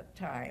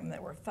time,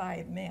 there were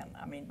 5 men.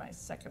 I mean, my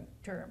second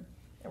term,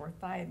 there were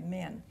 5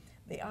 men.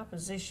 The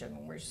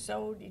opposition were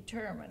so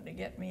determined to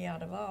get me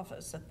out of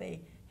office that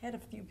they had a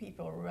few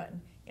people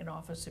run in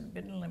office who'd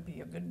been in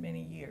Olympia a good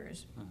many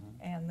years,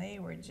 and they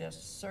were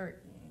just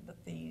certain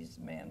that these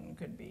men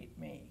could beat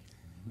me.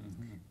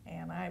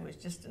 And I was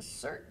just as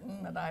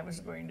certain that I was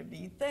going to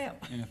beat them.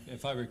 And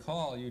if I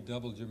recall, you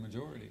doubled your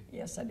majority.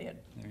 Yes, I did.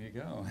 There you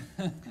go.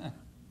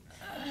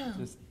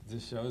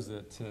 Just shows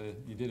that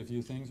you did a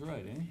few things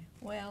right, eh?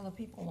 Well, the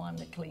people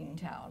wanted a clean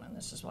town, and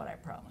this is what I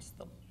promised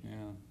them. Yeah,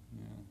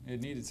 yeah.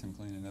 It needed some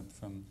cleaning up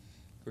from,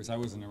 of course, I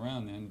wasn't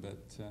around then,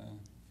 but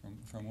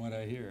from what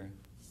I hear.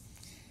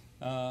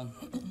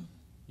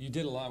 You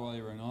did a lot while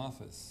you were in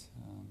office.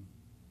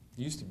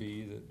 It used to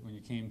be that when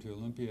you came to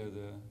Olympia,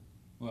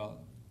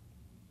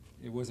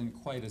 it wasn't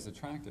quite as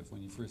attractive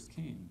when you first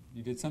came.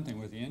 You did something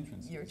with the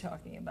entrances. You're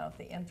talking about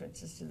the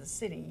entrances to the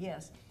city,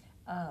 yes.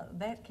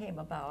 That came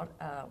about,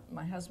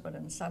 my husband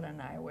and son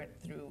and I went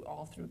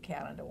all through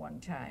Canada one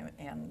time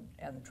and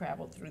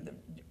traveled through the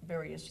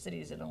various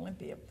cities in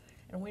Olympia.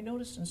 And we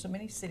noticed in so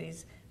many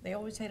cities, they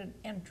always had an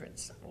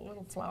entrance, a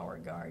little flower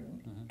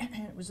garden, and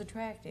it was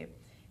attractive.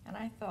 And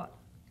I thought,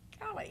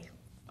 golly,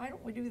 why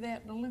don't we do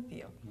that in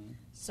Olympia?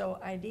 So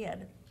I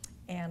did.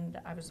 And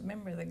I was a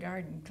member of the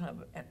garden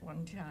club at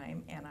one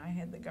time, and I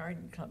had the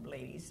garden club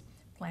ladies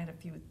plant a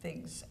few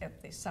things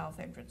at the south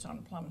entrance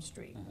on Plum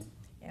Street.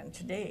 And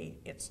today,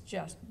 it's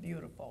just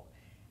beautiful.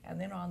 And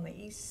then on the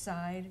east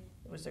side,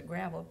 there was a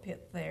gravel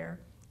pit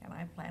there, and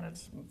I planted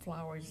some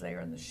flowers there,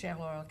 and the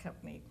Shell Oil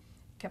Company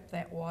kept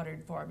that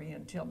watered for me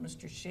until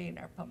Mr. Shane,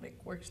 our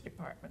Public Works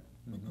Department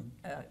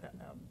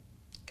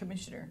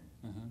commissioner,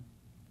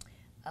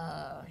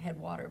 had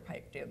water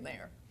piped in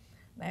there.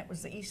 That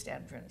was the east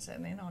entrance.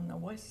 And then on the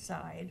west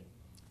side,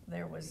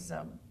 there was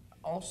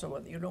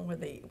also, you know,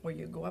 where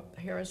you go up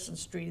Harrison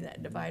Street,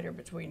 that divider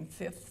between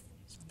Fifth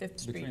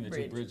Street Between the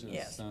Bridge. 2 bridges,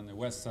 yes, on the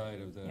west side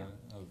of the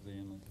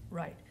inlet.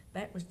 right.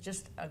 That was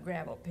just a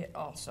gravel pit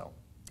also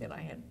that I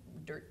had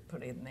dirt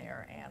put in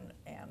there and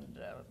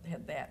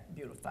had that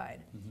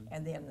beautified.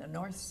 And then the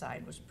north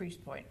side was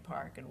Priest Point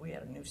Park, and we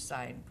had a new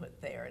sign put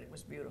there, and it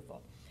was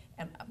beautiful.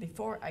 And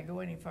before I go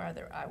any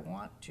farther, I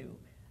want to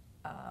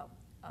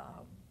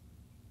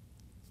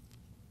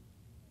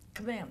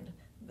commend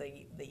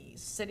the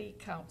city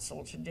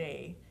council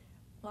today.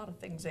 A lot of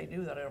things they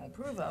do that I don't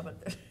approve of,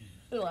 but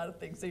a lot of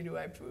things they do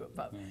I approve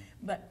of.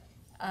 But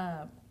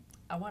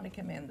I want to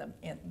commend them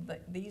in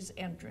these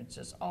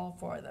entrances, all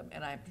 4 of them,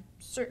 and I'm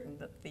certain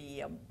that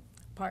the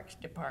Parks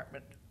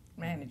Department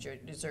manager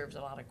deserves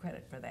a lot of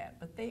credit for that.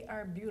 But they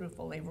are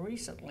beautiful. They've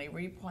recently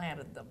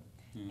replanted them,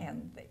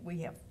 and we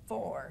have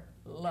 4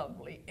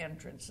 lovely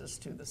entrances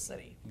to the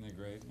city. Isn't that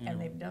great? And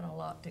they've done a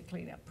lot to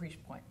clean up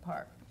Priest Point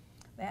Park.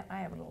 That, I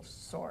have a little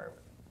sore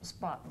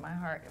spot in my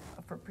heart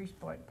for Priest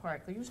Point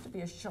Park. There used to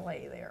be a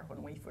chalet there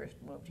when we first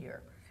moved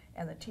here,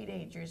 and the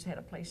teenagers had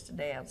a place to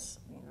dance,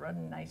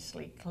 run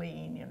nicely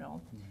clean, you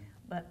know.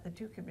 But the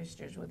two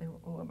commissioners with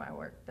whom I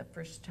worked the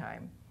first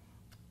time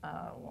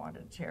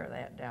wanted to tear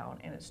that down,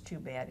 and it's too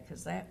bad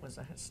because that was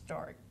a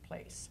historic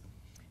place.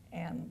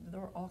 And there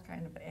were all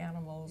kind of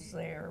animals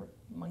there,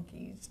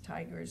 monkeys,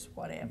 tigers,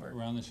 whatever.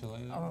 Around the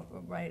chalet?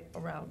 Right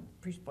around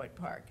Priest Point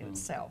Park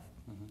itself.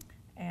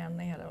 And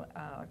they had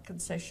a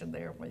concession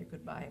there where you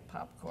could buy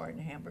popcorn and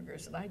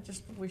hamburgers, and I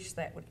just wish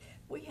that would.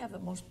 We have the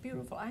most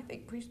beautiful, I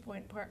think Priest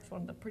Point Park's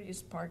one of the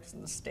prettiest parks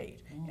in the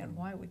state, and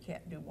why we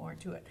can't do more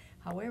to it.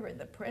 However,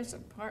 the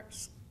present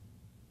Parks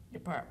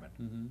Department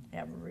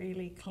have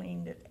really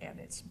cleaned it, and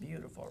it's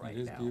beautiful right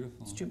now. It is beautiful.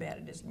 It's too bad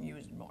it isn't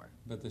used more.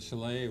 But the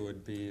chalet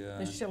would be...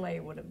 the chalet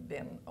would have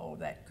been,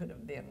 that could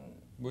have been...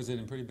 Was it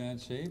in pretty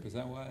bad shape? Is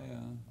that why?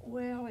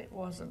 Well, it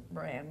wasn't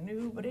brand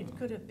new, but it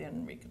could have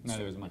been reconstructed.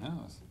 Neither was my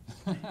house.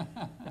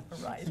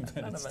 Right.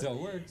 But it still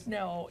works.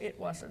 No, it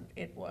wasn't.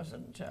 It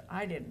wasn't.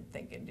 I didn't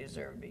think it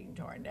deserved being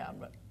torn down,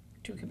 but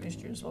two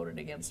commissioners voted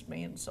against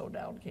me, and so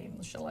down came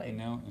the chalet. And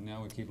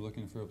now we keep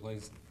looking for a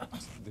place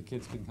the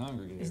kids can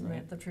congregate, Isn't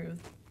right? that the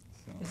truth?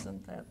 So.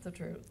 Isn't that the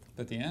truth?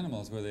 But the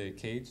animals, were they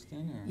caged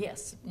then? Or?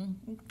 Yes.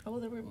 Oh,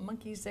 there were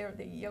monkeys there.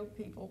 The young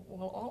people,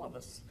 well, all of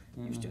us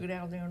used to go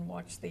down there and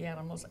watch the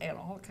animals, and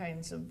all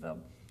kinds of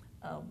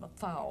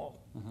fowl,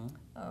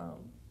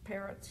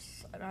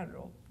 parrots, I don't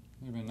know.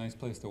 It would be a nice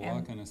place to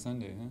walk on a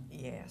Sunday, huh?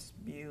 Yes,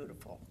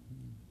 beautiful.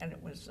 And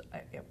it was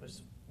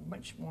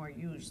much more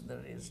used than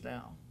it is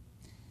now.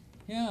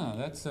 Yeah,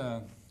 that's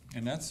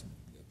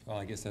well,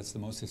 I guess that's the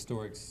most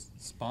historic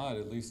spot,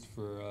 at least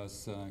for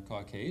us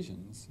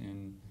Caucasians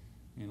in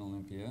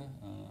Olympia.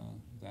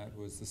 That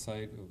was the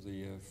site of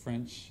the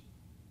French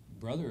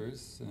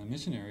brothers,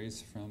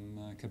 missionaries from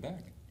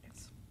Quebec.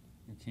 Yes.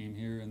 Who came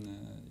here in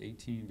the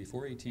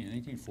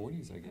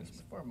 1840s, I guess.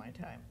 That's before my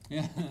time.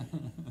 Yeah.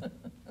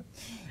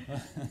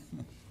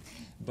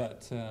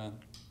 But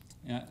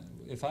yeah,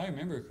 if I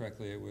remember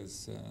correctly, it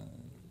was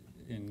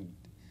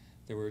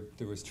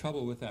there was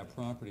trouble with that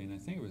property, and I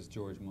think it was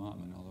George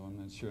Mottman, although I'm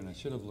not sure, and I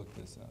should have looked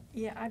this up.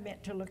 Yeah, I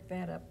meant to look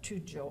that up too,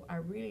 Joe. I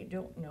really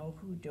don't know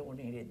who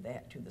donated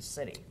that to the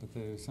city.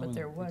 But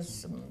there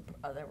was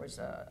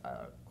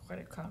quite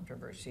a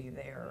controversy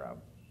there.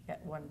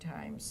 At one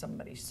time,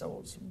 somebody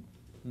sold some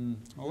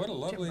Oh, what a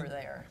lovely timber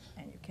there,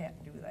 and you can't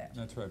do that.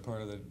 That's right.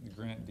 Part of the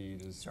grant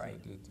deed is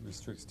right. It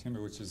restricts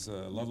timber, which is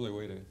a lovely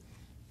way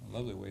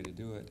to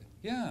do it.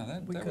 Yeah, We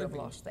that could would have be.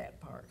 lost that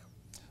park.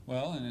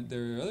 Well, and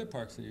there are other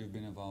parks that you've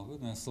been involved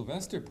with. Now,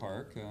 Sylvester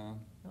Park, Now,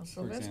 for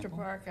Sylvester example.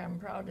 Park, I'm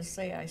proud to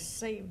say I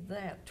saved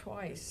that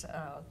twice.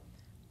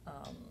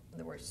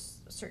 There were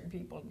certain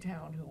people in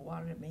town who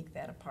wanted to make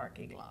that a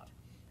parking lot.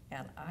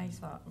 And I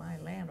thought, my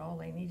land, all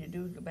they need to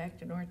do is go back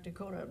to North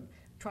Dakota and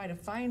try to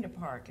find a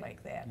park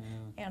like that.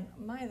 Yeah.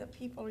 And the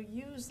people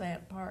use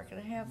that park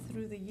and have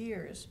through the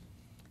years.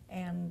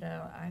 And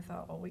I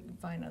thought, well, we can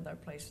find another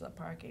place for the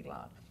parking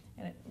lot.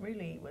 And it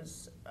really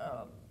was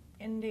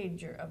in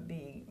danger of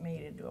being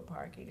made into a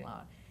parking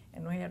lot.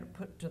 And we had to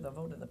put to the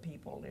vote of the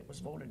people. It was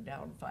voted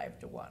down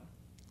 5-1.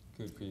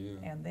 Good for you.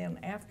 And then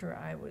after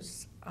I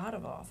was out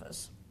of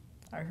office,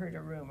 I heard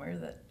a rumor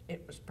that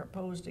it was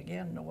proposed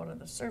again to one of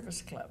the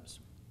service clubs.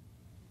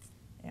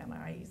 And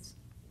I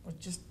was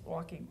just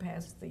walking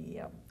past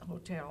the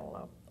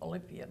Hotel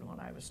Olympian when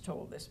I was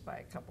told this by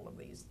a couple of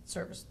these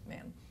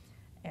servicemen,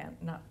 and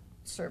not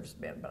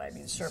servicemen, but I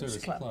mean service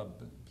club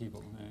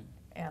people, right?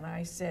 And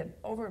I said,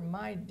 over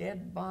my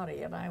dead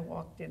body, and I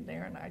walked in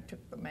there and I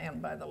took the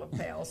man by the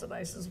lapels and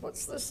I says,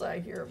 what's this I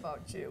hear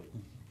about you?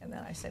 And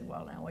then I said,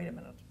 well, now wait a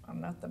minute, I'm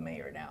not the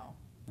mayor now,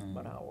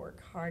 but I'll work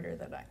harder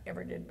than I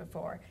ever did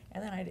before.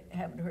 And then I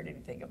haven't heard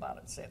anything about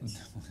it since.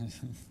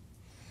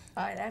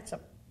 That's a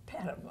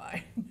pet of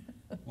mine.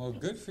 Well,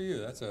 good for you.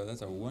 That's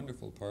a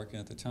wonderful park.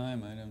 And at the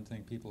time, I don't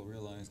think people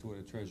realized what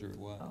a treasure it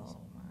was. Oh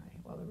my,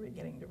 well, they're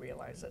beginning to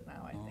realize it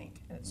now, I think,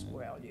 and it's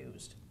well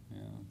used.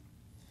 Yeah.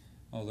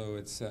 Although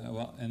it's,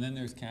 well, and then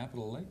there's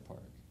Capitol Lake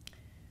Park.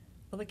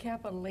 Well, the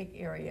Capitol Lake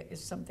area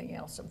is something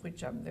else of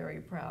which I'm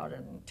very proud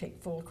and take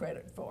full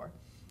credit for.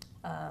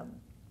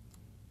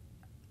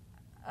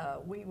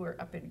 We were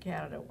up in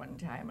Canada one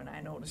time, and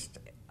I noticed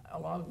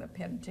along the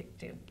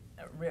Penticton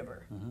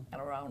River and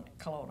around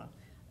Kelowna,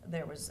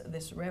 there was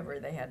this river.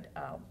 They had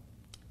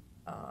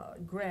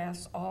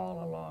grass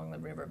all along the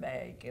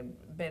riverbank and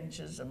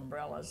benches,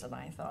 umbrellas, and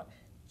I thought,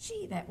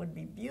 gee, that would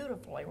be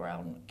beautiful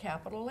around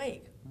Capitol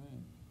Lake.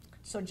 Right.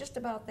 So just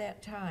about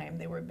that time,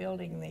 they were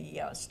building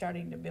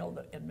starting to build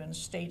the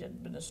state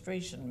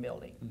administration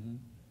building.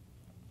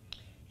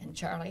 And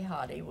Charlie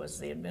Hoddy was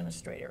the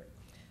administrator.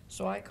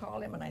 So I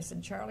called him and I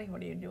said, Charlie,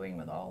 what are you doing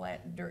with all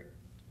that dirt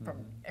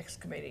from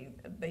excavating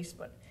the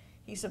basement?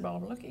 He said, well,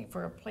 I'm looking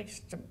for a place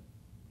to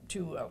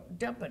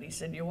dump it. He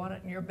said, you want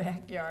it in your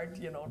backyard,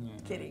 you know,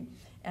 kidding.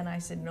 And I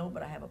said, no,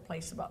 but I have a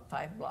place about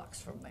 5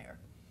 blocks from there.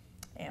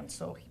 And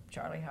so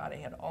Charlie Hoddy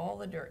had all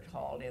the dirt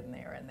hauled in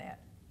there, and that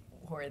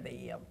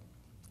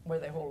where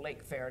the whole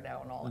lake fair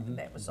now and all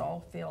that was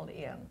all filled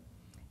in.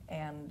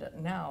 And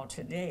now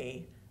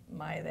today,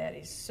 that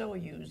is so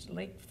used.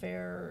 Lake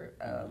fair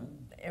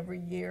every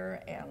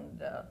year,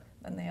 and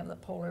and they have the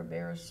polar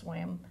bear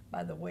swim.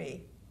 By the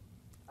way,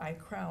 I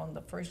crowned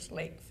the first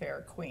Lake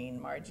Fair queen,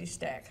 Margie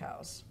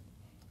Stackhouse.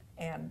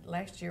 And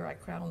last year I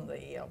crowned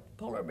the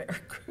polar bear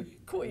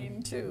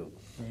queen too.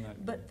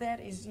 But that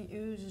is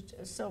used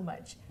so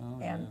much. Oh,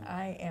 and yeah.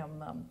 I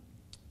am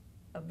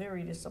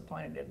very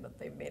disappointed in that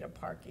they've made a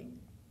parking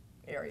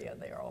area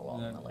there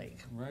along the lake.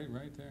 Right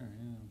there,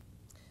 yeah.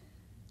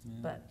 Yeah.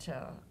 But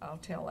I'll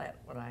tell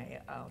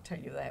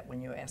you that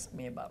when you ask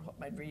me about what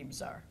my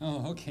dreams are.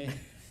 Oh, okay.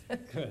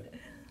 Good.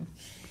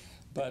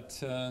 But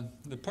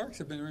the parks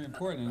have been very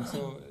important, and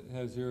so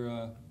has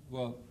your,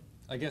 well,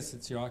 I guess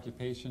it's your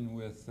occupation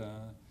with,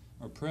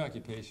 or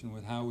preoccupation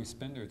with how we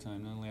spend our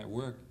time, not only at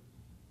work,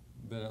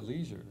 but at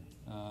leisure.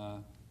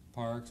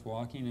 Parks,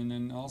 walking, and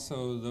then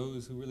also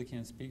those who really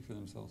can't speak for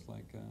themselves,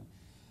 like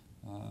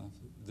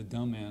the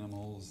dumb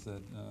animals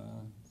that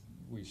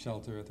we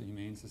shelter at the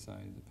Humane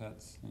Society, the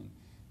pets. And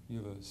you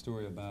have a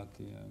story about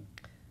the...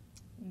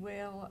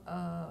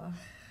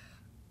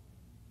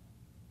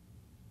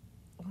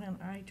 When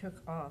I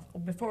took off,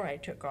 before I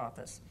took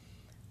office,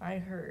 I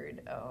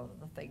heard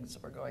of the things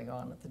that were going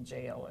on at the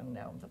jail and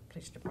the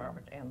police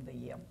department and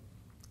the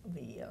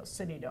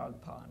city dog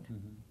pond.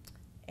 Mm-hmm.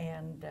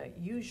 And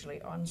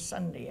usually on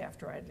Sunday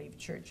after I'd leave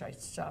church, I'd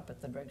stop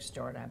at the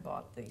drugstore and I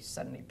bought the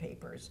Sunday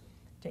papers,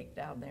 take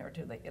down there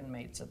to the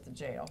inmates at the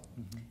jail.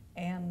 Mm-hmm.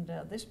 And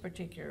this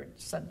particular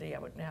Sunday I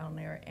went down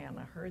there and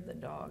I heard the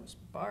dogs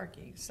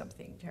barking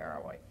something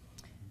terribly.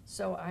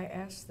 So I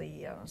asked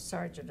the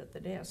sergeant at the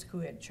desk who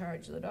had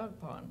charge of the dog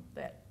pond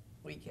that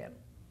weekend,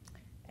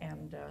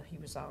 and he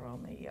was out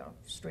on the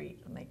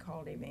street, and they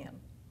called him in.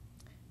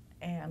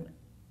 And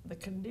the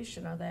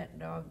condition of that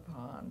dog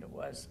pond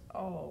was,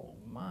 oh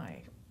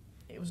my,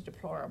 it was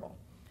deplorable.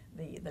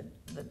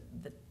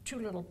 The two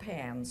little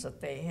pans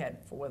that they had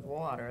with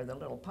water, the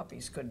little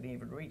puppies couldn't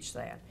even reach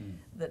that.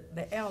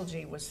 The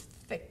algae was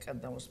thick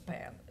in those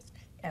pans,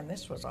 and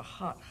this was a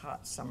hot,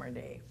 hot summer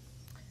day.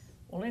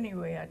 Well,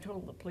 anyway, I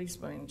told the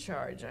policeman in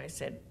charge, I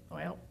said,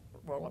 well,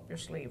 roll up your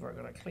sleeve, we're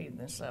going to clean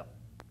this up.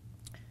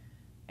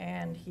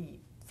 And he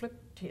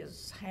flipped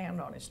his hand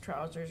on his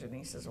trousers and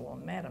he says,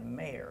 well, Madam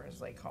Mayor, as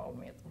they called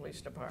me at the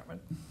police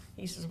department,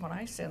 he says, when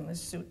I send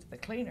this suit to the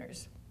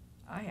cleaners,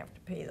 I have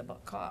to pay the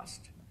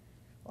cost.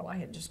 Well, I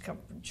had just come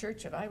from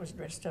church and I was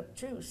dressed up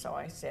too, so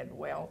I said,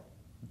 well,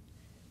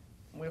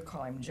 we'll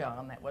call him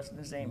John, that wasn't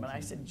his name, but I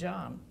said,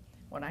 John,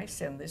 when I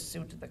send this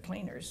suit to the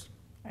cleaners,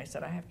 I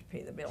said, I have to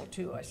pay the bill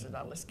too. I said,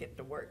 now let's get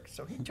to work.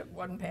 So he took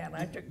one pan,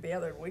 I took the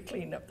other, and we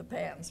cleaned up the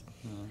pans.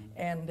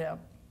 And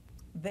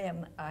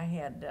then I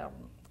had the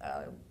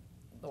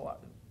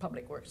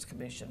Public Works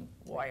Commission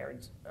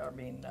put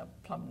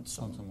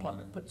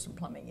some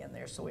plumbing in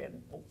there, so we had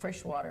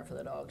fresh water for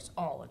the dogs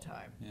all the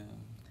time. Yeah.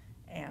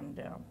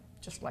 And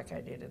just like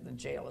I did in the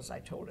jail, as I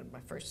told in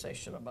my first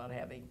session about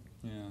having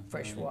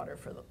fresh water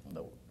for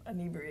the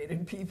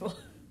inebriated people.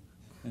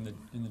 In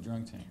the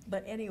drunk tank.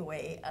 But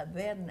anyway,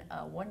 then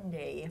one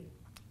day,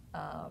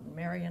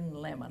 Marion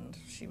Lemon,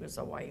 she was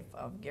the wife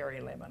of Gary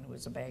Lemon, who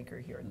was a banker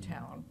here in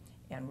town,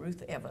 and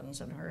Ruth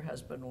Evans, and her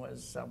husband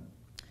was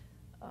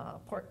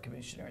port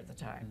commissioner at the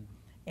time.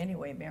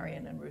 Anyway,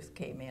 Marion and Ruth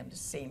came in to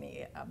see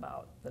me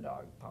about the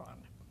dog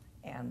pond,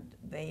 and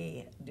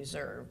they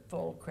deserve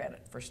full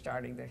credit for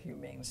starting the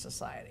Humane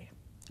Society.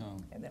 Oh.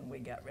 And then we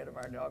got rid of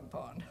our dog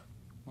pond.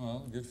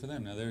 Well, good for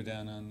them. Now they're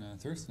down on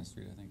Thurston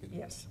Street, I think it is.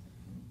 Yes.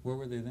 Where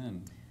were they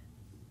then?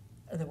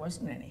 There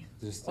wasn't any.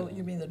 Just, oh,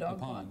 you mean the dog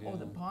pond? Yeah. Oh,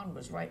 the pond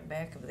was right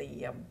back of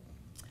the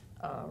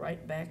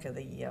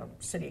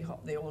city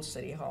hall, the old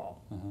city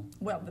hall.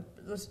 Well,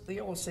 the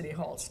old city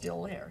hall is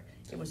still there.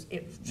 It was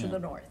to the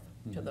north,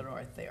 to the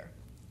north there.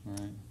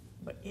 Right.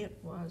 But it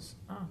was.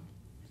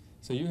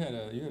 So you had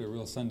a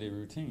real Sunday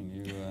routine.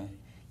 You.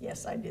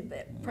 Yes, I did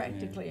that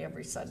practically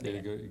every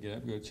Sunday. You get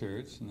up, go to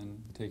church, and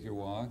then take your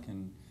walk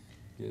and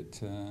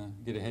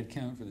get a head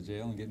count for the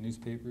jail and get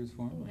newspapers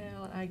for them?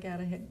 Well, I got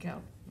a head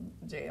count from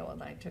the jail,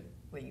 and I took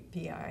the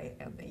PI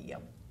and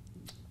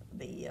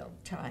the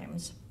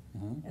Times.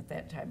 At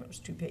that time, it was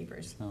 2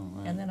 papers. Oh,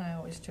 right. And then I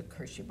always took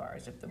Hershey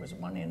bars. If there was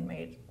 1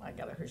 inmate, I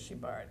got a Hershey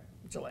bar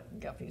at Gillette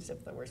and Guffey's.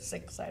 If there were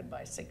 6, I'd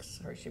buy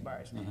 6 Hershey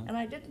bars. And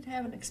I didn't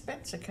have an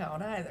expense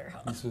account either.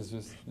 This was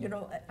just... You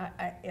know,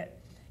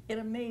 it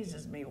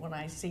amazes me when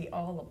I see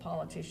all the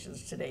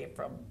politicians today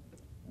from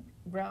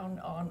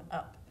ground on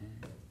up.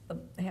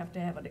 They have to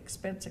have an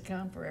expense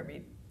account for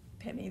every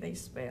penny they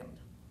spend.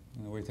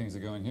 And the way things are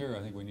going here,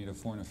 I think we need a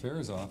foreign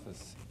affairs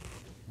office.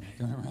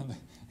 We're going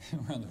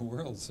around the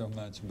world so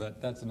much,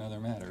 but that's another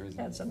matter, isn't it?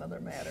 That's another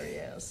matter,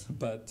 yes.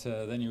 But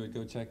then you would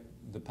go check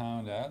the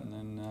pound out, and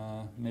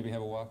then maybe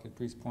have a walk at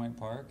Priest Point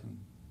Park, and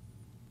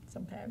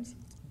sometimes,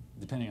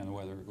 depending on the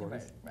weather, of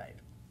course. Right.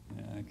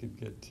 Yeah, I could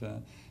get.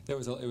 It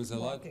was a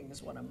lot. Walking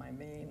is one of my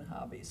main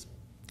hobbies.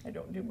 I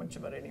don't do much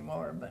of it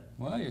anymore, but.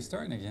 Well, you're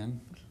starting again.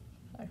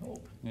 I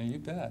hope. Yeah, you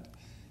bet.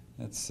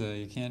 That's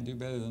you can't do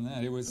better than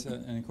that. It was,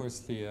 and of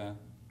course it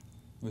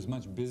was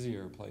much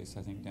busier place,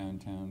 I think,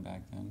 downtown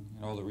back then,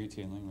 and all the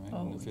retailing, right,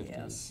 in the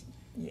 50s.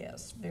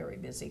 Yes, very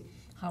busy.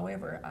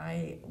 However,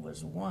 I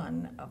was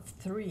one of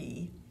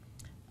three.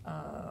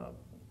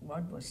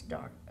 One was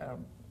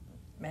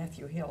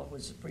Matthew Hill, who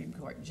was a Supreme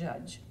Court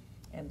judge,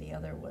 and the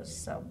other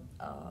was,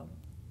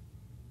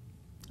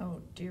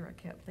 oh dear,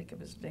 I can't think of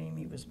his name.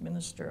 He was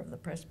minister of the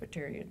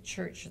Presbyterian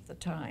Church at the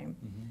time.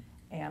 Mm-hmm.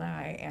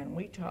 And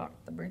we taught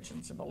the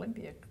Merchants of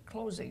Olympia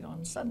closing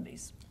on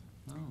Sundays.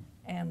 Oh.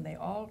 And they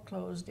all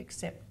closed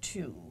except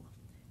two.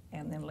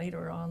 And then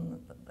later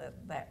on,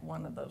 that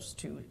one of those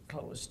two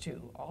closed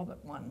too, all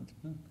but one.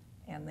 Hmm.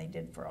 And they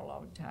did for a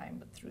long time,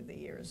 but through the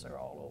years, they're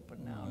all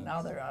open now. Oh,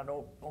 Now they're not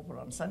open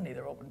on Sunday.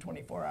 They're open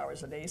 24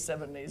 hours a day,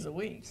 7 days a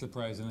week.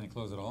 Surprised they didn't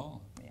close at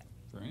all. Yeah.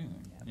 For anything,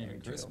 Yeah, even very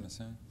true. Christmas,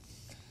 huh?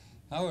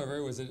 However,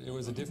 it was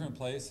a different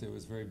place. It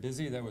was very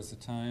busy. That was the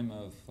time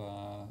of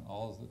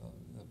all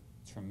the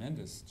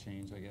tremendous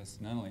change, I guess,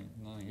 not only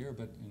here,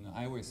 but in the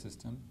highway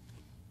system.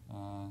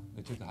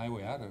 They took the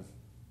highway out of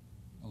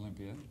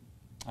Olympia,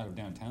 out of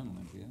downtown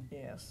Olympia.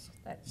 Yes,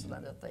 that's Yeah.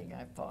 another thing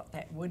I thought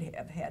that would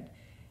have had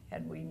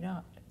we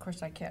not. Of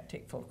course, I can't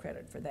take full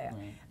credit for that,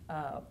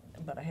 Right.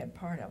 but I had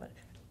part of it,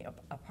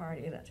 a part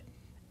in it.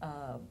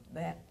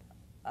 That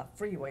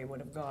freeway would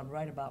have gone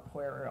right about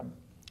where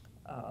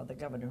the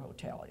Governor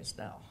Hotel is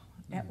now.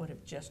 That would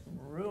have just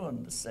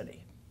ruined the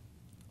city.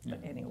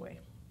 But Yeah. anyway,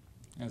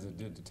 As it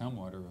did to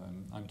Tumwater,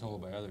 I'm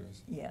told by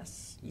others.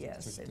 yes, Just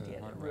yes, took it the did.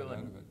 heart It right out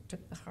ruined, of it.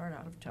 took the heart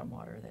out of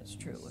Tumwater. That's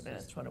Yeah, true, it's and just-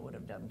 that's what it would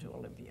have done to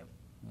Olympia.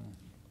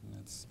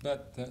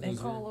 But They those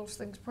call were, those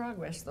things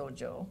progress, though,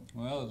 Joe.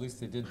 well, at least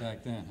they did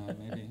back then, huh?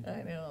 Maybe.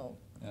 I know.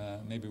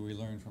 Maybe we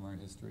learn from our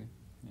history,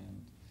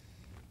 and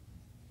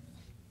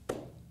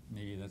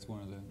maybe that's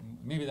one of the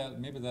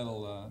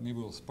maybe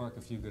we'll spark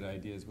a few good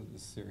ideas with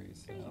this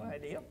series. No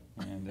idea.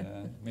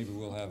 And maybe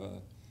we'll have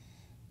a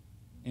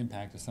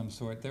impact of some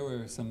sort. There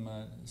were some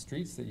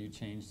streets that you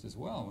changed as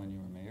well when you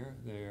were mayor.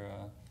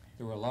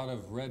 There were a lot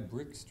of red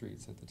brick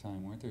streets at the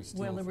time, weren't there? Still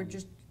Well, there were from-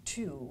 just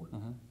two.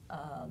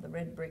 The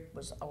red brick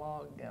was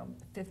along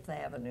Fifth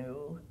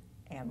Avenue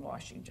and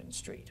Washington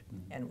Street,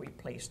 and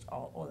replaced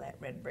all that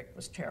red brick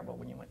was terrible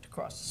when you went to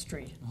cross the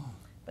street. Oh.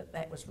 But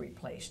that was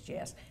replaced,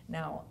 yes.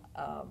 Now,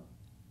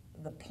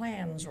 the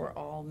plans were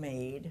all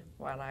made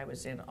while I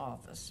was in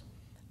office,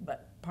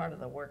 but part of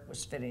the work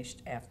was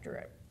finished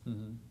after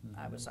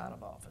I was out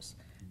of office.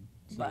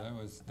 So But-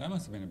 that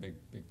must have been a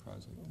big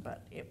project.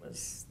 But it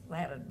was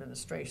that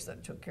administration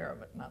that took care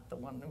of it, not the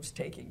one who was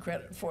taking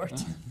credit for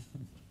it.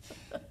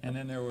 And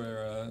then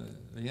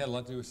they had a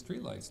lot to do with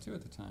streetlights too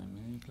at the time.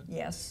 Didn't you put-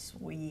 Yes,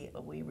 we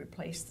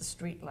replaced the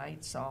street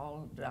lights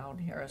all down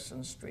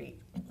Harrison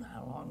Street,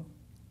 along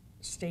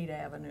State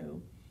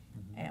Avenue,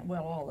 and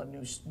well, all the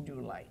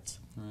new lights.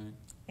 Right.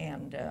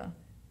 And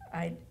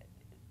I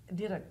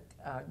did a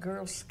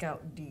Girl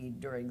Scout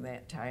deed during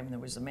that time. There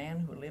was a man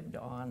who lived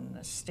on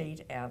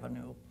State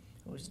Avenue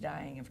who was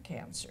dying of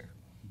cancer.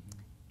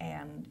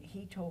 And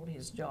he told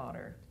his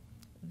daughter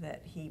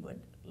that he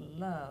would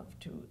love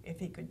to, if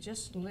he could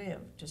just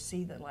live to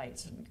see the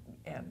lights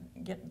and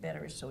get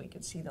better so he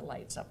could see the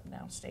lights up and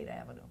down State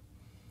Avenue.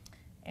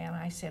 And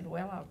I said,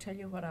 well, I'll tell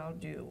you what I'll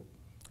do,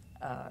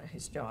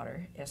 his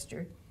daughter,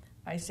 Esther.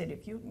 I said,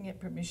 if you can get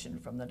permission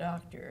from the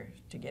doctor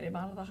to get him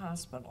out of the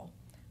hospital,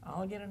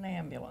 I'll get an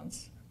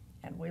ambulance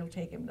and we'll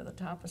take him to the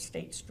top of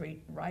State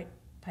Street right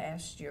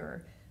past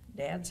your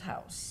dad's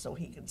house so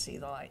he can see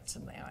the lights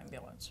in the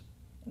ambulance.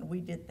 And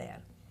we did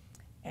that.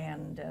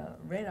 And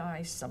Red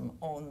Isom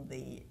owned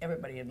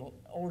everybody in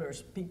older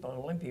people in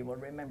Olympia will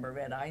remember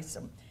Red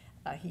Isom.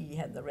 He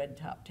had the red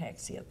top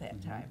taxi at that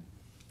time.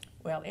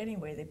 Well,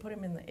 anyway, they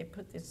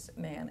put this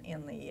man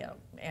in the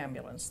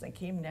ambulance. They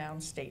came down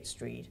State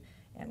Street,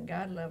 and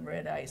God love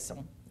Red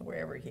Isom,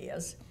 wherever he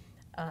is.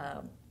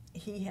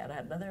 He had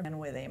another man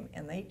with him,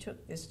 and they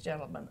took this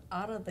gentleman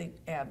out of the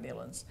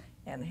ambulance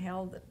and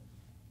held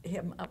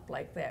him up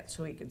like that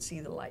so he could see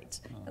the lights.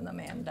 And the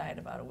man died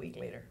about a week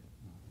later.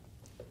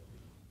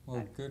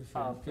 Well, good for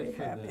Awfully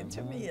happy. them.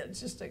 To huh? me, it's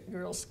just a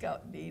Girl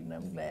Scout deed, and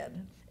I'm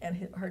glad.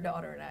 And her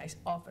daughter and I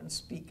often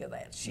speak of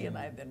that. She and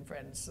I have been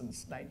friends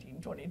since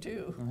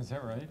 1922. Oh, is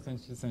that right?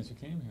 Since you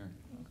came here,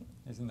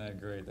 isn't that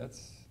great?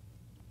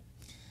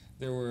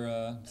 There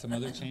were some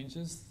other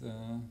changes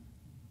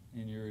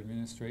in your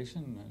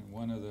administration. And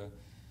one of the,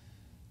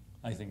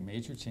 I think,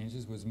 major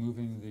changes was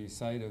moving the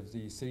site of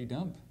the city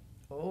dump.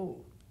 Oh,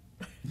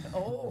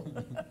 oh.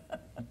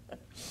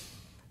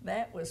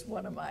 That was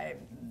one of my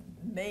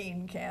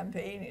main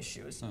campaign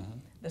issues.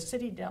 The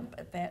city dump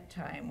at that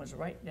time was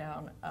right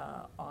down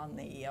on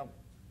the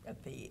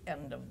at the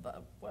end of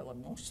the the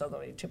most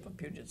southerly tip of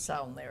Puget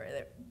Sound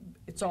there.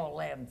 It's all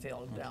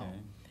landfilled now,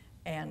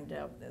 and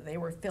they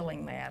were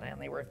filling that, and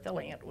they were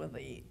filling it with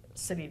the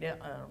city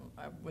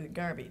with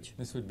garbage.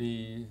 This would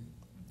be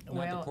not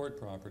Well, the port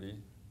property.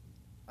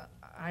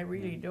 I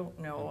really don't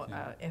know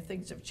Okay. if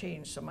things have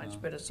changed so much, No.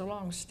 but it's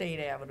along State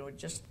Avenue,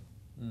 just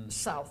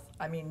north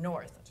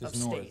Just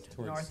of north, State,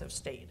 towards- north of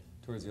State.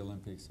 Towards the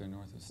Olympics, or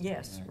north of State.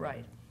 Yes,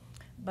 right.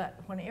 But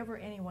whenever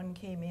anyone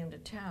came into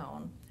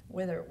town,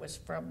 whether it was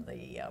from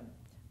the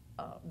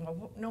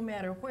well, no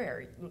matter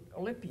where,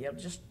 Olympia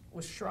just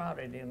was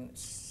shrouded in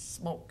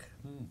smoke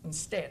and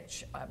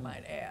stench, I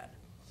might add.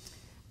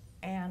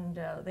 And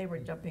they were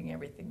dumping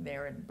everything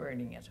there and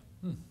burning it.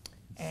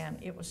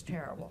 And it was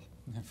terrible.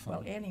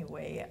 Well,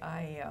 anyway,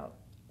 I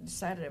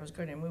decided I was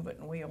going to move it,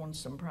 and we owned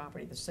some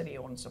property. The city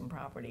owned some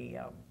property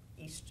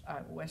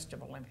west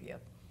of Olympia.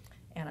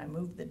 And I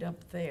moved the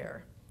dump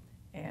there.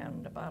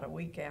 And about a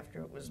week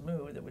after it was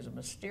moved, there was a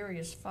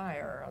mysterious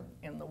fire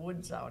in the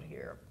woods out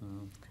here.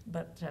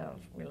 But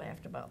we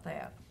laughed about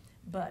that.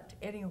 But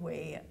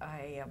anyway,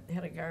 I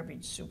had a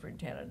garbage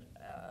superintendent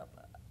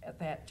at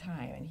that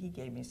time, and he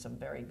gave me some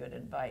very good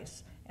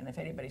advice. And if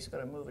anybody's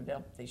going to move a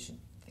dump, they should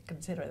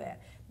consider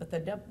that. But the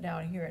dump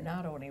down here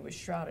not only was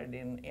shrouded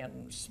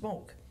in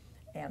smoke,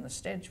 and the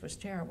stench was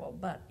terrible,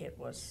 but it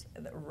was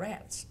the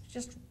rats,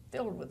 just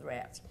filled with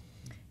rats.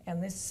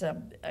 And this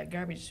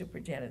garbage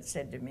superintendent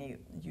said to me,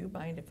 "Do you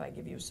mind if I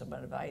give you some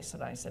advice?"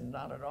 And I said,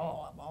 "Not at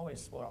all. I'm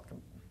always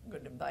welcome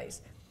good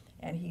advice."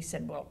 And he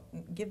said, "Well,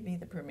 give me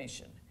the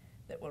permission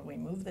that when we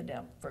move the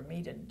dump, for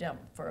me to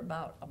dump for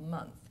about a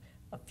month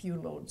a few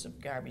loads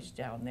of garbage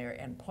down there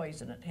and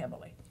poison it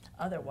heavily.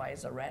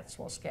 Otherwise, the rats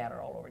will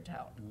scatter all over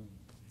town."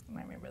 And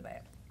I remember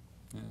that.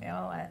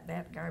 Well,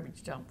 that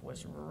garbage dump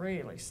was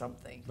really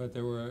something. But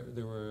there were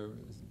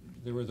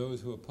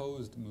those who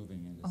opposed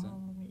moving it. Is that?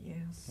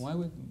 Yes. Why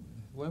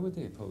would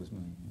they oppose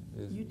moving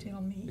it? You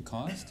tell me. The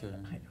cost, or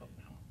I don't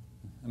know.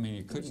 I mean,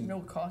 you couldn't. There's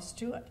no cost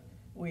to it.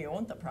 We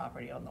owned the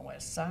property on the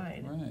west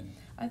side.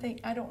 Right.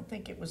 I don't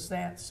think it was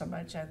that so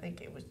much. I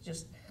think it was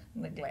just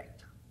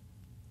neglect.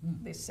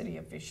 The city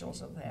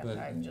officials of that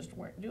time just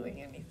weren't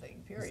doing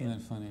anything, period. Isn't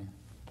that funny?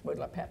 Would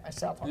I pat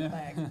myself on the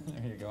back?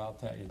 There you go, I'll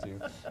pat you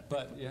too.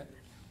 But yeah,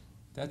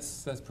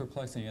 that's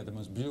perplexing. Yeah, the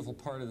most beautiful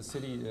part of the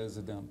city is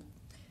a dump.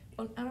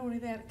 Well, not only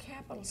that, a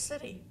capital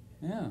city.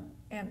 Yeah.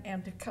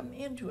 And to come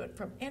into it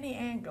from any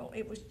angle,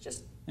 it was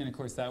just. And of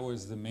course, that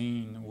was the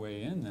main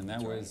way in, and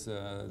that That's was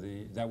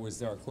that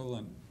was our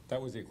equivalent.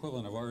 That was the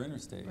equivalent of our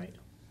interstate. Right.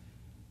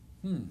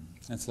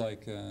 It's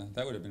like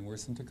that would have been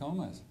worse than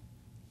Tacoma's.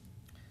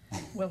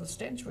 Well, the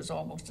stench was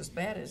almost as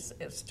bad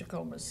as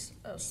Tacoma's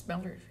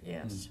smelter,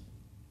 yes.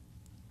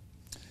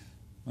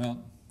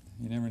 Well,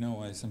 you never know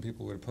why some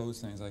people would oppose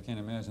things. I can't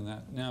imagine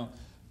that. Now,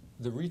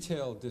 the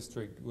retail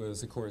district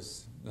was, of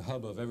course, the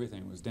hub of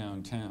everything was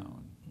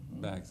downtown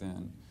back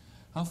then.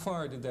 How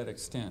far did that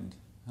extend?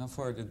 How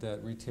far did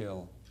that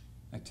retail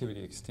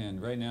activity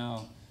extend? Right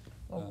now,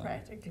 Well,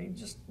 practically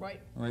just right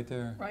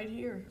there. Right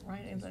here,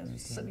 right in the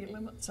city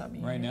limits. I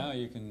mean, right now,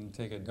 you can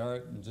take a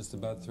dart and just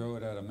about throw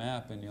it at a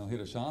map, and you'll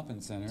hit a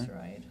shopping center. That's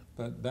right.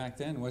 But back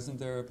then, wasn't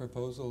there a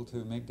proposal to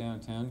make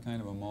downtown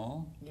kind of a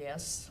mall?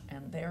 Yes,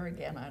 and there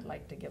again, I'd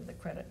like to give the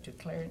credit to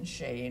Clarence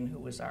Shane, who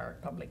was our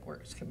Public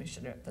Works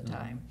Commissioner at the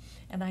time.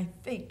 And I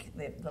think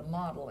that the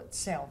model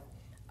itself,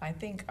 I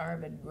think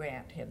Arvid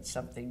Grant had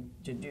something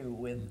to do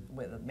with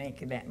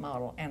making that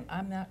model, and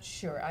I'm not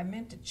sure. I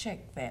meant to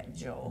check that,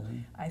 Joe.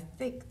 I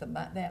think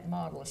that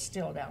model is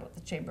still down at the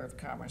Chamber of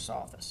Commerce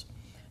office.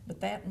 But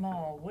that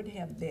mall would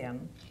have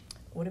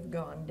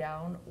gone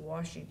down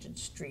Washington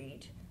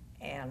Street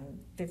and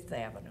Fifth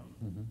Avenue.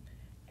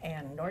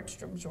 And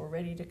Nordstrom's were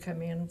ready to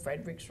come in,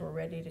 Frederick's were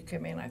ready to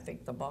come in, I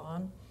think the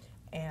Bond,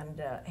 and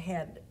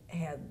had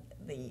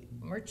the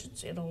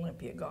merchants in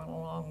Olympia gone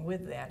along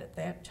with that at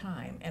that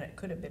time, and it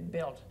could have been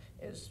built,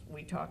 as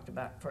we talked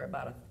about, for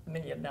about $1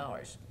 million.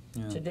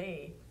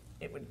 Today,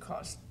 it would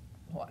cost,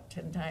 what,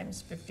 10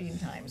 times, 15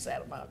 times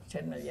that amount,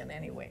 10 million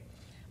anyway.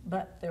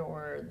 But there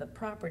were the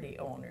property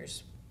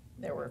owners.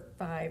 There were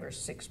 5 or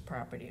 6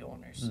 property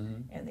owners,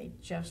 and they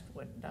just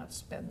would not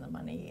spend the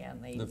money,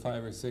 and the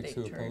 5 or 6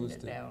 who turned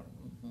opposed it down.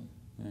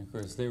 And of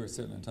course, they were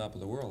sitting on top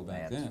of the world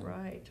back then. That's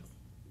right.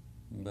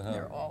 But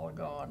They're all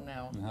gone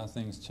now. And how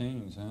things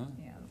change, huh?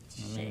 Yeah, it's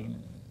a I shame.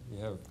 mean, you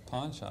have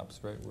pawn shops,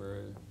 right,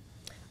 where...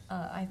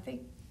 I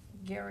think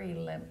Gary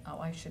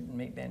I shouldn't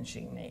be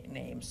mentioning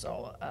names,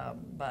 so,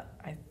 but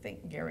I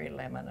think Gary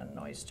Lemon and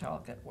Noyes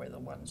Talcott were the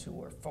ones who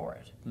were for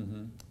it.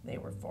 They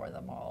were for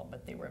them all,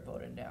 but they were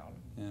voted down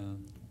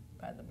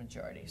by the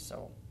majority.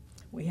 So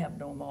we have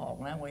no mall.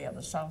 Now we have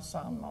the South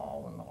Sound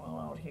Mall and the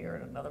one out here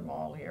and another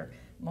mall here.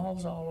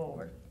 Malls all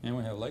over. And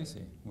we have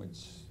Lacey,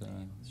 which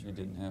you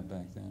didn't have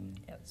back then.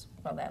 Yes.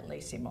 Well, that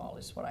Lacey Mall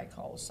is what I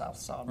call the South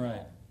Sound Mall.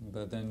 Right,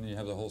 but then you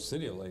have the whole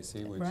city of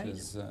Lacey, which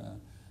is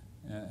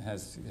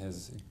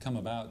has come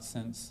about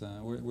since.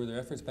 Were there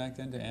efforts back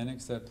then to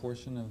annex that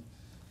portion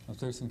of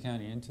Thurston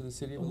County into the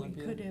city of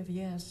Olympia? We could have,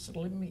 yes.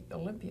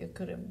 Olympia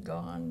could have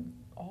gone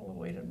all the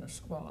way to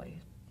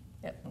Nisqually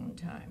at one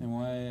time. And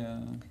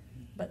why?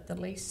 But the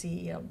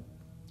Lacey,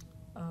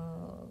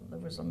 there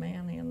was a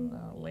man in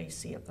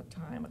Lacey at the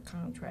time, a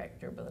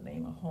contractor by the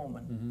name of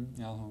Homan.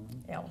 Al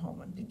Homan. Al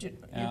Homan. Did you?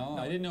 Al?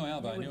 No, I didn't know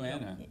Al, but I knew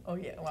Anna. Oh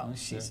yeah, well, Oh,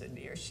 she's sure. a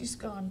dear. She's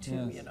gone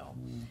too, Yes. you know.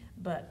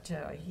 But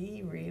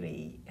he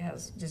really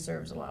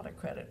deserves a lot of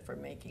credit for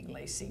making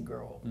Lacey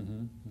grow.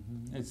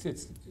 It's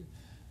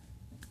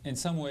in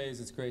some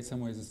ways it's great. Some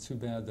ways it's too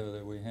bad though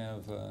that we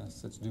have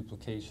such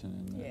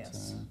duplication. And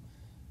Yes.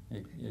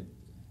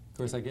 Of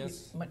course, I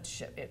guess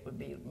it would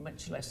be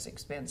much less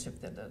expensive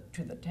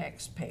to the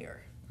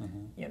taxpayer,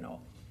 you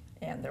know.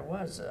 And there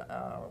was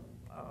a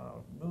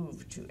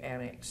move to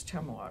annex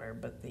Tumwater,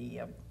 but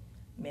the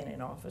men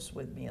in office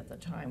with me at the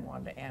time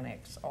wanted to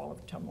annex all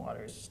of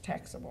Tumwater's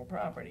taxable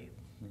property,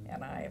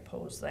 and I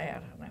opposed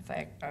that. And in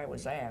fact, I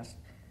was asked,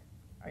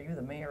 "Are you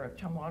the mayor of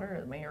Tumwater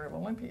or the mayor of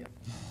Olympia?"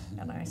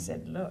 And I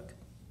said, "Look,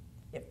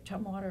 if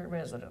Tumwater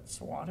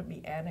residents want to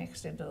be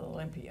annexed into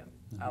Olympia,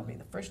 I'll be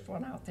the first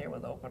one out there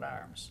with open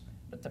arms.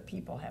 But the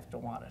people have to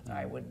want it.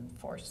 I wouldn't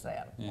force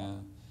that." Yeah,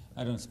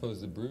 I don't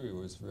suppose the brewery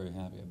was very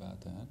happy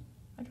about that.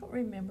 I don't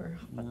remember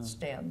what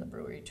stand the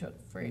brewery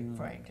took,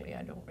 frankly.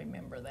 I don't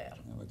remember that.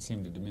 It would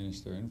seem to diminish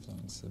their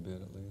influence a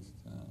bit, at least.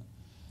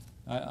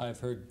 I've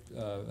heard,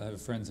 I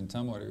have friends in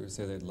Tumwater who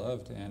say they'd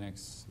love to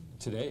annex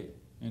today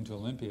into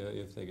Olympia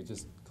if they could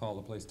just call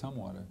the place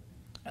Tumwater.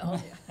 Oh,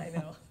 yeah, I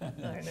know,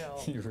 I know.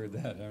 You've heard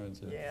that,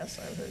 haven't you? Yes,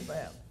 I've heard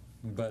that.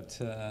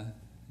 But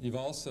you've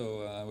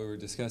also, we were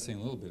discussing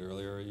a little bit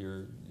earlier,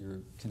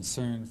 your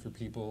concern for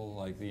people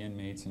like the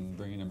inmates and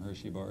bringing them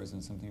Hershey bars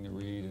and something to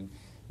read and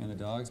the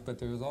dogs, but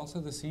there was also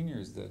the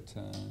seniors that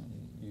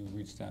you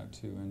reached out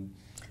to, and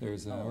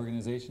there's an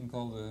organization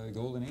called the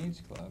Golden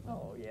Age Club.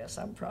 Oh, yes,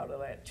 I'm proud of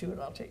that too,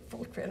 and I'll take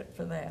full credit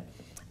for that.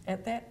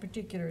 At that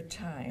particular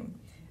time,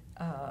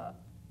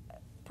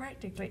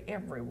 practically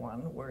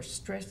everyone were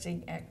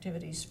stressing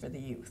activities for the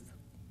youth.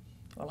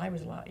 Well, I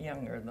was a lot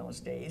younger in those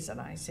days, and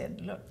I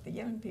said, look, the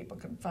young people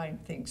can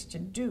find things to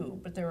do,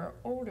 but there are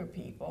older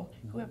people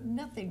who have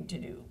nothing to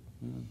do.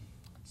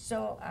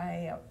 So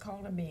I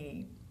called a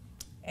meeting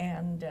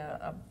and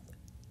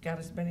got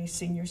as many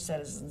senior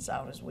citizens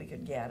out as we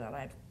could get. And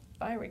if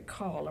I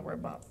recall, there were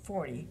about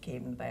 40 who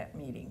came to that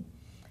meeting.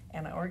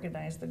 And I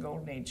organized the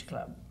Golden Age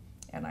Club,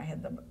 and I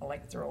had them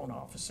elect their own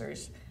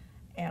officers.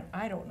 And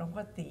I don't know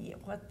what the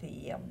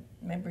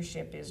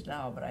membership is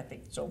now, but I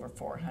think it's over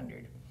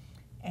 400.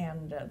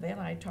 And then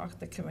I talked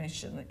the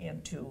commission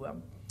into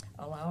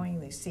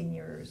allowing the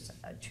seniors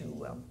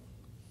to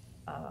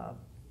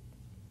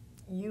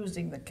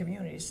using the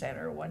community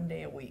center 1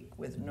 day a week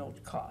with no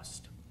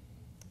cost.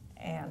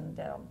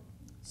 And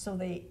so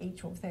they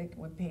each one,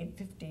 we paid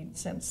 15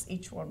 cents,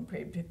 each one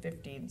paid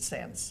 15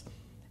 cents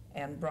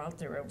and brought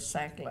their own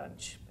sack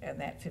lunch, and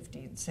that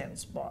 15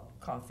 cents bought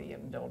coffee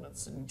and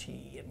donuts and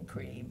tea and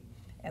cream,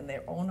 and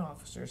their own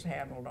officers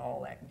handled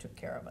all that and took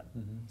care of it.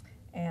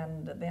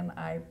 And then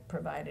I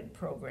provided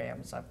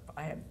programs.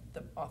 I had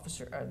the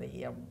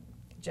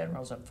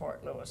generals at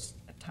Fort Lewis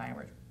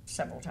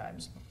several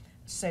times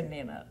send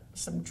in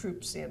some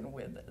troops in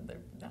with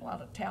a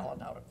lot of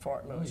talent out at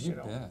Fort Lewis, you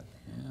know. Bet.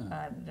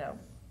 Yeah. And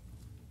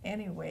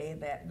anyway,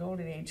 that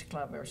Golden Age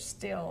Club are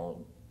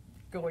still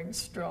going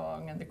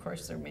strong, and of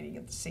course they're meeting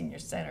at the senior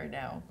center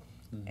now.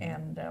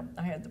 And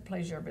I had the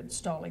pleasure of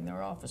installing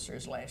their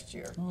officers last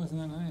year. Oh, isn't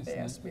that nice? They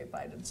asked me if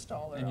I'd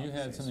install their officers. And you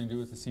had something to do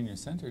with the senior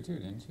center too,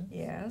 didn't you?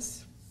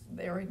 Yes.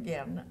 There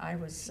again, I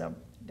was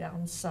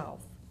down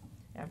south.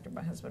 After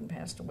my husband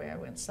passed away, I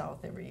went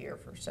south every year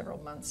for several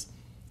months.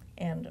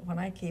 And when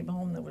I came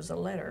home, there was a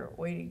letter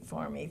waiting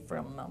for me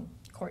from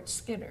Court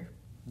Skinner.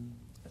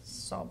 I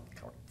saw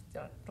Court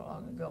not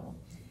long ago.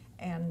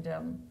 And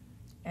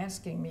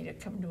asking me to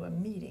come to a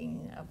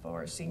meeting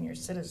for senior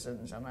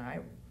citizens. And I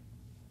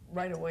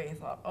right away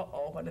thought,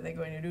 uh-oh, what are they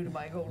going to do to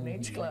my Golden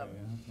Age Club?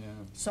 Yeah.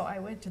 So I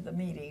went to the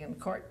meeting, and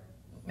Court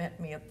met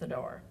me at the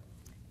door.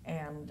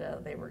 And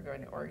they were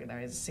going to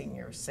organize a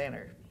senior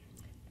center.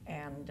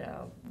 And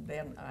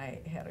then I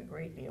had a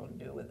great deal to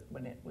do with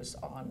when it was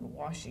on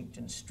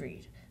Washington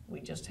Street. We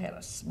just had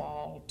a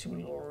small 2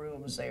 little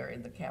rooms there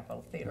in the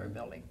Capitol Theater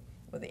building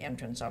with the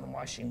entrance on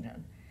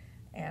Washington.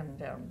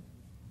 And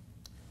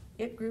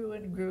it grew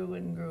and grew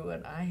and grew,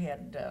 and I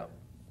had,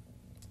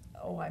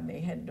 I may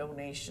had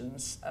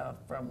donations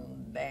from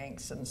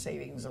banks and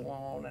savings and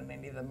loan and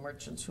any of the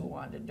merchants who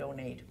wanted to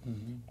donate.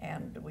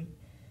 And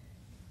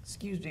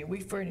we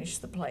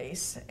furnished the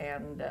place,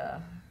 and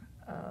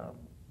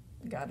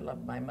God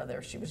loved my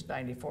mother. She was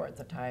 94 at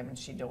the time, and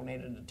she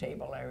donated a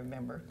table, I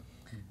remember.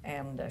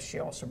 And she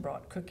also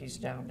brought cookies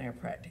down there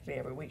practically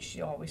every week.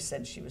 She always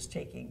said she was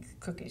taking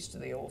cookies to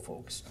the old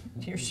folks.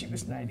 Here she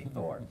was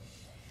 94.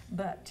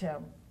 But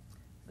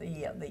I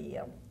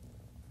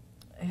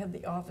had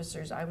the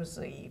officers. I was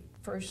the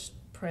first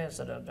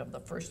president of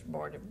the first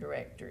board of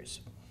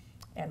directors,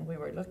 and we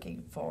were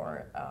looking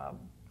for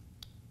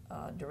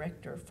a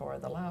director for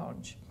the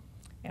lounge.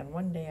 And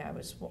one day I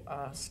was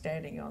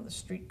standing on the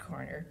street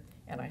corner,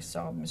 and I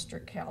saw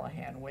Mr.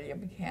 Callahan,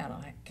 William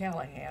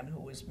Callahan, who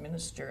was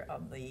minister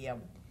of the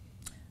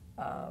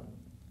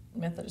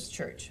Methodist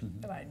Church.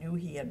 And I knew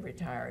he had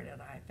retired,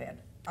 and I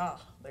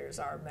thought, there's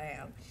our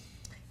man.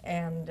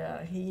 And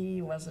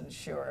he wasn't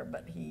sure,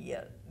 but he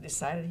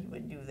decided he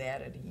would do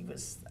that, and he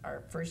was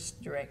our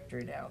first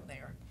director down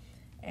there.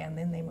 And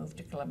then they moved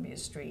to Columbia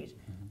Street,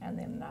 and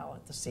then now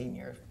at the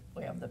senior,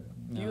 we have the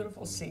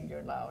beautiful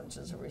senior lounge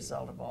as a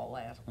result of all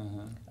that.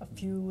 A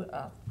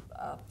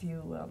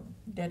few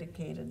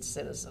dedicated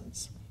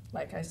citizens.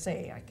 Like I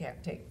say, I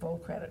can't take full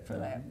credit for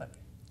that, but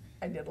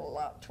I did a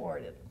lot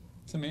toward it.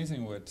 It's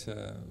amazing what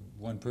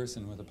one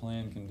person with a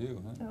plan can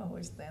do, huh? Oh,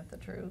 isn't that the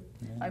truth?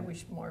 Yeah. I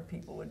wish more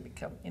people would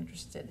become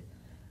interested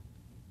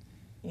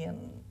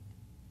in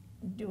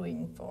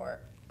doing for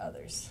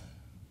others.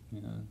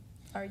 You know.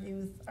 Our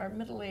youth, our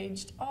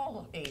middle-aged,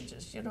 all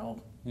ages, you know,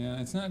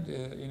 Yeah, it's not,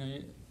 you know,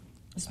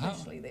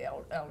 especially the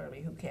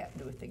elderly who can't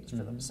do things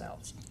for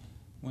themselves.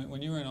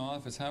 when you were in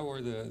office, how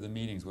were the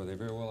meetings? Were they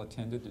very well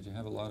attended? Did you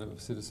have a lot of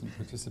citizen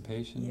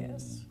participation?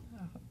 Yes.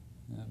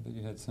 Yeah, but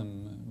you had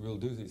some real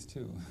doozies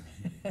too.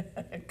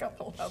 A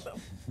couple of them.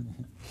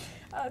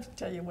 I'll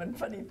tell you one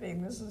funny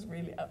thing. This is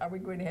really, are we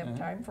going to have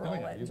time for all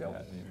yeah, that, Joe?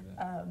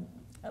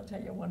 I'll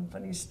tell you one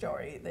funny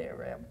story. They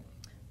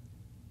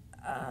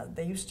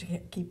used to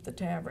keep the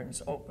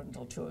taverns open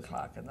until 2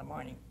 o'clock in the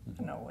morning.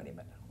 No, wait a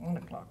minute,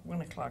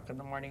 1 o'clock in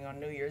the morning on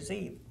New Year's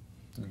Eve.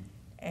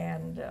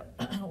 And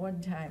one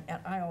time, and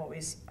I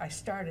always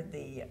started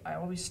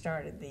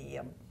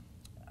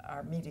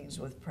our meetings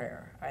with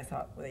prayer. I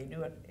thought, well, they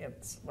do it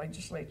at the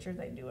legislature,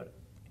 they do it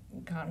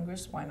in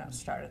Congress, why not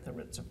start at the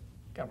roots of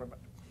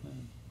government?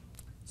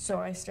 So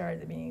I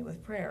started the meeting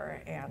with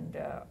prayer, and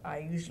I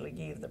usually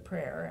gave the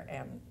prayer,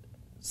 and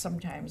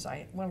sometimes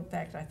well, in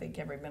fact, I think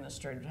every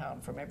minister in town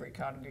from every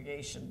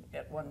congregation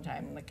at one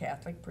time, and the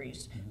Catholic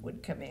priest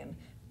would come in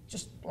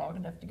just long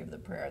enough to give the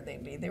prayer.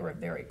 They'd leave. They were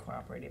very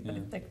cooperative, but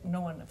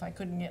if I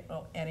couldn't get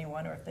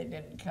anyone, or if they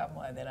didn't come,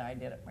 well, then I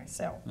did it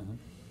myself.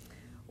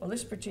 Well,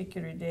 this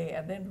particular day,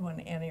 and then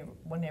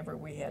whenever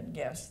we had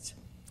guests,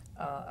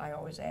 I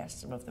always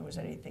asked them if there was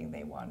anything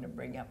they wanted to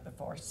bring up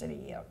before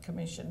city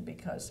commission,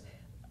 because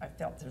I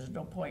felt there's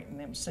no point in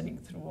them sitting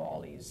through all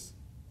these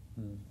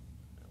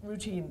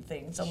routine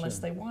things unless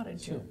they wanted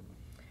to. Sure.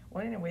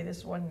 Well, anyway,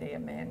 this one day a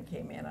man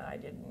came in, and I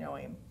didn't know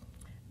him,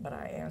 but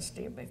I asked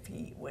him if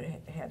he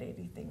had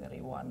anything that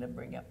he wanted to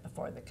bring up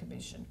before the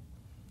commission.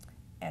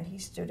 And he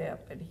stood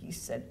up and he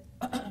said,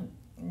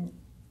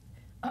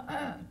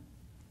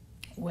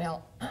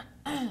 well,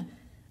 and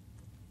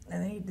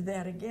then he did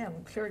that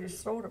again, cleared his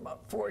throat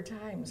about 4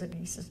 times, and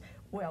he says,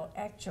 well,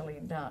 actually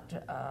not,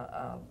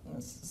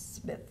 Mrs.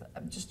 Smith,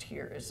 I'm just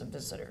here as a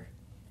visitor.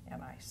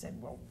 And I said,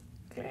 well,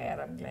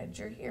 I'm glad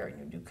you're here, and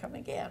you do come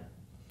again.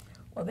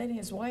 Well, then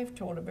his wife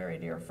told a very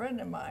dear friend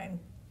of mine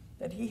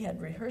that he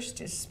had rehearsed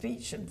his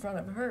speech in front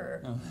of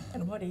her,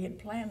 and what he had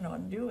planned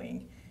on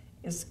doing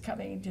is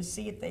coming to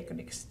see if they could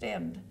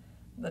extend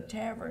the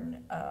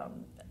tavern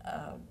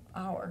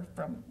hour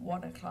from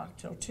 1 o'clock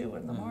till 2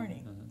 in the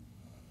morning.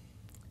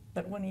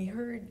 But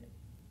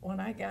when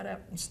I got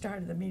up and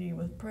started the meeting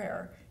with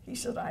prayer, he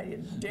said I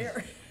didn't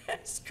dare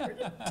ask her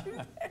to do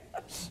that.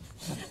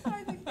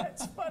 I think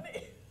that's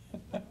funny.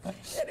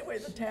 Anyway,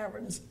 the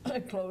taverns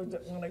closed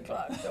at 1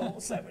 o'clock the whole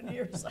 7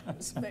 years I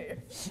was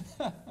mayor.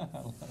 I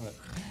love it.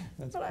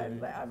 That's But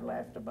great. I've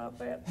laughed about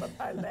that, but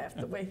I laughed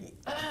the way he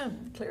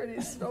cleared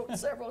his throat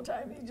several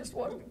times. He just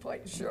wasn't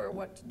quite sure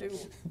what to do.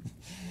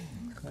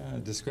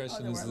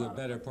 Discretion is the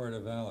better part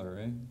of valor,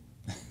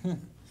 right?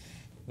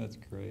 That's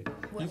great.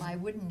 Well, I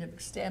wouldn't have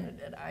extended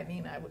it. I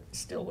mean, I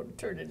still would have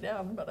turned it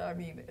down, but I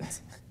mean,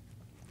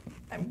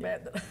 I'm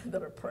glad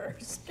that a prayer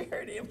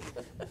scared him.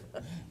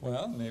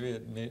 Well, maybe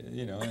it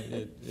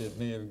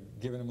may have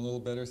given him a little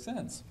better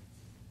sense.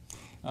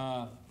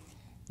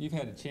 You've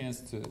had a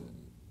chance to,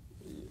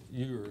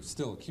 you're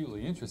still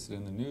acutely interested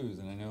in the news,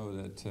 and I know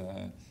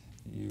that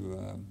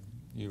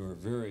you are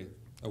very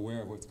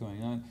aware of what's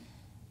going on.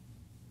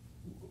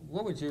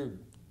 What would your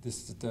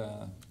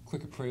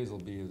quick appraisal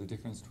be of the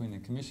difference between the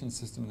commission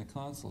system and the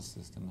consul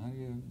system? How do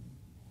you?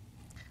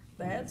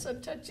 That's a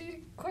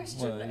touchy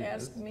question to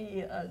ask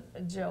me,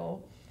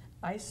 Joe.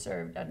 I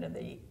served under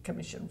the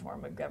commission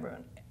form of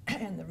government,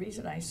 and the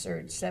reason I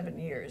served 7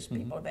 years,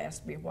 people have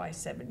asked me why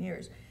 7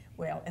 years.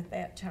 Well, at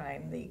that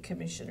time, the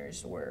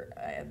commissioners were,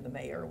 and the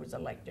mayor was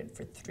elected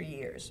for 3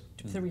 years,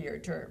 3-year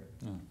term.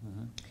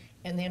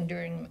 And then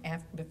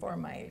before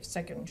my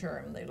second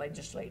term, the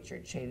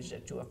legislature changed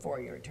it to a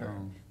 4-year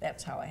term.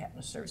 That's how I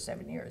happened to serve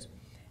 7 years.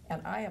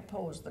 And I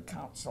opposed the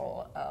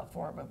council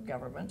form of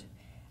government.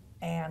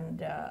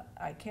 And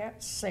I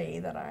can't say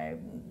that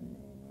I'm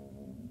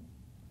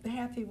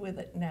happy with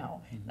it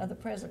now. Now, the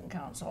present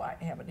council, I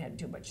haven't had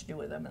too much to do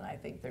with them, and I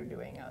think they're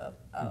doing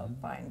a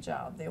fine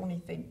job. The only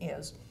thing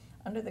is,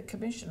 under the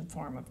commission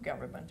form of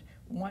government,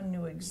 one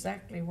knew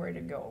exactly where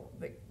to go.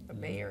 The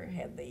mayor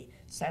had the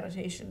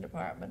sanitation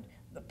department,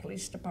 the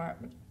police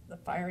department, the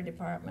fire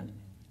department,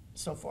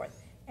 so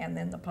forth. And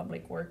then the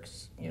public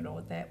works, you know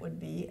what that would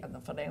be, and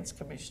the finance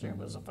commissioner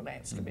was a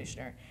finance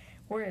commissioner.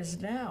 Whereas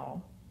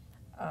now,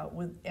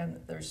 and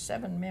there's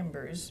 7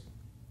 members,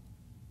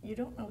 you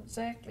don't know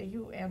exactly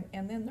who,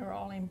 and then they're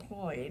all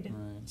employed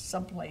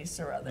someplace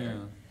or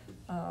other.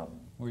 Yeah.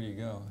 Where do you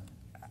go?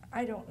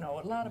 I don't know.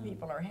 A lot of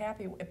people are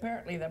happy.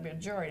 Apparently, the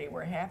majority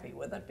were happy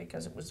with it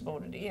because it was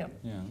voted in.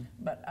 Yeah.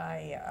 But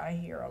I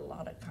hear a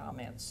lot of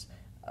comments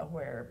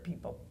where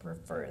people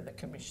prefer the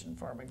commission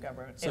form of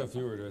government. So if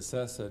you were to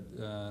assess it,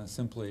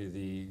 simply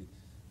the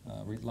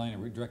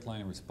direct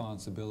line of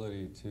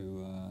responsibility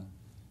to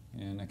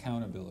and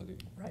accountability.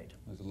 Right.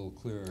 Was a little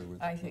clearer with.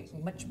 I think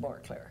much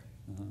more clear.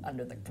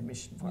 under the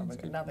commission form.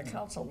 Now, the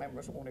council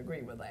members won't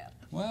agree with that.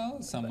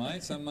 Well, some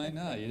might, some might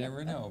not. You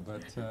never know.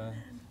 But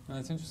no,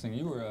 that's interesting.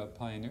 You were a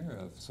pioneer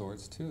of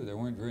sorts too. There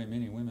weren't very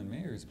many women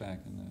mayors back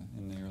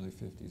in the early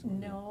 50s.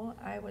 No,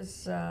 I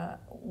was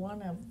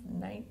one of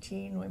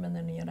 19 women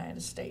in the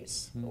United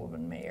States,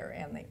 woman mayor,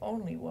 and the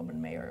only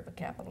woman mayor of a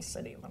capital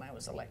city when I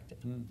was elected.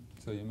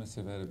 So you must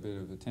have had a bit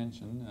of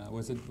attention.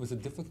 Was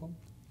it difficult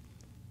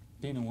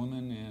being a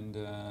woman and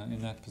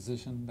in that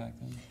position back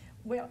then?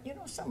 Well, you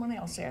know, someone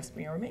else asked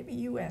me, or maybe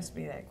you asked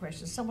me that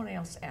question. Someone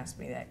else asked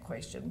me that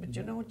question. But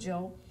you know,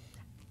 Joe,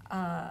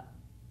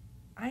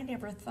 I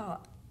never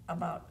thought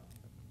about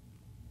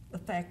the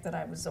fact that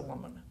I was a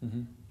woman.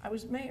 I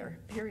was mayor,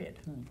 period.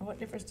 What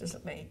difference does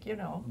it make, you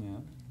know?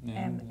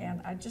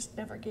 And I just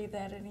never gave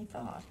that any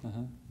thought.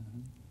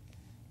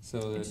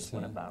 So that just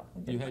went about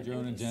you had your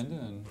own agenda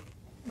and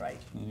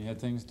you had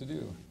things to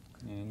do,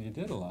 and you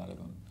did a lot of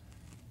them.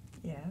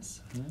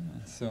 Yes. Yeah,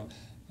 so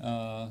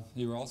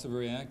you were also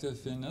very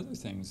active in other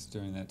things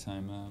during that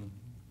time.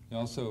 You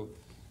also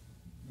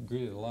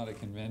greeted a lot of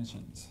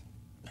conventions.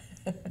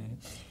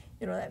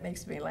 You know, that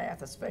makes me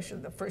laugh,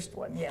 especially the first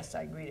one. Yes,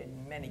 I greeted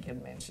many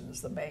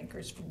conventions. The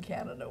bankers from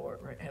Canada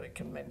had a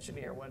convention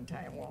here one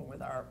time, along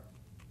with our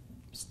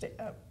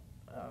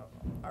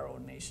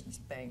own nation's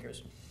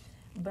bankers.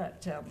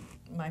 But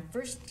my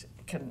first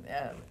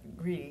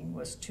greeting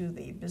was to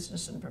the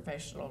Business and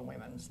Professional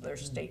Women's. Their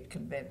state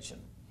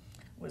convention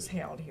was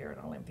held here in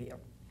Olympia.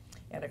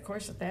 And of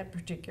course, at that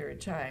particular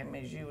time,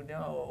 as you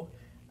know,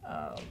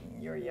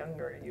 you're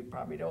younger, you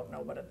probably don't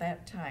know, but at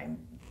that time,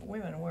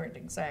 women weren't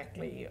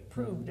exactly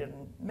approved in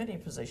many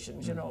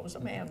positions. You know, it was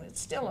it's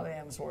still a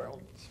man's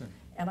world. Sure.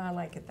 And I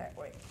like it that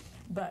way.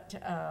 But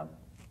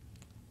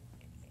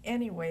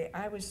anyway,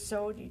 I was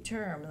so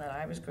determined that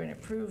I was going to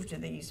prove to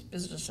these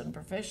business and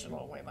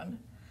professional women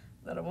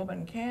that a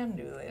woman can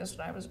do this,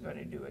 and I was going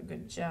to do a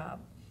good job.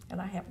 And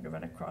I happened to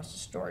run across a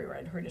story where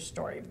I'd heard a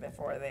story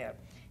before that,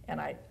 and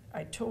I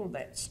told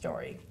that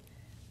story.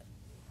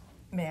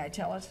 May I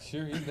tell it?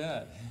 Sure, you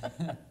bet.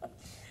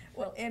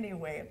 Well,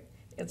 anyway,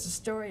 it's a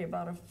story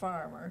about a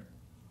farmer.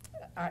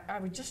 I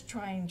was just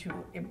trying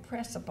to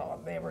impress upon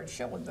them. They were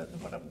showing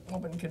what a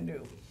woman can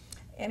do.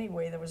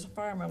 Anyway, there was a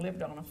farmer who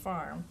lived on a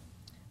farm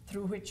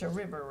through which a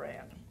river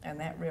ran, and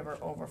that river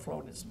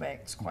overflowed its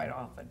banks quite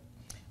often.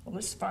 Well,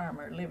 this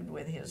farmer lived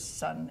with his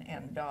son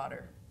and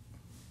daughter,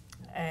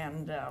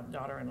 and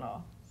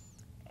daughter-in-law,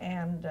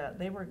 and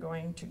they were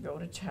going to go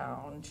to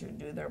town to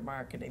do their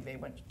marketing. They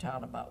went to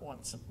town about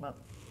once a month.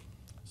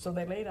 So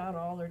they laid out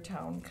all their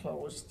town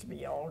clothes to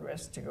be all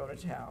dressed to go to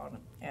town,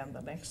 and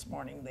the next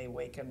morning they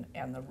wakened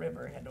and the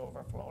river had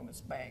overflown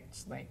its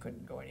banks, and they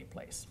couldn't go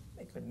anyplace.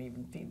 They couldn't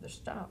even feed their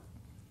stock.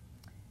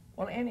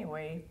 Well,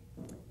 anyway,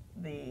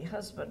 the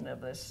husband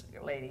of this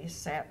lady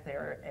sat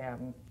there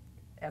and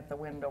at the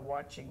window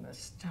watching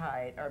this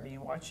tide,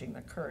 watching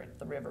the current,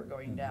 the river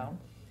going down,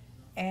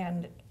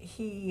 and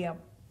he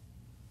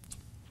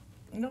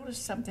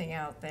noticed something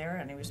out there,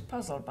 and he was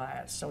puzzled by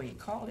it. So he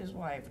called his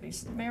wife, and he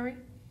said, "Mary,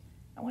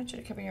 I want you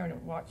to come here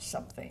and watch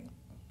something."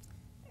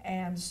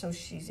 And so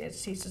he said,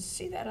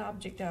 "See that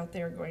object out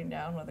there going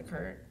down with the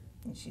current?"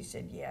 And she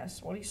said,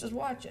 "Yes." Well, he says,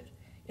 "Watch it.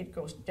 It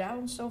goes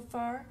down so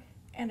far,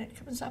 and it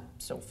comes up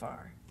so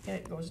far. And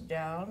it goes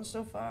down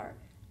so far,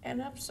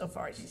 and up so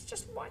far." He says,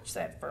 "Just watch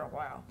that for a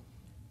while."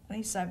 And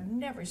he said, "I've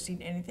never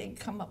seen anything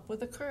come up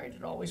with the current.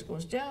 It always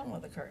goes down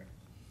with the current."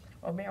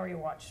 Well, Mary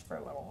watched for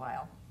a little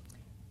while,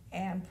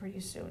 and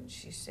pretty soon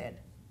she said,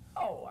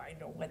 "Oh, I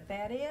know what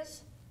that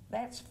is.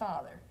 That's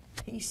Father.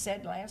 He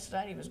said last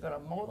night he was going to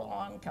mow the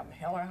lawn come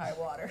hell or high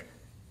water."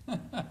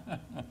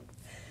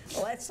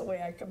 Well, that's the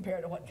way I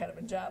compare to what kind of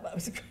a job I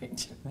was going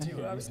to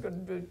do. I was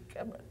going to do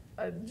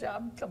a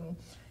job come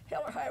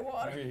hell or high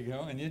water. There you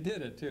go, and you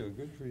did it too.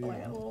 Good for you.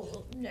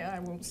 Well, yeah, I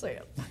won't say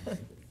it.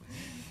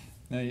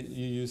 Now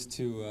you used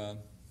to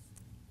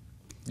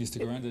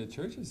go around to the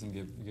churches and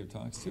give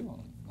talks too.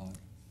 A lot.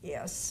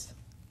 Yes,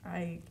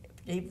 I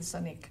gave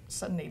the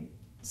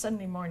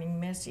Sunday morning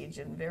message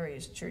in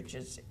various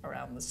churches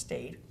around the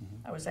state.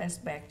 I was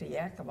asked back to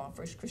Yakima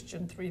First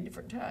Christian 3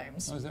 different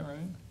times. Oh, is that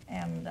right?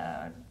 And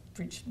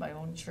preached my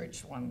own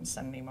church one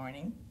Sunday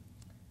morning.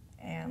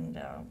 And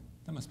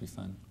that must be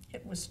fun.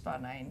 It was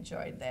fun. I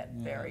enjoyed that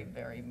very,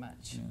 very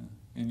much. Yeah.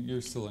 And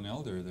you're still an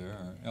elder there,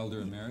 or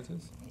elder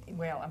emeritus?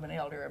 Well, I'm an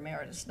elder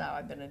emeritus now.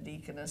 I've been a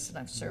deaconess, and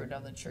I've served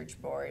on the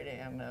church board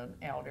and an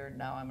elder.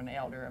 Now I'm an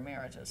elder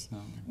emeritus.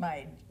 Oh.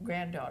 My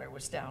granddaughter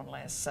was down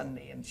last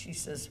Sunday, and she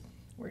says,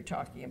 we're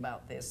talking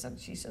about this, and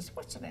she says,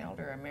 "What's an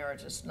elder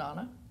emeritus,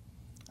 Nana?"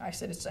 I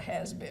said, "It's a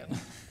has-been."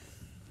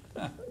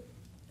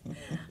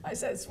 I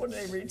said, "It's when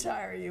they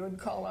retire you and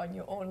call on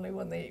you only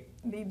when they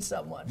need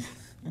someone."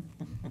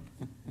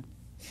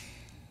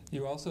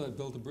 You also had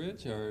built a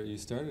bridge, or you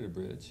started a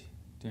bridge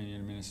during your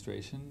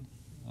administration,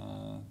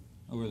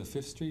 over the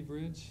 5th Street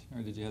Bridge,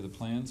 or did you have the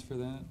plans for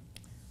that?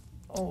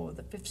 Oh,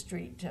 the 5th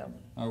Street.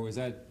 Or was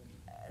that?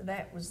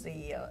 That was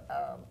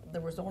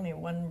there was only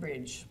one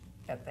bridge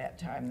at that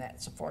time.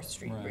 That's a 4th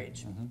Street Right,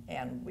 Bridge.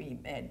 And we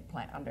made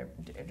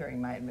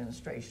during my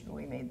administration,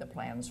 we made the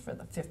plans for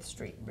the 5th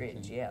Street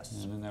Bridge,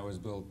 yes. And then that was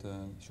built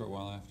a short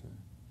while after.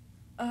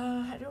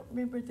 I don't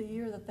remember the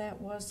year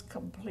that was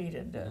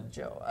completed,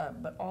 Joe,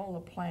 but all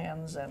the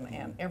plans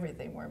and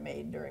everything were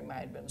made during my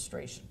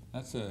administration.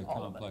 That's a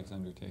All of it. complex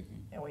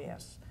undertaking. Oh,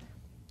 yes.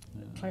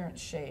 Yeah. Clarence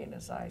Shane,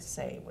 as I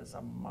say, was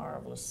a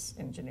marvelous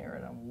engineer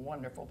and a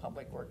wonderful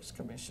public works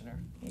commissioner.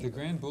 The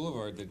Grand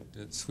Boulevard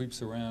that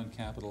sweeps around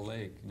Capitol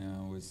Lake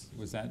now,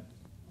 was that,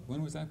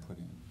 when was that put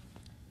in?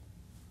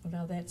 Well,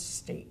 now that's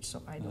state,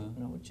 so I don't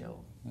know, Joe.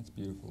 That's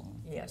beautiful,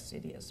 huh? Yes,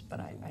 it is, but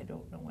I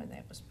don't know when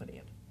that was put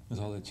in. With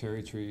all the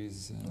cherry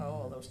trees.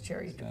 Oh, those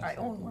cherry trees. I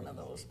own one of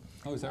those.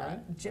 Oh, is that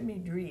right? Jimmy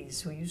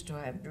Dries, who used to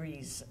have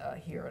Dries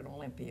here in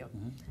Olympia,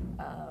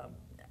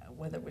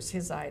 whether it was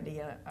his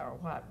idea or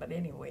what, but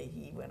anyway,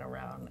 he went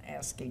around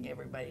asking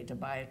everybody to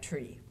buy a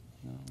tree.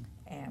 Oh.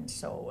 And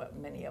so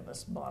many of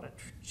us bought a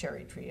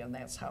cherry tree, and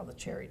that's how the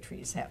cherry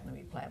trees happen to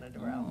be planted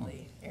around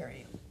the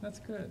area. That's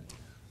good.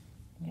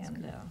 That's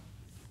And good.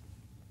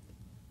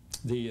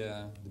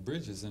 The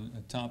bridge is a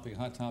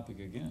hot topic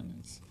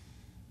again.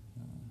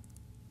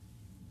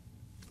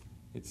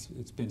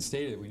 It's been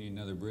stated we need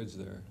another bridge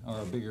there, or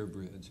a bigger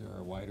bridge, or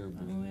a wider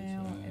bridge.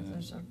 well,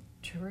 there's a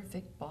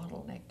terrific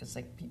bottleneck because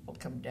like people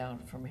come down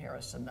from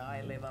Harrison. Now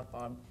I live up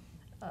on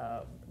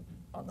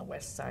the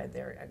west side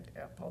there,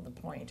 up on the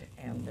point,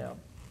 and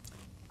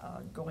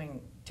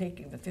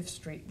taking the 5th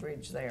Street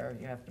Bridge there,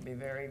 you have to be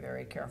very,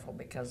 very careful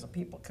because the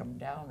people come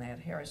down that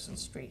Harrison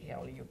Street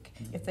hill.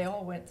 If they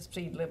all went the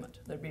speed limit,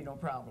 there'd be no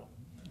problem.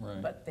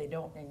 Right. But they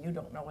don't, and you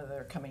don't know whether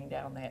they're coming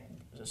down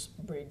this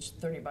bridge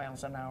 30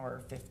 miles an hour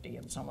or 50,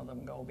 and some of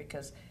them go,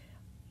 because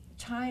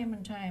time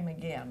and time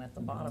again at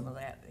the bottom of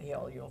that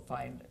hill you'll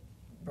find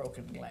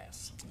broken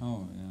glass.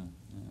 Oh,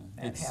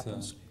 yeah. That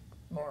happens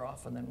more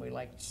often than we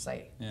like to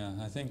say. Yeah,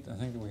 I think that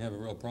we have a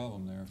real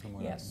problem there from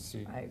what I can see.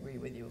 Yes, I agree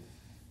with you.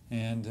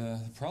 And the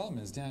problem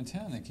is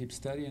downtown, they keep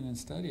studying and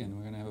studying.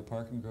 We're going to have a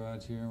parking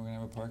garage here, we're going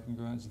to have a parking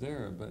garage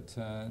there, but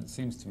it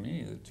seems to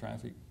me that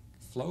traffic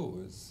flow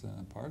is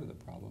part of the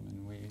problem,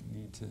 and we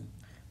need to...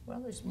 Well,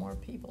 there's more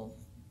people.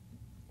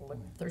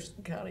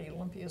 Thurston County,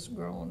 Olympia's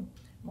grown.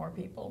 More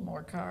people,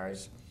 more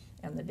cars,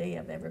 and the day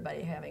of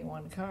everybody having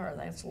one car,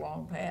 that's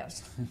long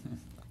past.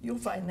 You'll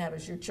find that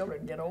as your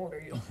children get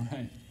older,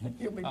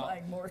 you'll be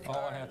buying more cars.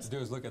 All I have to do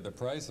is look at the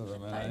price of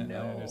them, and I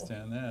know. I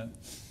understand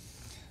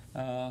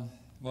that.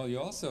 Well,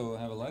 you also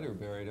have a letter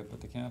buried up at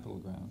the Capitol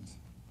grounds.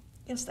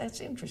 Yes,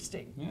 that's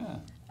interesting.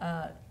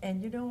 Yeah.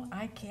 And you know,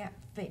 I can't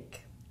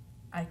think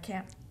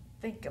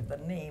of the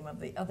name of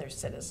the other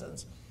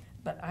citizens,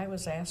 but I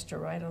was asked to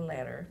write a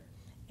letter,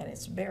 and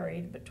it's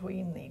buried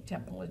between the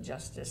Temple of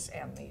Justice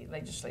and the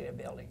Legislative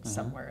Building,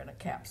 somewhere in a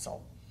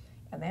capsule.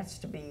 And that's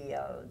to be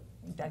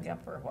dug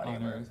up or whatever.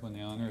 Unearthed, when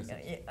they unearth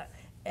it.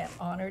 And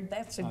honored,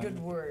 that's a good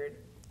word.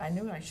 I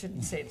knew I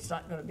shouldn't say it's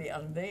not going to be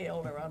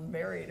unveiled or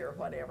unburied or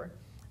whatever,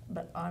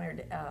 but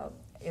honored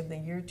in the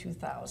year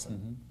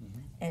 2000.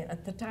 And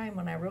at the time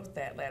when I wrote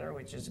that letter,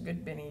 which is a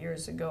good many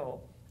years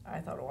ago, I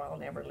thought, oh, I'll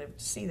never live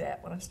to see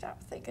that. When I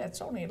stopped to think,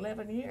 that's only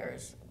 11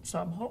 years. So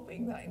I'm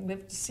hoping that I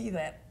live to see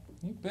that.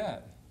 You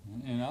bet.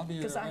 And I'll be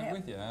right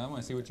with you. I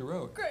want to see what you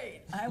wrote.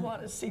 Great. I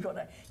want to see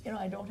what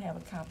I don't have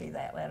a copy of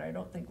that letter. I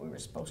don't think we were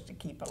supposed to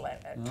keep a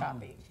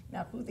copy.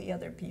 Now, who the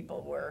other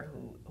people were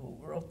who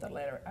wrote the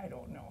letter, I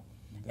don't know.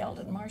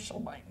 Eldon Marshall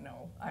might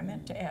know. I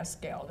meant to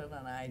ask Eldon,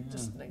 and I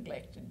just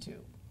neglected to.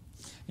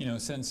 You know,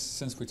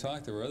 since we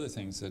talked, there were other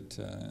things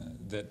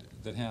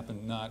that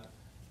happened not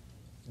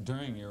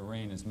during your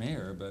reign as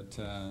mayor, but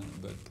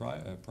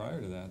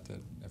prior to that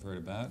I've heard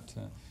about.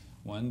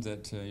 One,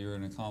 that you're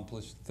an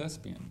accomplished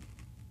thespian,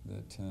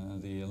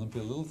 that the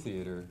Olympia Little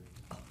Theater,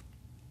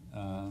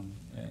 not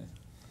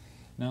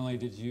only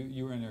did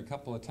you were in there a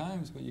couple of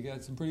times, but you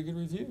got some pretty good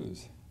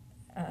reviews.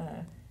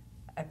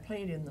 I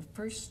played in the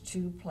first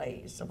 2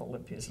 plays of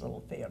Olympia's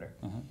Little Theater.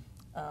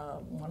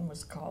 One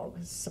was called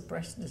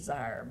Suppressed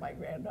Desire. My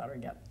granddaughter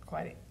got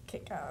quite a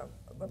kick out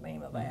of the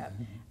name of that.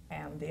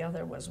 And the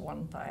other was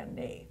One Fine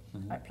Day.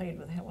 I played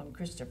with Helen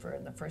Christopher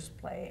in the first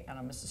play and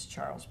Mrs.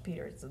 Charles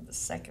Peters in the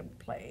second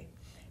play.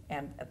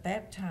 And at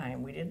that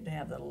time, we didn't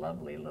have the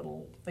lovely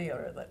little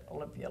theater that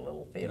Olympia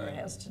Little Theater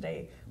has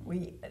today.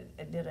 We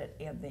did it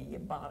in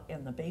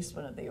the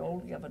basement of the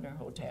old Governor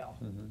Hotel.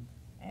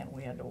 And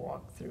we had to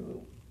walk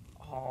through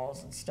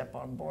halls and step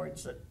on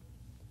boards that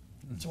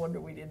it's a wonder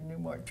we didn't do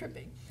more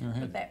tripping.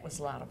 But that was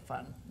a lot of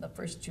fun, the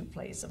first 2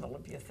 plays of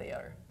Olympia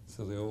Theater.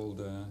 So the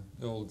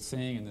old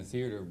saying in the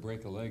theater,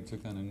 break a leg,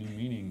 took on a new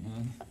meaning,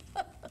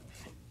 huh?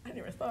 I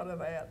never thought of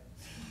that.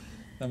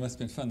 That must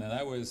have been fun. Now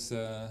that was,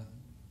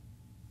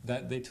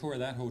 they tore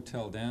that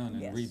hotel down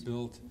and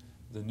rebuilt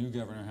the new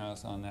Governor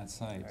House on that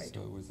site,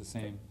 so it was the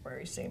same. The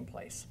very same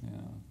place. Yeah.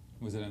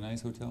 Was it a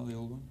nice hotel, the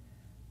old one?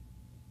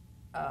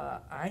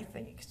 I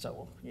think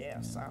so,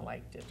 yes. I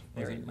liked it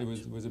very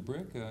much. Was it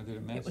brick? Did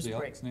it match the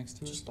Elks next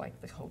to it? Just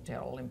like the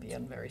Hotel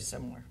Olympian, very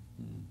similar.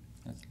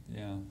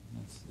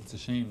 It's a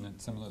shame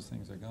that some of those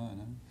things are gone,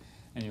 huh?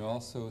 And you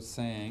also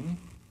sang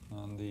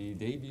on the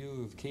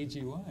debut of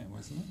KGY,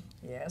 wasn't it?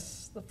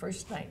 Yes, the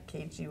first night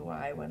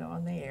KGY went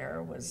on the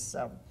air was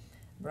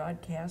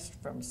broadcast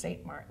from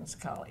St. Martin's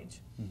College.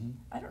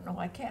 I don't know,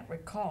 I can't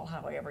recall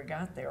how I ever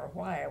got there or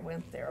why I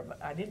went there, but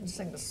I didn't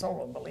sing the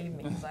solo, believe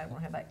me, because I don't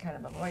have that kind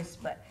of a voice,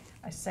 but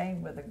I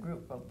sang with a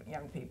group of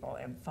young people,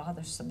 and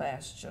Father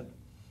Sebastian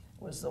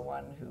was the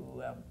one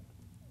who...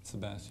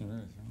 Sebastian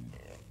Ruth,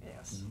 right?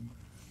 Yes.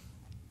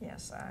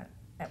 Yes,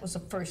 that was the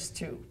first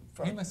two.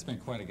 He must have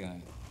been quite a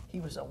guy. He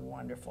was a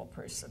wonderful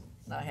person.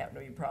 Now, I happen to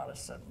be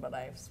Protestant, but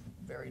I have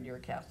very dear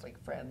Catholic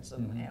friends,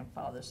 and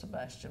Father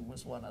Sebastian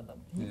was one of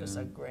them. He was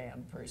a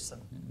grand person.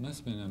 He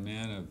must have been a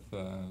man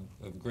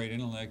of great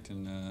intellect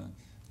and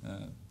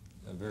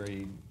a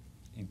very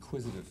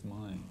inquisitive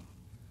mind.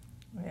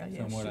 Well,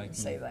 yes, you can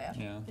say that.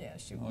 Yeah.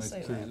 Yes, you can Always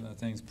say curious that. about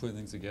things, putting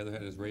things together,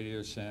 had his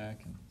Radio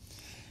Shack. And,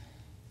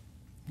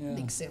 yeah.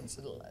 Big sense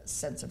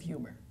of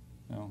humor.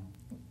 Oh.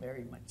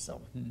 Very much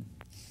so.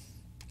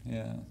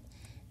 Yeah.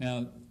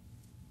 Now,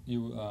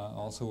 you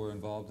also were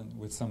involved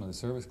with some of the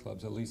service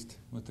clubs, at least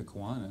with the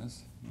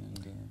Kiwanis.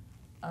 And,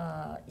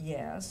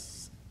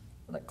 yes,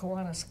 the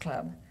Kiwanis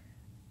Club.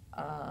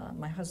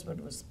 My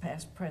husband was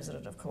past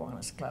president of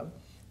Kiwanis Club.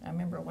 I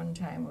remember one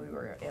time we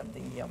were at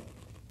the,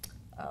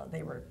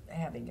 they were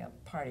having a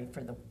party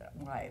for the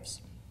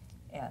wives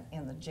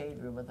in the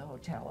Jade Room of the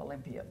Hotel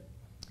Olympia.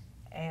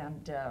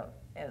 And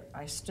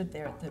I stood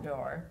there at the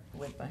door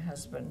with my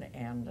husband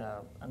and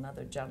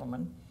another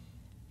gentleman,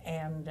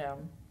 and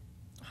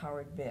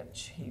Howard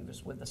Bitch. He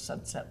was with the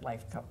Sunset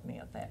Life Company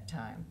at that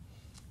time.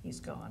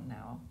 He's gone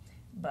now.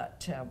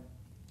 But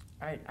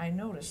I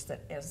noticed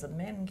that as the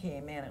men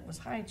came in, it was,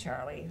 hi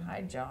Charlie,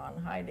 hi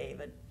John, hi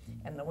David,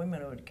 and the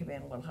women would come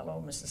in, well,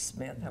 hello Mrs.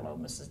 Smith, hello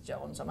Mrs.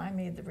 Jones, and I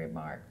made the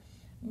remark,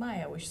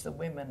 I wish the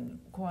women,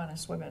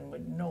 Kiwanis women,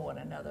 would know one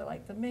another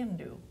like the men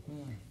do.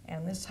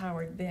 And this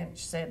Howard Bench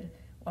said,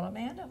 well,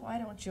 Amanda, why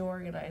don't you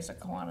organize a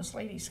Kiwanis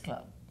Ladies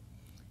Club?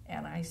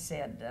 And I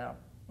said,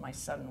 my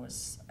son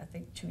was, I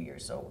think, 2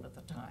 years old at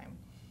the time.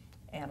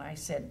 And I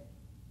said,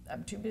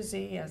 I'm too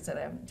busy. I said,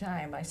 I haven't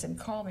time. I said,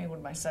 call me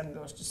when my son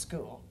goes to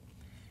school.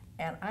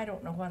 And I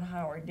don't know what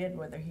Howard did,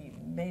 whether he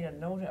made a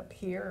note up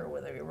here or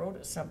whether he wrote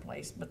it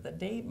someplace, but the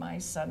day my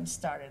son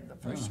started the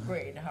first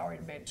grade,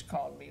 Howard Bench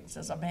called me and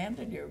says,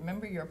 Amanda, do you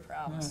remember your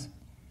promise?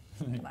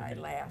 And I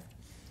laughed.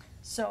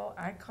 So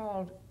I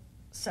called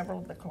several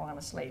of the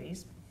Kiwanis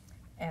ladies,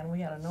 and we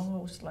had a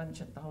no-host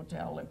lunch at the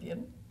Hotel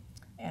Olympian,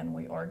 and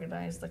we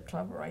organized the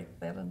club right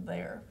then and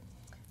there.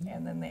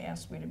 And then they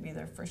asked me to be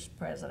their first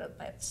president.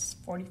 That's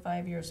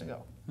 45 years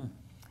ago.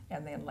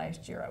 And then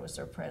last year I was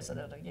their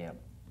president again.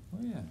 Oh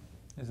yeah,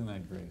 isn't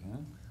that great, huh?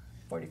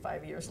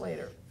 45 years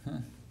later.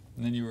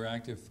 And then you were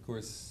active, of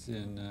course,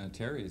 in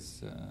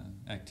Terry's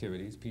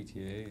activities,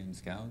 PTA and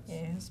Scouts.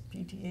 Yes,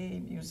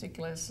 PTA, music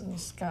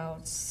lessons,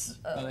 Scouts.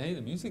 Well, hey,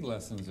 the music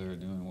lessons are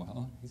doing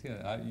well. He's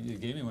got. You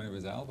gave me one of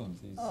his albums.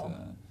 He's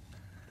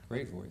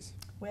great voice.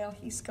 Well,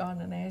 he's gone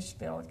to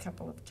Nashville a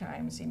couple of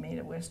times. He made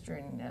a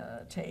Western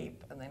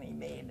tape, and then he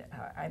made.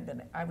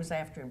 I was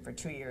after him for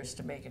 2 years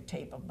to make a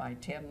tape of my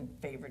 10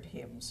 favorite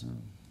hymns,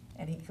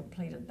 and he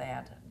completed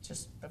that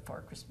just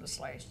before Christmas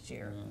last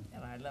year,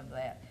 and I love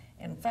that.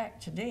 In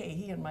fact, today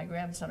he and my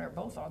grandson are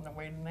both on their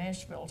way to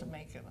Nashville to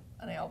make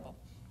an album.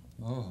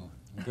 Oh,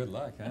 good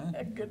luck,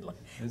 huh? Good luck.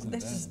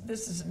 This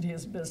isn't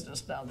his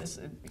business now.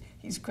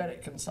 He's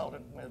credit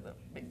consultant with a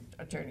big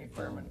attorney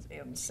firm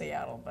in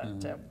Seattle,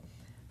 but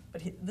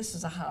this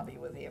is a hobby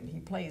with him. He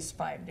plays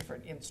 5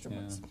 different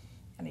instruments,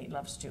 and he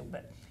loves to,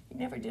 but he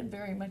never did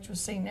very much with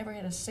singing. Never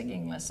had a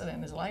singing lesson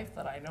in his life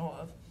that I know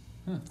of,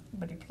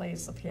 but he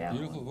plays the piano.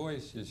 Beautiful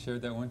voice. You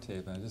shared that one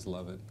tape. I just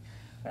love it.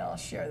 Well, I'll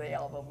share the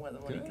album with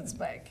him when he gets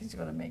back. He's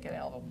going to make an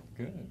album.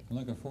 Good. I'm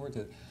looking forward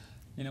to it.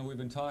 You know, we've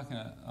been talking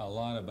a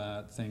lot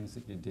about things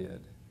that you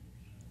did.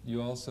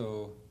 You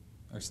also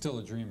are still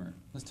a dreamer.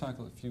 Let's talk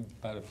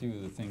about a few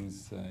of the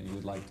things you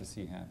would like to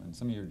see happen,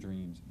 some of your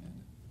dreams, Amanda.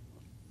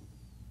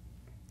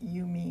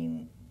 You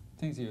mean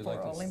things that you'd for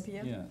like to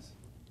Olympia? Yes.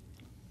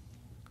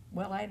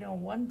 Well, I know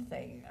one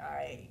thing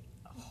I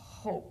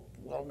hope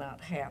will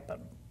not happen,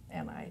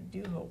 and I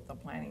do hope the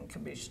Planning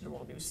Commission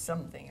will do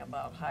something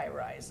about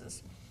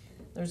high-rises.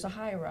 There's a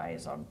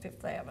high-rise on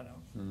 5th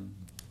Avenue,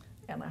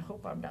 and I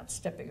hope I'm not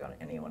stepping on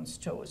anyone's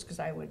toes, because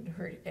I wouldn't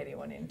hurt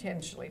anyone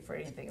intentionally for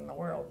anything in the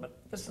world,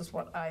 but this is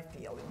what I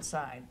feel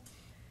inside.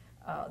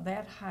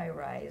 That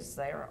high-rise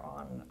there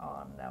on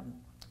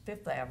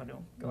 5th Avenue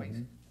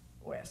going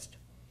west,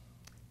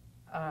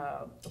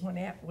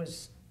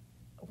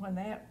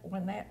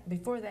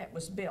 before that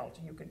was built,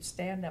 you could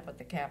stand up at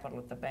the Capitol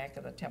at the back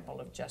of the Temple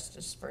of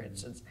Justice, for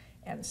instance,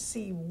 and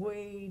see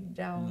way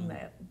down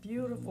that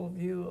beautiful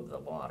view of the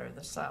water,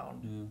 the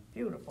sound,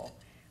 beautiful.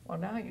 Well,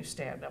 now you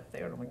stand up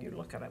there and when you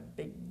look at a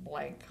big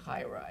blank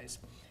high-rise.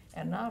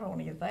 And not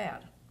only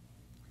that,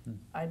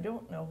 I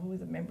don't know who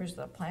the members of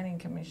the Planning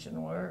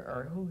Commission were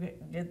or who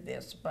did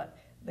this, but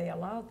they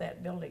allowed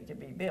that building to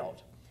be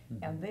built.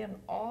 And then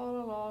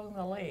all along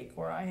the lake,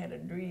 where I had a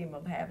dream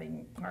of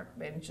having park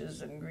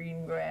benches and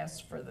green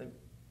grass for the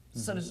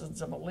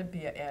citizens of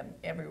Olympia and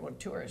everyone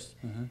tourists,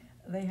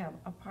 they have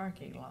a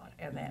parking lot,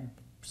 and that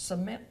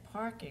cement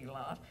parking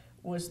lot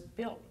was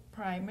built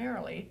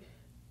primarily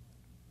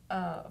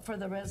for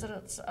the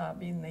residents,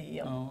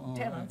 the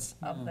tenants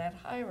of that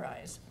high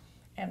rise.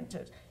 And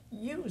to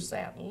use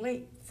that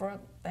lakefront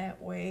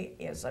that way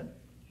is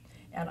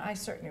and I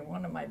certainly,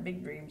 one of my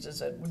big dreams is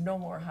that no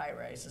more high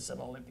rises in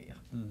Olympia.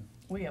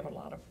 We have a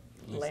lot of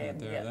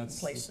land yet and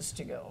places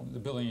to go. The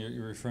building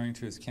you're referring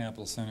to is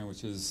Capitol Center,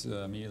 which is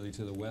immediately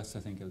to the west, I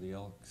think, of the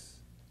Elks.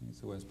 It's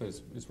the west, but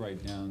it's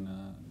right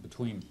down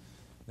between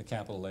the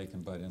Capitol Lake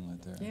and Budd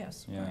Inlet there.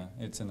 Yes. Yeah, right.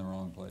 it's in the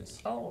wrong place.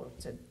 Oh,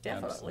 it's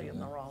definitely in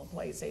the wrong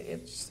place.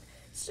 It's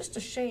just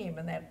a shame,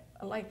 and that,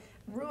 like,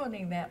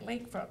 ruining that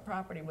lakefront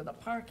property with a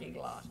parking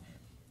lot.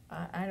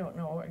 I don't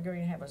know, we're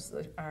going to have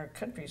our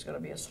country's going to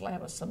be a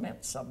slab of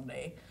cement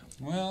someday.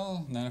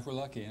 Well, not if we're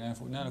lucky,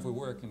 not if we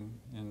work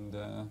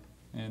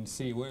and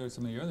see where are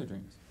some of your other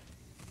dreams.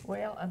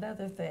 Well,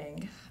 another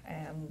thing,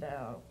 and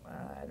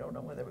I don't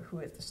know who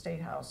at the State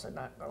House are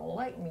not going to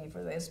like me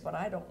for this, but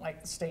I don't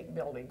like the state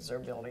buildings they're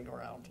building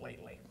around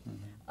lately.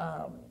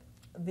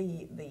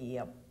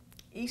 The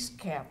East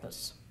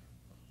Campus,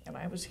 and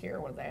I was here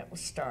when that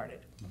was started,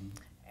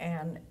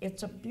 and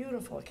it's a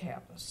beautiful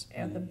campus,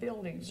 and the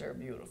buildings are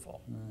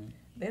beautiful.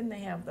 Then they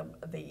have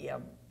the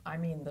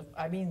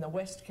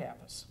West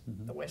Campus,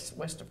 the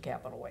west of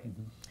Capitol Way.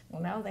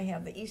 Well, now they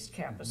have the East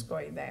Campus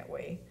going that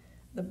way.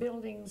 The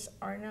buildings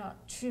are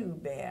not too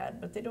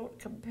bad, but they don't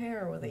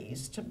compare with the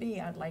East. To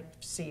me, I'd like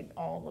to see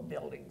all the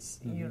buildings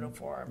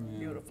uniform,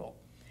 beautiful.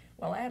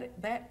 Well,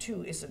 that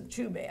too isn't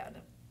too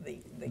bad.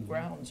 The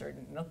grounds are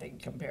nothing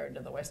compared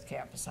to the West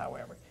Campus,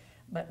 however.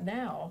 But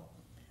now,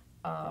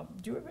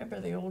 do you remember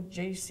the old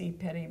J.C.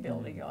 Penney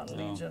building on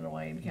Legion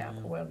Way in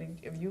Capitol? Well,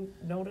 have you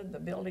noted the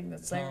building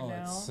that's there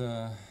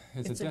now?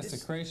 It's a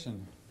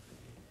desecration.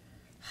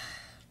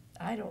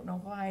 I don't know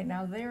why.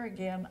 Now there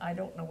again, I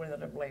don't know whether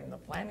to blame the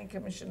Planning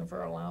Commission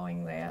for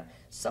allowing that.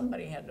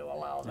 Somebody had to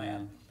allow that.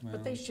 Well.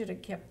 But they should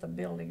have kept the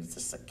buildings.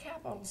 This is the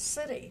capital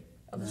city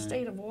of the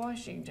state of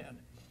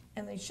Washington.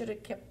 And they should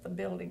have kept the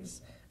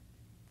buildings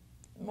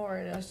more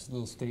or less. A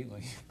little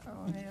stately.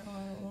 Oh, yeah,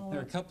 well, There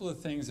are a couple of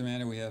things,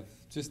 Amanda. We have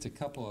just a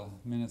couple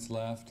of minutes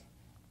left.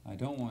 I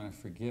don't want to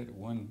forget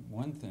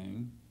one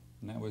thing,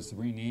 and that was the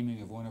renaming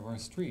of one of our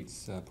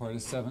streets, part of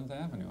 7th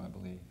Avenue, I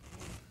believe.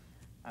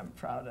 I'm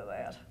proud of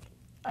that.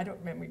 I don't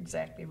remember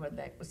exactly when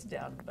that was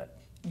done,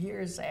 but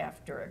years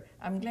after.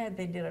 I'm glad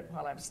they did it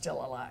while I'm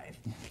still alive.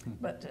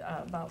 But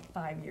about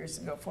 5 years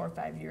ago, 4 or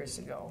 5 years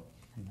ago,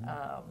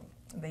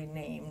 they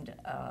named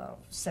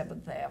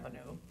 7th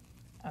Avenue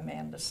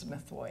Amanda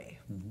Smith Way.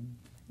 And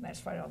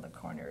that's right on the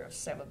corner of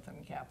 7th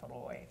and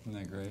Capitol Way. Isn't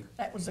that great?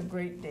 That was a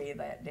great day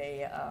that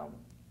day.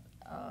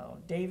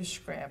 Dave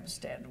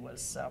Scramstead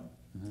was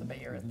the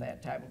mayor at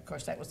that time. Of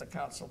course, that was the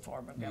council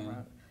form of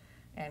government.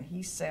 And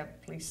he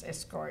sent police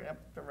escort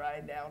up the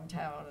ride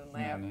downtown, and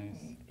that.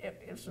 Nice.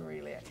 It was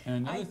really.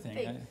 And another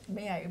thing,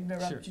 may I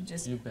interrupt you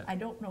just? You bet. I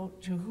don't know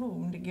to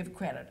whom to give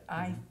credit.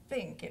 I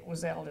think it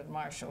was Eldon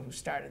Marshall who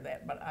started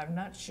that, but I'm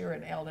not sure,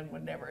 and Eldon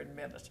would never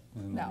admit it.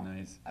 Isn't that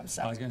nice? I'm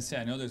sorry. I was going to say,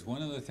 I know there's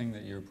one other thing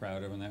that you're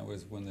proud of, and that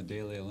was when the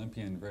Daily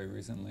Olympian very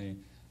recently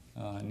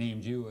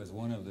named you as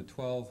one of the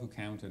 12 who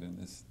counted in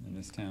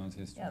this town's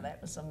history. Yeah,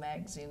 that was a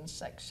magazine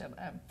section.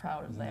 I'm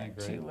proud of that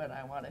great? too, and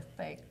I want to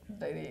thank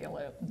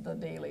the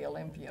Daily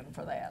Olympian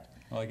for that.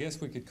 Well, I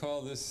guess we could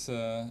call this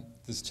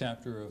this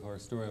chapter of our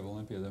story of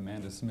Olympia the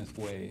Amanda Smith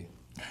Way,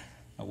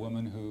 a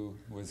woman who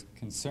was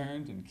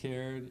concerned and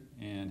cared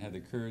and had the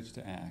courage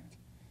to act.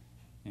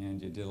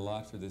 And you did a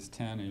lot for this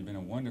town, and you've been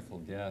a wonderful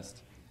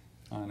guest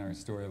on our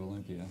story of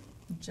Olympia.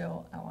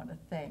 Joe, I want to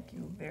thank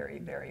you very,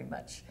 very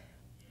much.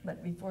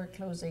 But before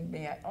closing,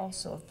 may I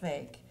also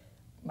thank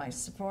my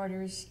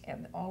supporters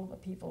and all the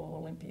people of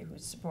Olympia who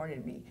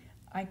supported me.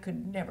 I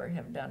could never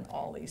have done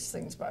all these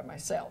things by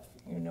myself.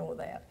 You know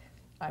that.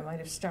 I might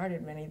have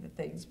started many of the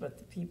things, but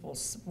the people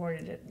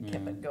supported it and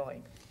kept it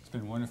going. It's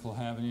been wonderful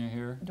having you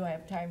here. Do I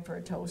have time for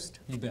a toast?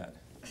 You bet.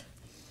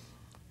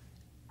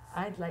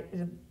 I'd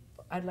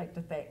like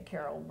to thank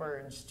Carol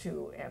Burns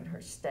too and her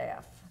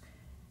staff.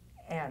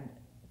 And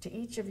to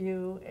each of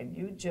you and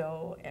you,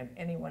 Joe, and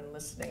anyone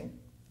listening,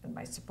 and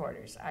my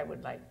supporters, I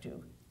would like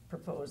to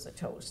propose a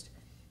toast.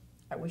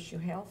 I wish you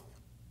health.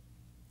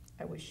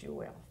 I wish you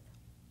wealth.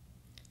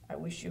 I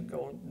wish you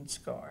golden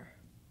score.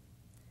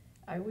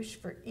 I wish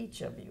for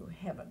each of you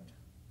heaven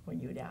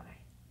when you die.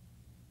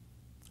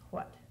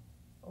 What,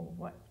 oh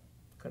what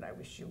could I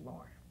wish you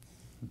more?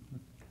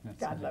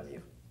 God nice. love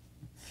you.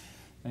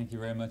 Thank you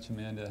very much,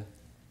 Amanda.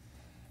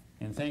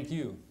 And thank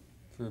you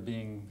for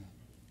being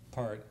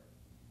part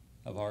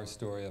of our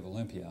story of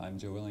Olympia. I'm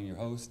Joe Willing, your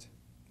host.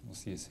 We'll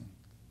see you soon.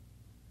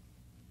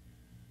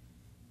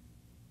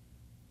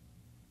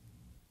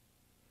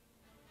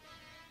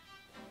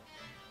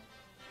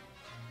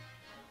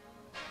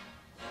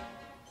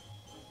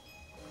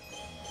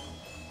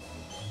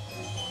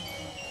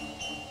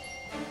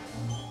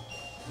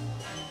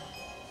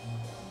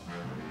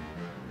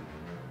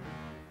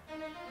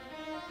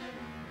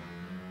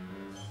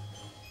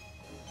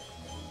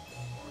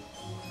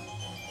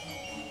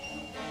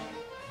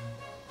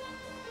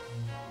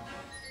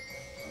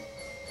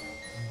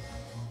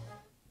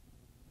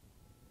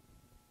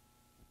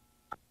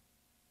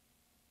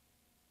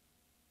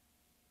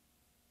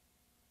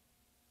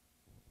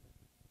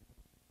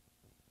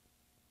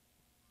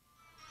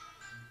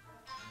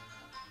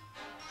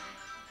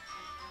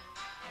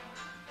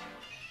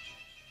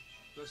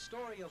 The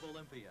story of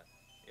Olympia.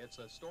 It's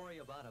a story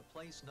about a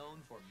place known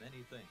for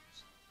many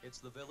things. It's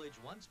the village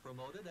once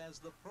promoted as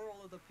the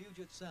Pearl of the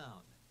Puget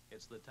Sound.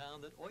 It's the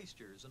town that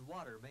oysters and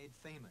water made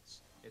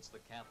famous. It's the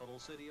capital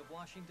city of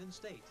Washington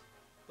State.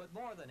 But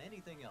more than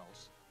anything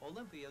else,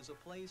 Olympia is a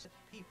place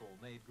people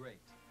made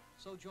great.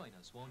 So join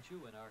us, won't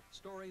you, in our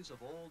Stories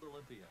of Old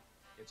Olympia.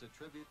 It's a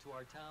tribute to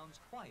our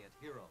town's quiet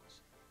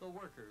heroes, the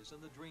workers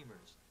and the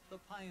dreamers, the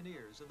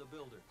pioneers and the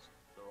builders.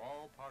 They're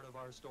all part of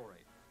our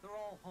story. They're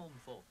all home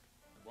folk.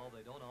 And while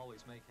they don't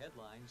always make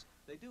headlines,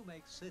 they do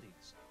make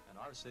cities. And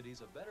our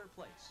city's a better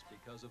place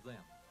because of them.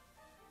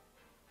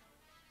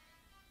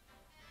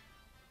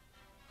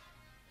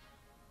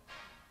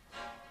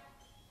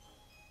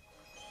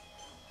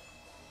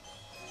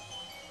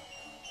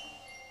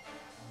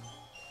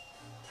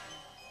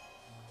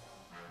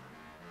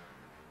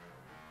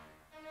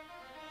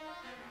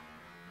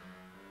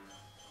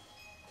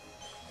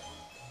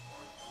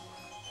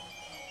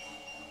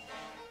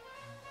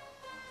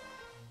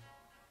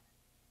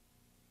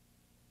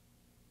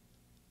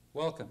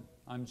 Welcome.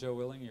 I'm Joe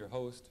Willing, your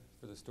host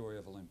for the Story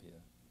of Olympia.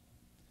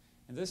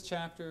 In this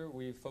chapter,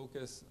 we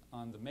focus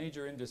on the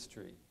major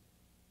industry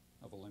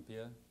of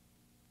Olympia,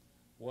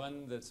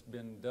 one that's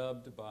been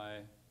dubbed by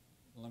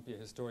Olympia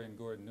historian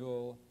Gordon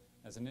Newell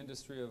as an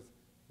industry of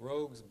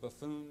rogues,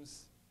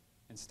 buffoons,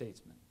 and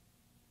statesmen.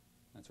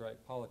 That's right,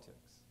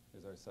 politics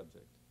is our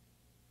subject.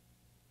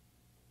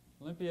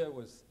 Olympia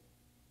was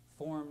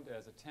formed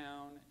as a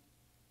town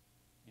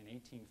in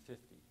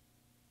 1850.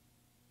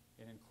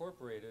 It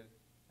incorporated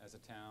as a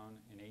town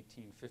in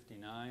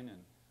 1859, and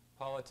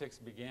politics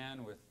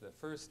began with the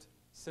first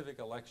civic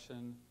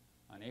election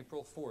on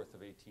April 4th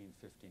of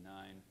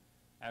 1859,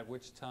 at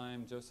which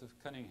time Joseph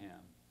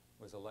Cunningham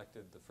was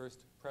elected the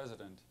first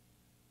president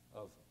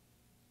of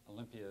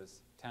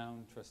Olympia's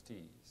town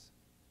trustees.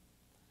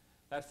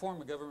 That form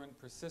of government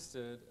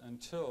persisted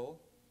until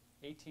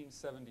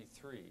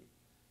 1873,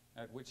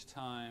 at which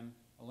time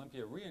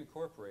Olympia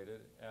reincorporated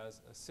as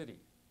a city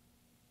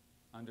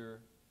under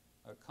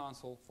a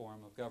consul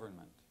form of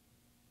government.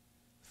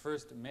 The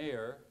first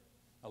mayor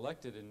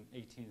elected in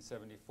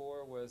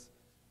 1874 was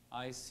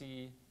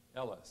I.C.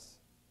 Ellis.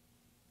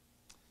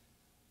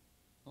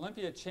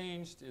 Olympia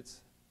changed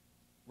its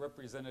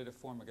representative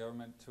form of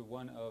government to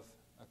one of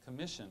a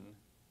commission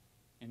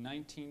in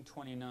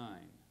 1929,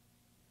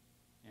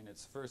 and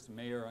its first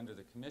mayor under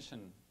the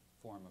commission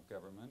form of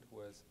government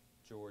was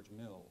George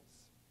Mills.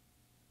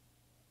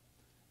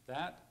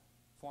 That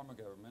form of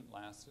government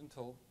lasted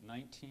until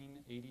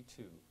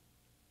 1982,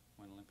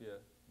 when Olympia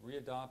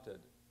readopted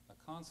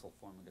a consul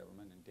form of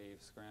government, and Dave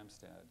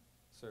Scramstad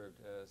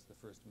served as the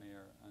first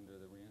mayor under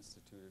the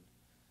reinstituted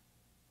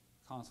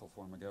consul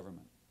form of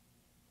government.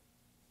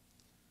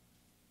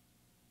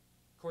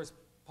 Of course,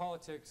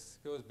 politics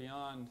goes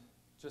beyond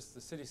just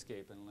the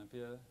cityscape in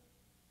Olympia.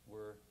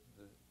 We're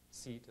the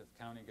seat of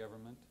county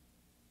government,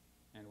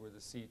 and we're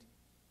the seat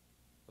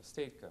of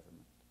state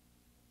government.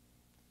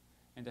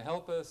 And to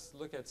help us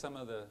look at some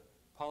of the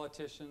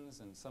politicians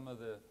and some of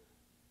the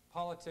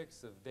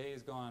politics of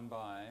days gone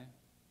by,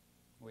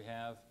 we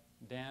have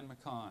Dan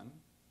McCon,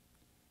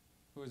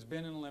 who has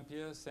been in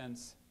Olympia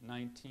since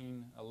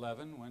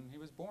 1911 when he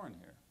was born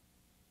here.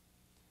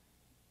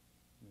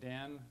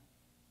 Dan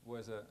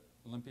was a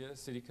Olympia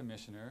City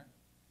Commissioner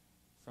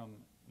from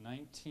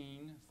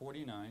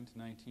 1949 to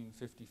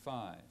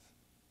 1955.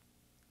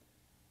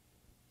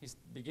 He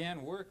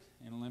began work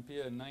in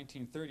Olympia in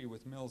 1930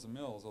 with Mills &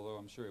 Mills, although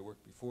I'm sure he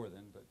worked before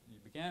then, but he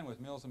began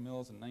with Mills &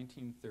 Mills in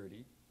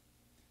 1930,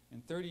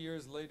 and 30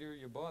 years later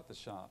you bought the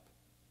shop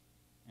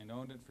and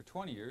owned it for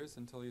 20 years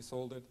until you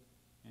sold it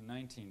in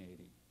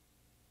 1980.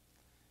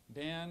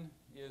 Dan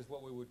is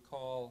what we would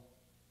call,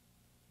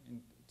 in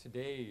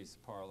today's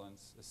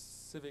parlance, a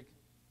civic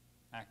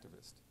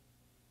activist.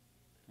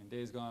 In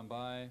days gone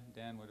by,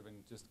 Dan would have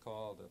been just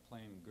called a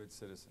plain good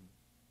citizen.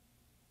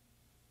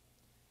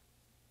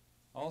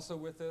 Also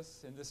with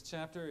us in this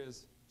chapter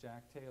is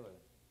Jack Taylor.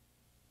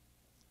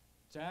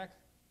 Jack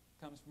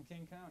comes from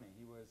King County.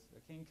 He was a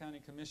King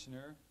County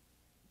Commissioner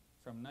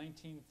from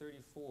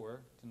 1934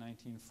 to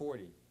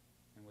 1940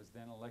 and was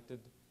then elected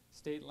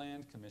State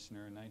Land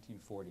Commissioner in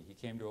 1940. He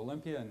came to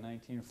Olympia in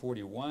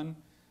 1941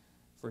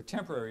 for a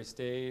temporary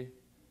stay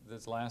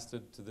that's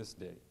lasted to this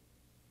day.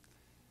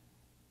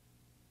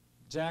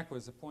 Jack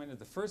was appointed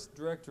the first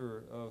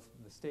director of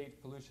the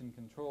State Pollution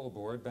Control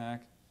Board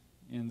back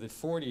in the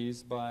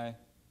 40s by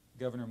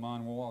Governor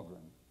Mon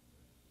Walgren.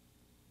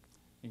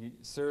 He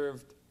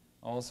served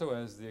also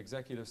as the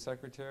Executive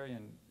Secretary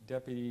and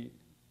Deputy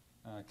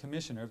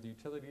Commissioner of the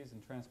Utilities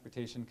and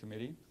Transportation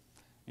Committee.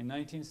 In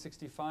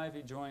 1965,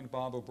 he joined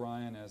Bob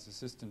O'Brien as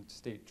Assistant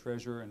State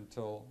Treasurer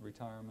until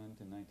retirement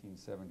in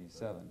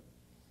 1977.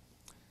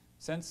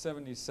 Since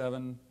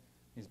 '77,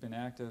 he's been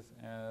active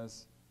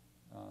as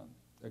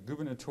a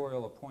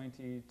gubernatorial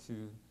appointee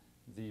to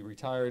the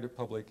Retired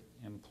Public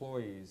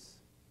Employees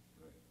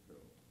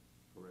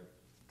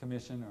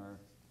Commission or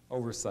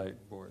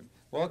Oversight Board.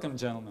 Welcome,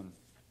 gentlemen.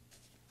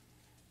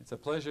 It's a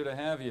pleasure to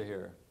have you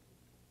here.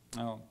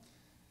 Now,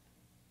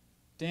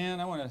 Dan,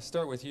 I want to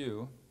start with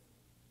you.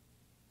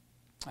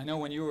 I know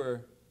when you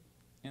were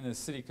in the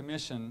city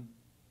commission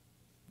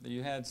that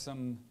you had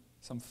some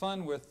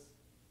fun with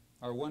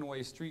our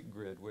one-way street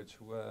grid, which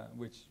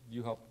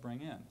you helped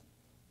bring in.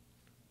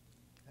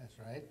 That's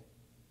right.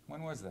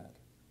 When was that?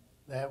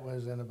 That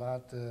was in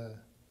about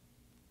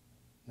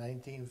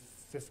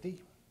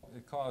 1950.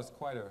 It caused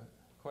quite a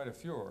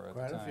furor at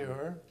the time. Quite a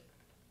furor.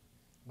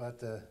 But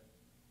the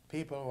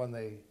people, when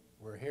they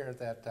were here at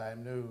that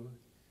time, knew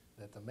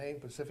that the main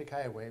Pacific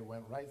Highway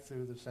went right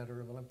through the center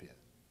of Olympia.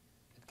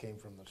 It came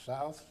from the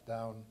south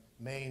down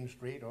Main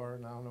Street, or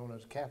now known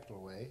as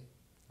Capitol Way,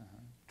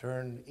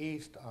 turned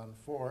east on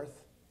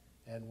 4th,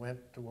 and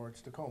went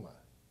towards Tacoma.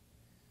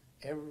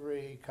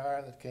 Every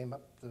car that came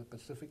up the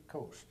Pacific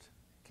coast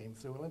came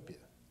through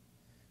Olympia,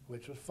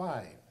 which was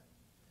fine.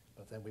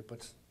 But then we put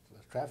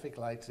the traffic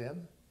lights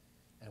in,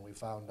 and we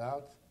found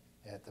out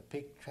at the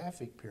peak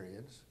traffic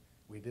periods,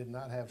 we did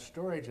not have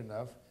storage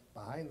enough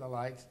behind the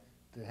lights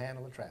to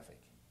handle the traffic.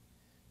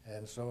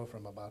 And so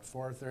from about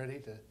 4:30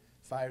 to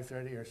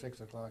 5:30 or 6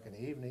 o'clock in the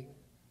evening,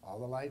 all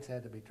the lights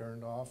had to be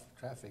turned off,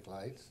 traffic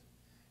lights,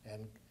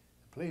 and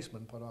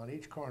policemen put on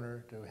each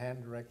corner to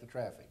hand direct the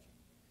traffic.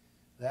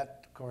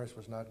 That, of course,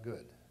 was not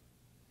good.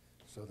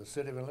 So the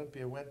city of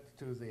Olympia went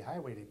to the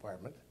highway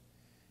department,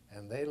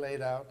 and they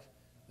laid out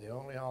the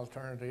only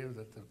alternative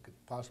that they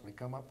could possibly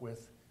come up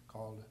with,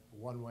 called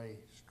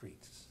one-way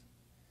streets,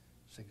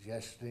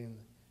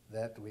 suggesting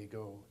that we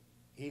go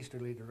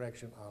easterly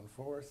direction on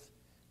 4th,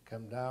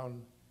 come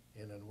down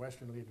in a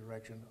westerly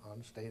direction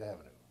on State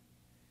Avenue.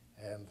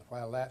 And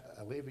while that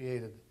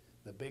alleviated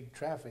the big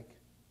traffic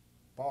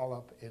ball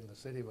up in the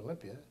city of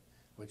Olympia,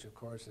 which of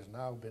course has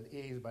now been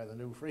eased by the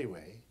new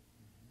freeway,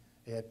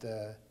 it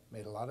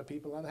made a lot of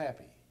people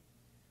unhappy.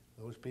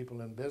 Those people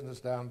in business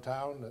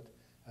downtown that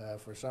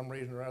for some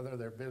reason or other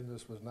their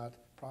business was not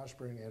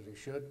prospering as it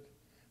should,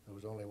 there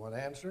was only one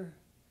answer: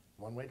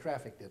 one-way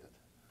traffic did it.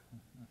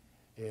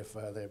 If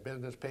their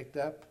business picked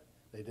up,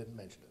 they didn't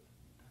mention it.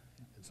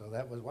 And so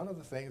that was one of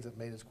the things that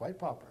made us quite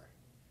popular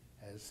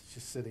as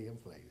city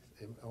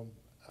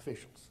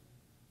officials.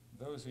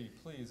 Those who you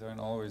please aren't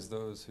always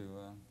those who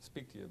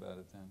speak to you about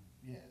it then.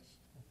 Yes.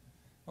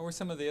 What were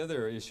some of the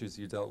other issues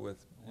you dealt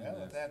with?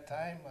 Well, at that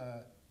time,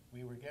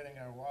 we were getting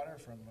our water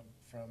from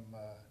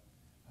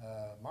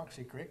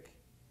Moxie Creek,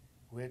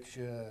 which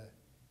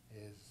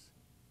is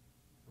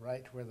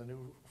right where the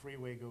new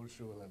freeway goes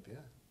through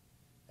Olympia,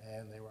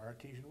 and they were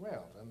artesian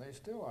wells, and they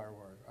still are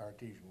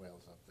artesian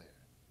wells up there.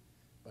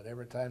 But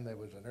every time there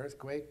was an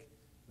earthquake,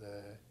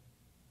 the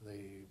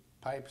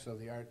pipes of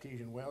the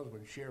artesian wells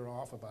would shear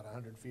off about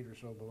 100 feet or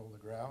so below the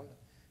ground.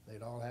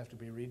 They'd all have to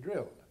be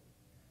re-drilled.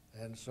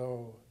 And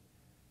so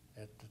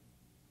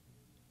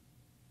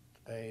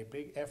a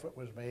big effort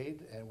was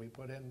made, and we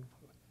put in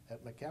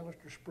at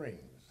McAllister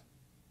Springs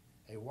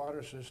a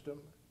water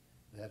system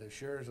that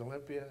assures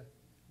Olympia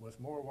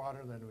with more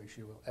water than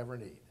she will ever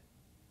need.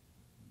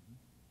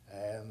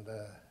 And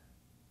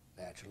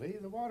naturally,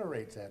 the water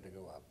rates had to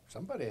go up.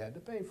 Somebody had to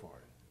pay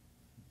for it.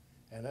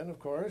 And then, of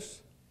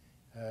course,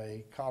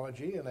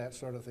 ecology and that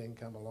sort of thing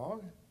come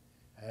along.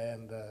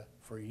 And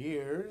for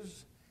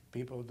years,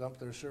 people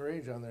dumped their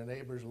sewage on their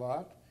neighbor's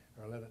lot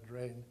or let it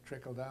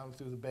trickle down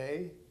through the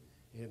bay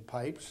in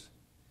pipes.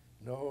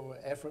 No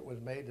effort was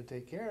made to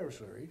take care of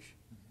sewage.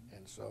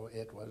 And so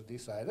it was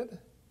decided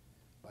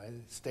by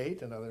the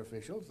state and other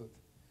officials that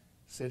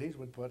cities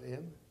would put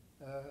in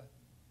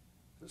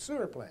the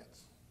sewer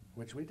plants,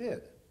 which we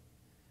did.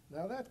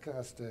 Now that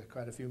cost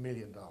quite a few $1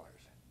 million.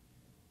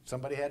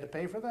 Somebody had to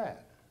pay for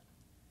that.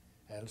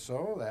 And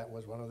so that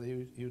was one of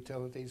the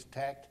utilities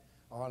tacked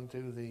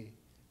onto the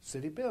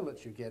city bill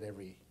that you get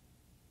every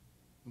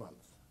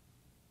month.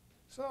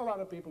 So a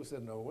lot of people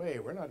said, no way,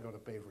 we're not going to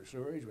pay for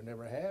sewage. We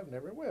never have,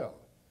 never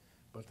will.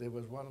 But there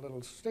was one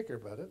little sticker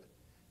about it.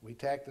 We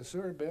tacked the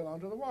sewer bill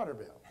onto the water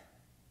bill.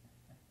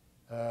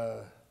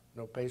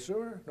 No pay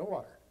sewer, no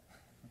water.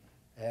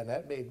 And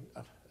that made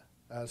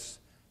us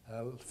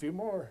a few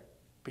more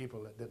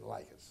people that didn't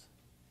like us.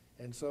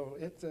 And so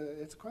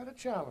it's quite a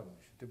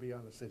challenge to be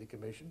on the city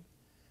commission.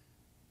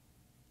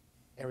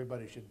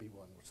 Everybody should be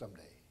one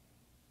someday.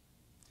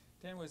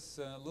 Dan, was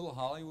Little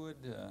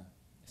Hollywood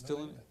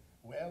still in?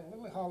 Well,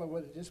 Little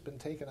Hollywood had just been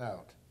taken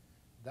out.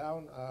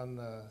 Down on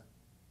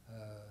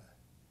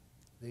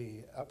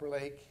the upper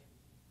lake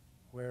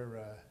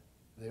where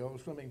the old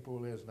swimming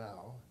pool is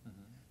now,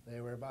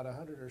 there were about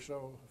 100 or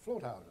so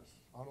float houses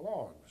on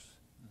logs.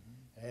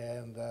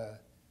 And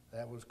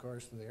that was, of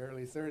course, in the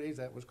early 30s,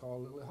 that was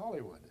called Little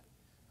Hollywood.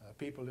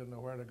 People didn't know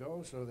where to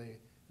go, so they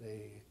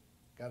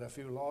got a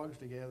few logs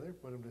together,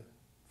 put them to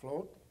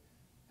float,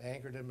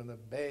 anchored them in the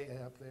bay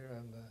up there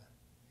on the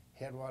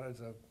headwaters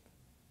of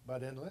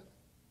Budd Inlet,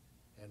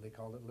 and they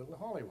called it Little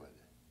Hollywood.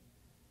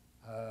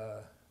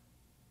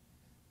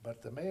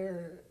 But the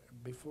mayor,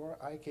 before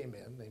I came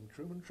in, named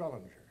Truman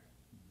Trullinger,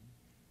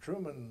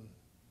 Truman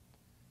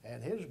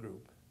and his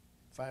group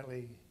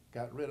finally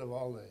got rid of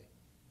all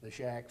the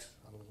shacks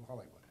on Little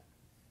Hollywood,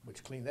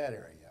 which cleaned that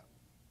area up.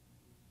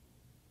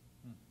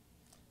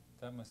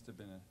 That must have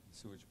been a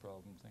sewage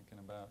problem, thinking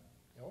about.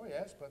 Oh,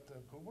 yes, but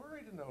who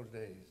worried in those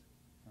days?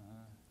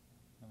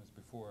 That was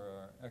before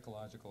our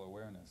ecological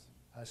awareness.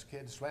 Us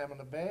kids swam in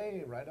the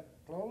bay right up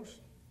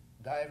close,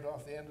 dived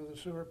off the end of the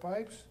sewer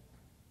pipes.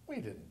 We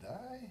didn't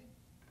die.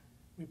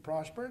 We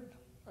prospered.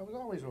 I was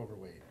always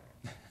overweight.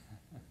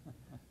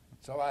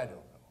 So I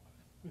don't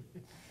know.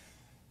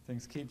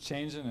 Things keep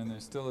changing and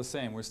they're still the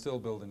same. We're still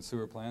building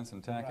sewer plants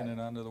and tacking Right. it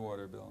onto the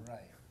water bill.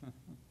 Right.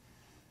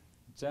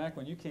 Jack,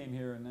 when you came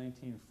here in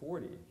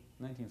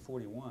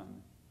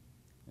 1941,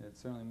 it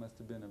certainly must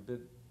have been a bit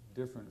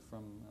different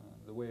from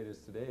the way it is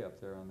today up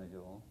there on the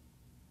hill.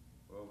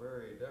 Well,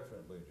 very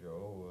definitely,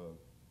 Joe.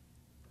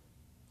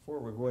 Before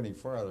we go any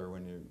farther,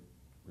 when you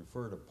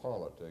refer to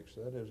politics,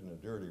 that isn't a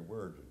dirty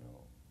word, you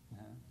know.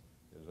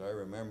 As I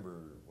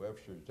remember,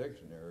 Webster's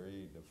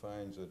dictionary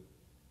defines it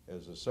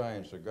as the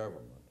science of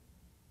government.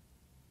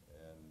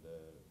 And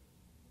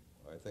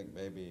I think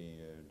maybe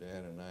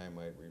Dan and I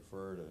might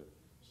refer to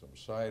some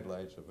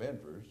sidelights of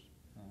interest,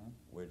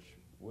 which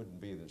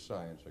wouldn't be the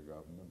science of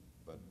government,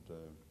 but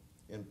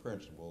in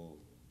principle,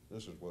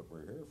 this is what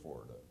we're here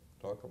for, to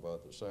talk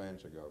about the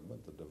science of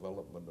government, the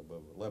development of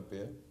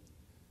Olympia,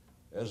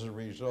 as a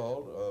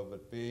result of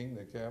it being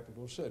the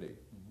capital city.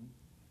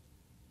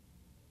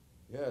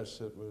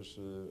 Yes, it was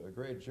a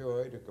great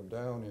joy to come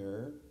down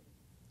here.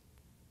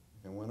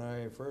 And when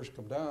I first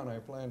come down, I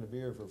planned to be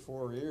here for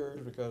 4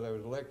 years because I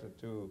was elected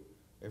to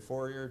a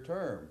 4-year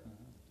term.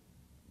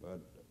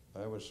 But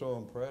I was so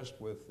impressed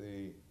with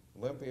the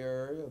Olympia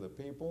area, the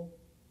people,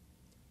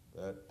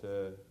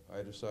 that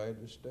I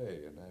decided to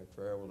stay. And I've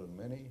traveled in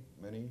many,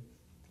 many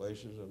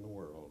places in the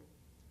world.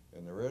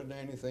 And there isn't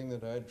anything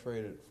that I'd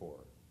trade it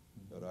for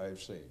that I've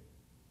seen.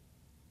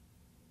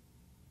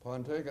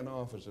 Upon taking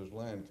office as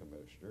land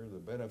commissioner, the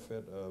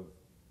benefit of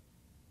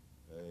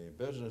a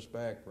business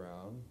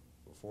background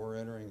before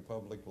entering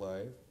public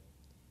life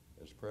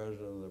as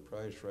president of the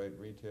Price Right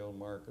Retail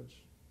Markets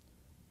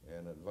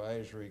and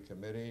advisory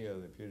committee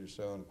of the Puget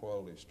Sound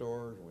Quality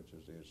Stores, which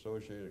is the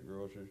Associated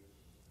Grocers,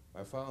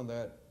 I found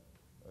that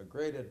a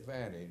great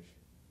advantage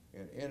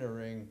in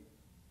entering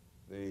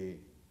the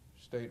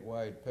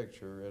statewide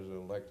picture as an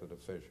elected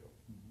official.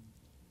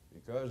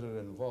 Because it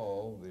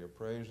involved the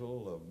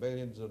appraisal of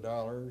millions of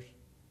dollars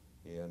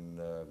in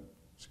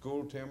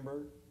school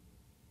timber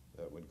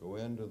that would go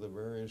into the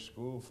various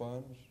school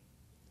funds.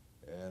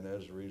 And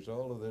as a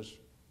result of this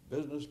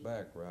business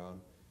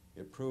background,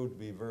 it proved to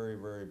be very,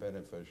 very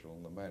beneficial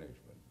in the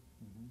management.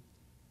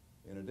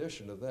 In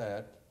addition to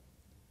that,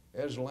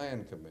 as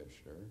land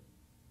commissioner,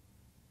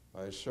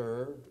 I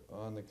served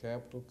on the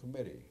Capitol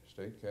Committee,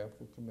 State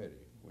Capitol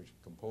Committee, which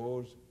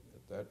composed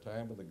at that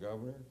time of the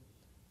governor,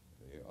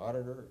 the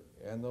auditor,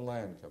 and the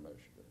land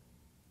commissioner.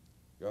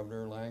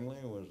 Governor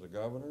Langley was the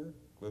governor,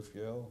 Cliff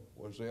Yell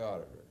was the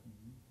auditor.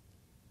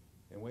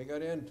 And we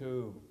got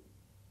into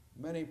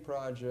many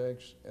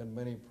projects and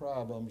many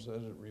problems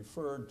as it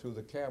referred to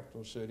the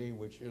capital city,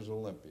 which is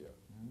Olympia.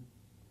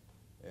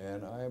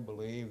 And I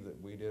believe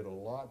that we did a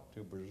lot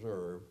to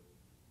preserve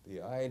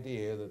the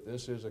idea that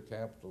this is a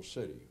capital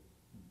city.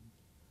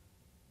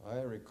 I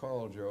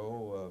recall,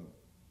 Joe,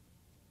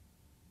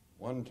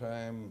 one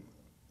time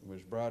it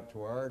was brought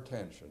to our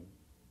attention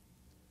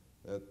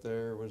that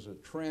there was a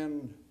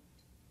trend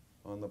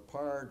on the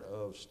part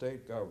of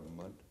state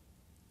government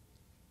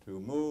to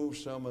move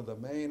some of the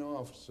main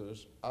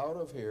offices out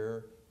of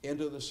here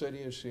into the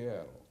city of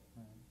Seattle.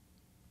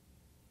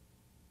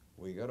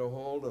 We got a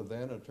hold of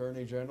then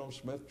Attorney General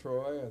Smith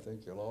Troy, I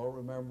think you'll all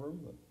remember him,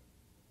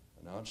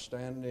 an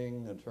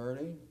outstanding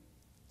attorney.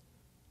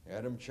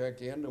 Had him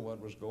check into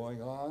what was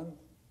going on.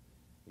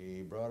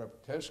 He brought up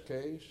a test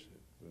case.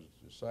 It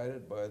was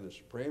decided by the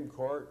Supreme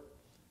Court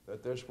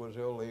that this was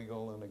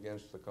illegal and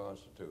against the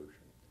Constitution.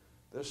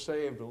 This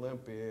saved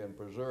Olympia and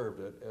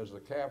preserved it as the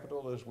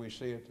capital as we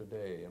see it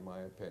today, in my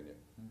opinion.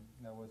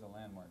 That was a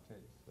landmark case.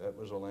 That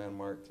was a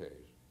landmark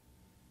case.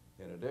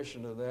 In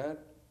addition to that,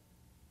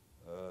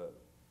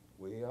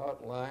 we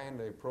outlined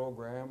a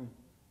program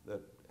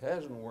that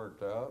hasn't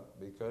worked out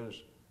because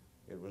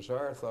it was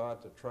our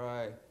thought to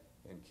try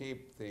and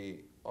keep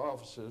the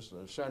offices in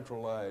a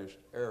centralized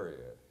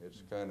area.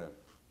 It's kind of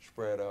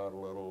spread out a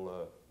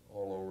little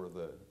all over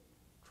the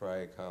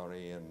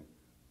Tri-County and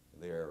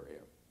the area.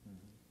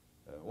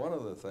 One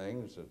of the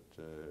things that,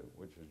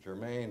 which is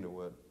germane to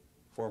what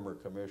former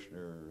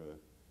Commissioner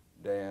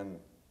Dan,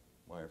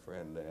 my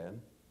friend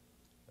Dan,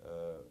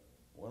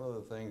 one of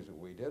the things that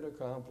we did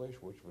accomplish,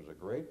 which was a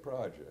great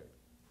project,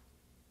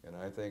 and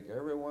I think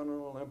everyone in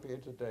Olympia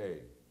today,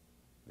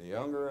 the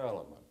younger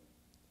element,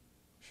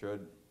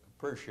 should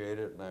appreciate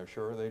it, and I'm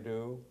sure they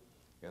do,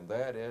 and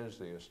that is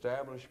the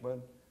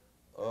establishment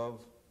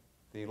of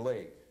the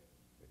lake,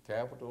 the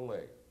Capitol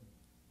Lake.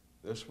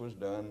 This was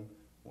done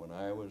when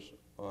I was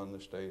on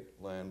the State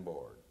Land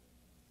Board.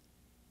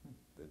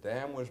 The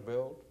dam was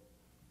built,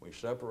 we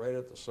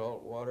separated the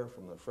salt water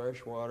from the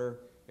fresh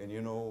water, and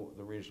you know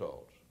the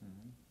results.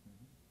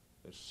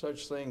 It's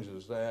such things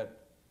as that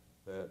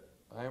that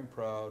I'm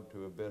proud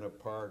to have been a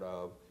part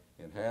of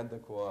and had the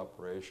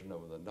cooperation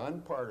of the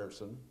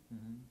nonpartisan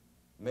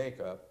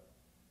makeup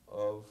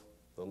of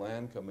the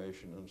Land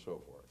Commission and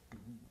so forth.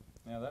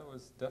 Yeah, that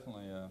was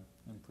definitely an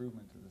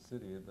improvement to the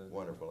city. But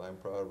Wonderful. I'm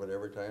proud of it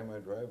every time I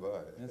drive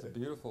by. It's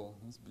beautiful.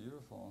 It's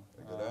beautiful.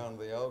 I go down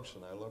to the Elks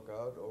and I look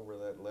out over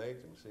that lake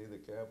and see the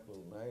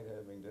Capitol Knight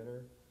having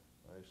dinner.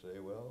 I say,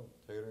 well,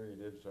 Taylor, you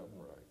did something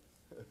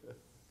right.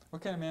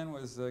 What kind of man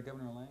was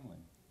Governor Langley?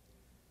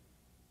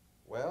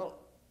 Well,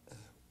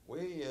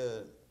 we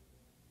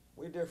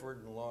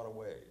differed in a lot of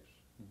ways.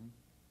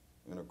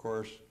 And of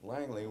course,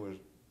 Langley was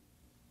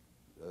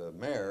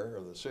mayor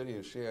of the city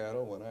of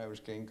Seattle when I was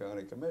King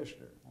County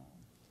Commissioner.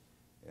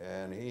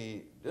 And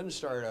he didn't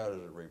start out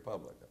as a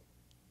Republican.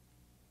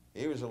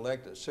 He was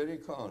elected city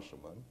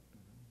councilman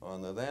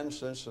on the then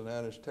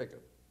Cincinnati's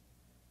ticket.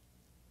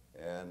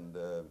 And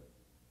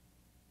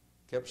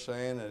kept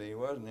saying that he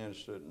wasn't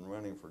interested in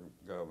running for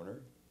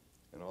governor,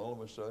 and all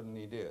of a sudden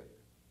he did.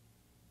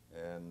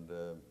 And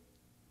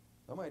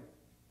I might,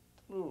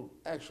 a little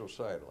actual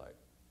sidelight.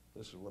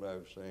 This is what I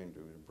was saying to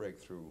break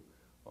through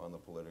on the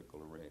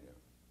political arena.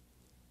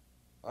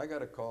 I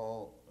got a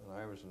call, and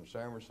I was in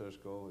San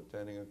Francisco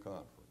attending a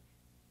conference,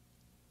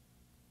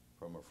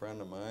 from a friend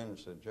of mine and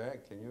said,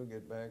 Jack, can you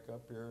get back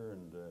up here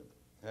and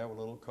have a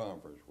little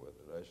conference with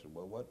it? I said,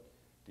 well, what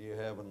do you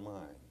have in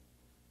mind?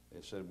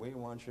 They said, we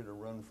want you to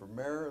run for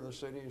mayor of the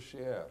city of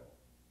Seattle.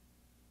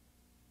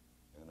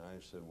 And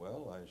I said,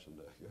 well,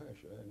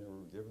 gosh, I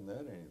never given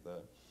that any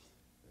thought.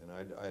 And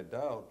I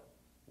doubt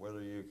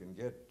whether you can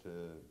get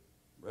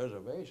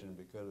reservation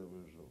because there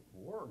was a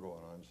war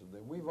going on. So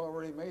we've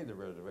already made the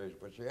reservation,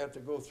 but you have to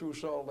go through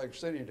Salt Lake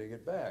City to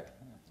get back.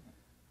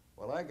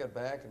 Well, I got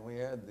back and we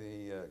had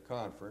the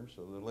conference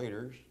of the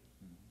leaders,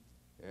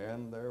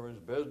 and there was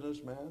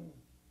businessmen,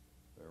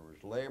 there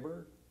was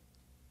labor,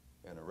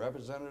 and a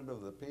representative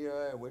of the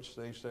PI, which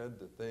they said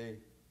that they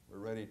were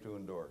ready to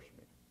endorse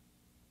me.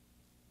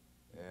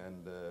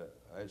 And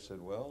I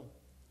said, well,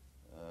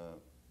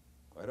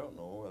 I don't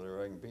know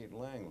whether I can beat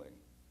Langley.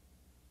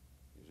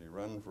 Is he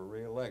running for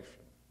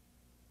re-election?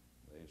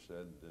 They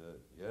said,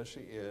 yes,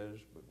 he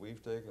is, but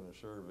we've taken a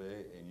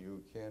survey and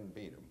you can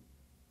beat him.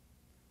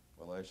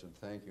 Well, I said,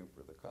 thank you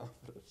for the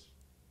confidence.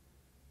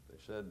 They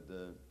said,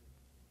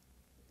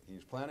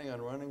 he's planning on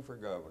running for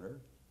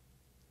governor,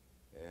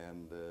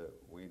 and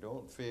we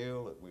don't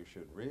feel that we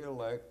should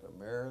re-elect a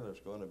mayor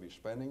that's going to be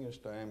spending his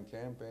time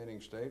campaigning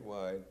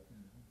statewide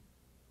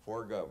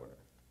for governor.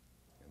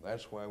 And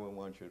that's why we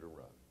want you to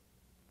run.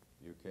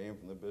 You came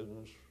from the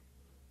business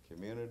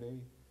community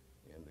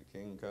into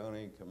King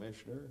County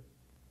Commissioner,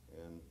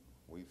 and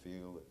we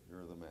feel that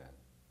you're the man.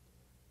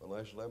 Well,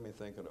 I said, let me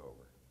think it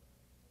over.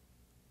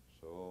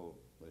 So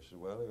they said,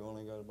 well, you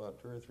only got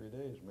about 2 or 3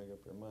 days to make up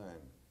your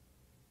mind.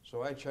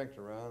 So I checked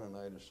around and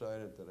I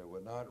decided that I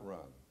would not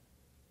run.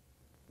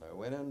 And I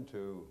went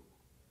into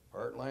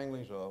Art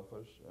Langley's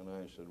office and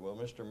I said, well,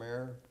 Mr.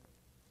 Mayor,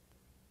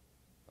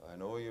 I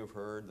know you've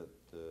heard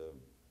that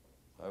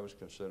I was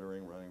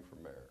considering running for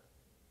mayor.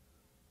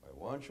 I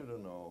want you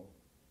to know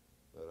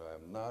that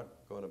I'm not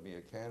going to be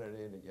a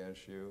candidate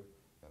against you,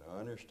 and I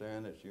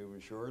understand that you've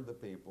assured the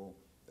people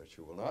that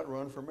you will not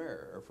run for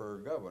mayor or for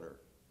governor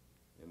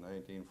in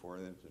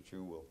 1940, that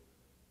you will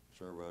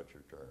serve out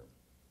your term.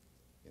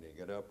 And he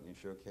got up and he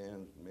shook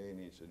hands with me and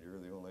he said, you're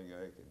the only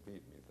guy who can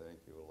beat me, thank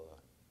you a lot.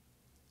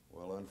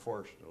 Well,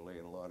 unfortunately,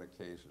 in a lot of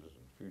cases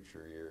in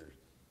future years,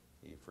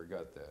 he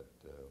forgot that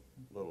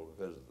little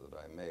visit that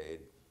I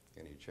made,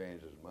 and he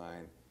changed his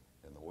mind.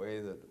 And the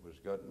way that it was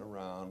gotten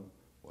around,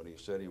 when he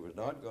said he was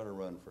not going to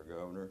run for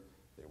governor,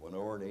 they went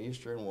over to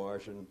Eastern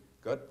Washington,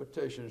 got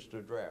petitions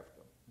to draft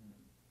him.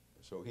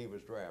 So he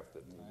was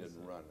drafted and he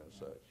didn't run as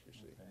such, you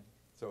see. Okay.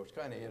 So it's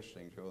kind of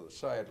interesting to the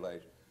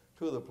sidelights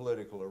to the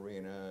political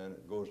arena, and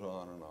it goes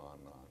on and on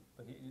and on.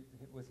 But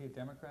was he a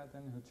Democrat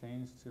then who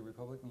changed to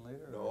Republican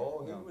later?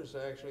 No, he was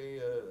actually,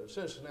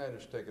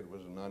 Cincinnati's ticket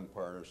was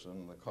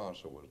nonpartisan, the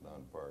consul was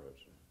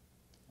nonpartisan.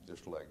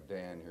 Just like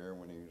Dan here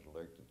when he was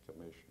elected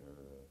commissioner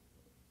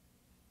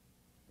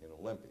in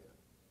Olympia,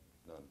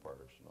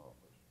 nonpartisan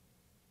office.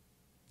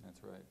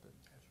 That's right,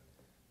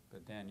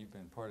 but Dan, you've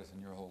been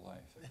partisan your whole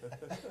life.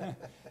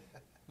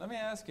 Let me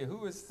ask you, who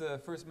was the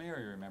first mayor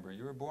you remember?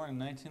 You were born in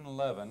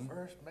 1911.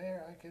 First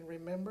mayor I can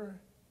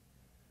remember?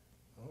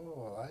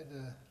 Oh,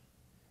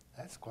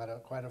 that's quite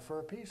a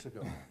fur piece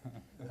ago.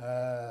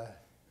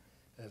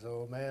 This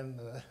old man,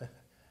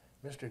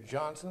 Mr.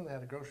 Johnson,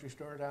 had a grocery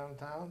store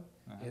downtown.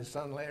 His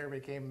son later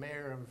became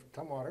mayor of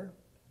Tumwater.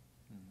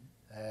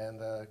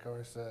 And of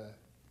course, a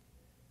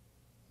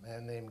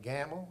man named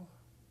Gamble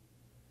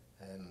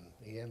and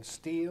Ian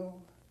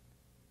Steele.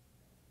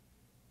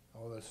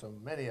 Oh, there's so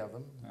many of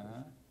them.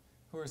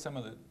 Who are some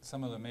of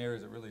the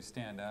mayors that really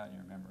stand out in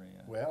your memory?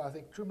 Well, I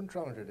think Truman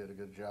Trullinger did a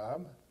good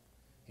job.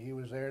 He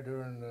was there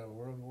during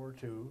World War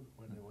II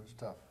when it was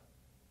tough.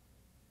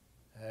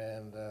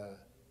 And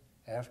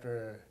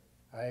after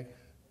I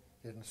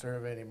didn't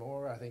serve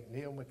anymore, I think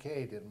Neil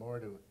McKay did more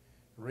to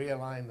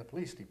realign the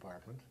police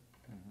department.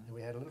 And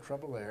we had a little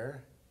trouble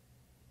there.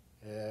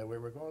 We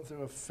were going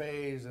through a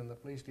phase in the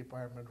police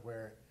department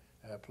where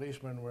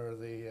policemen were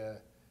the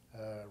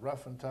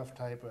rough and tough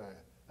type of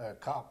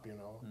cop, you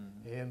know,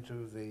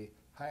 into the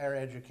higher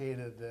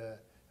educated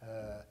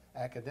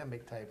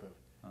academic type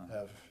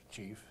of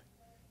chief.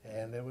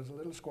 And there was a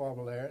little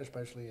squabble there,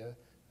 especially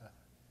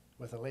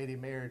with a lady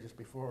mayor just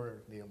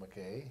before Neil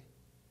McKay.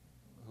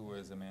 Who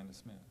was Amanda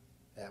Smith?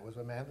 That was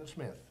Amanda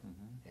Smith.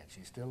 And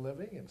she's still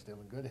living and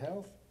still in good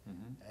health.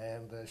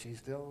 And she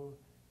still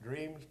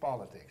dreams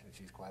politics, and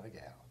she's quite a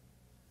gal.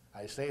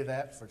 I say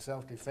that for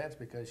self-defense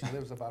because she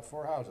lives about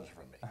 4 houses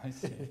from me. I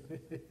see.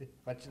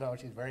 But you know,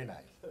 she's very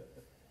nice.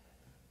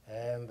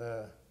 And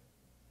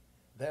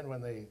then when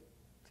they,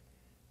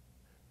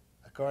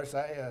 of course,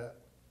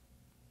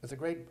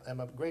 I'm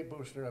a great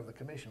booster of the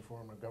commission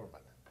form of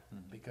government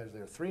because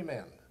there are 3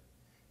 men,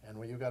 and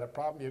when you've got a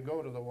problem, you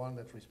go to the one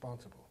that's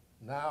responsible.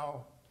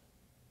 Now,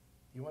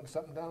 you want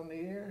something down the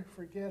ear?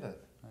 Forget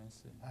it. I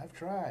see. I've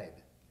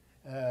tried.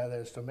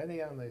 There's so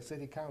many on the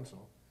city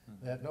council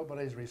that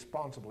nobody's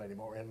responsible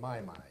anymore, in my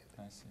mind.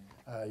 I see.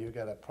 You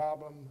got a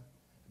problem.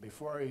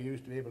 Before, you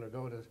used to be able to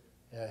go to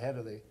head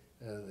of the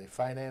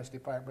finance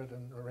department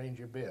and arrange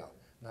your bill.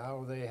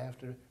 Now they have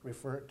to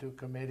refer it to a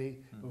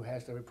committee who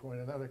has to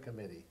appoint another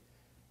committee.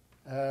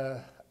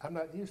 I'm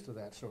not used to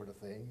that sort of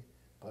thing,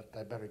 but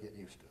I better get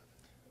used to it.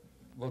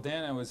 Well,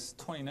 Dan, I was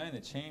 29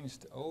 that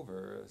changed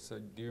over. So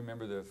do you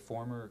remember the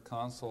former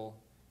consul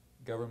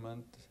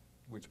government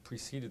which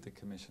preceded the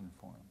commission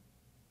form?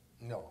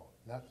 No,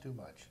 not too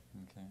much,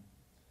 Okay.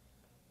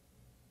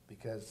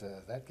 because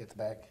that gets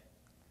back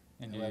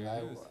And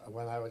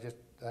when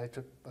I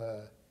took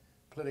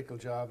political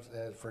jobs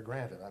for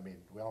granted. I mean,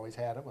 we always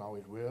had them,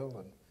 always will,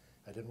 and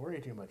I didn't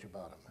worry too much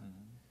about them.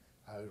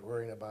 I was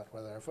worrying about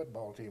whether our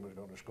football team was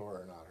going to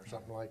score or not, or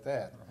something like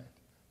that. Right.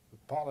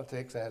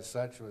 Politics, as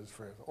such, was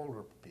for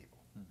older people.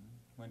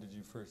 When did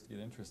you first get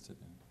interested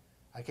in it?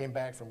 I came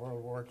back from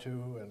World War II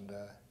and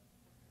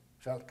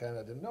felt kind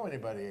of didn't know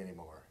anybody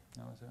anymore.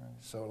 Oh, is that right?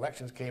 So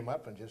elections came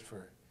up, and just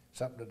for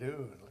something to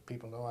do, and let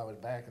people know I was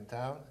back in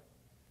town,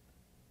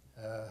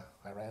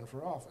 I ran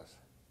for office.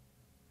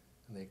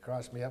 And they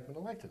crossed me up and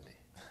elected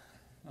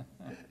me.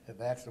 And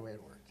that's the way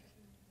it worked.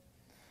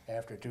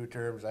 After 2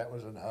 terms, that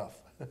was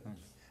enough.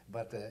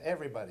 But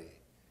everybody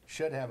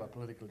should have a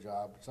political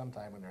job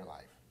sometime in their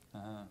life.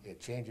 It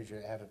changes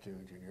your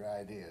attitudes and your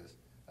ideas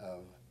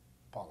of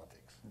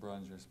politics.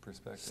 Broadens your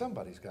perspective.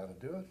 Somebody's got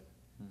to do it.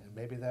 And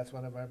maybe that's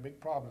one of our big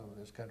problems in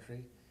this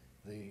country.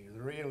 The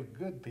real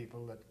good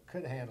people that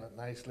could handle it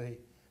nicely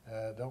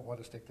don't want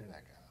to stick their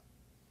neck out.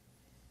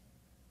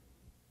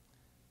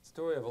 The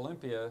story of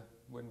Olympia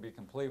wouldn't be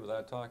complete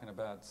without talking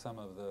about some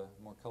of the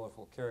more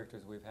colorful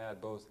characters we've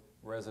had, both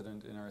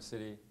resident in our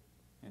city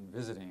and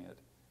visiting it.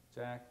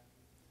 Jack,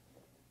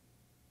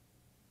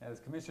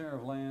 as Commissioner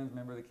of Lands,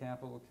 member of the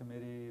Capital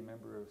Committee,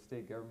 member of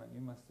state government,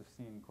 you must have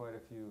seen quite a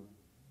few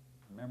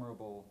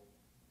memorable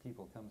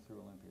people come through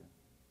Olympia.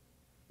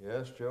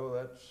 Yes, Joe,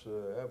 that's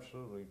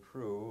absolutely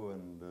true.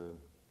 And,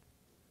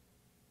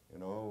 you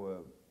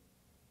know,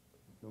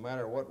 no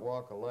matter what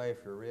walk of life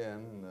you're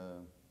in,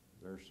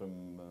 there's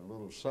some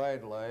little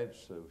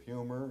sidelights of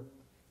humor,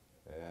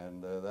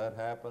 and that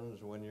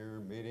happens when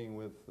you're meeting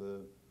with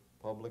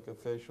public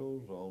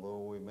officials. Although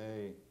we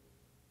may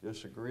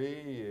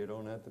disagree, you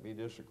don't have to be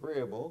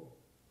disagreeable.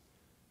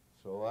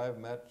 So I've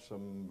met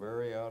some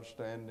very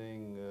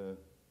outstanding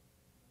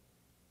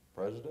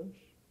presidents,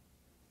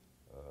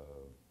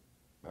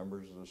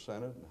 members of the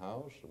Senate and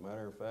House. As a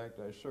matter of fact,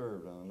 I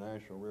served on the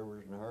National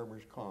Rivers and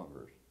Harbors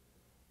Congress,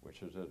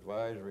 which is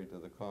advisory to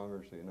the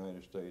Congress of the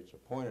United States,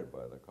 appointed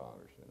by the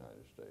Congress of the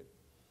United States.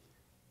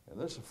 And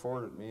this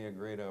afforded me a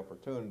great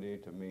opportunity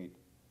to meet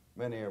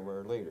many of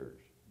our leaders.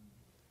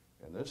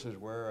 And this is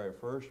where I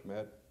first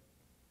met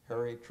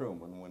Harry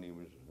Truman when he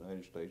was a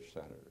United States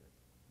Senator.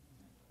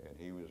 And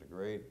he was a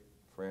great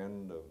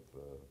friend of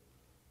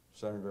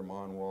Senator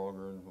Mon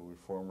Walgren, who was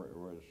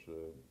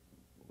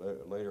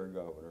later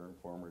governor,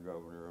 former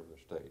governor of the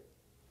state.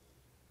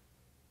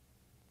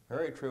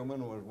 Harry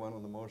Truman was one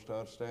of the most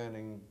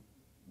outstanding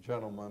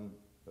gentlemen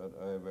that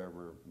I've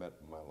ever met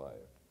in my life.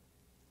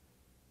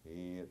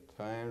 He at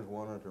times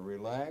wanted to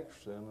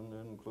relax, and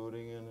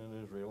including in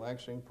his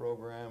relaxing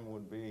program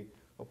would be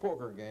a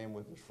poker game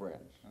with his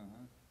friends.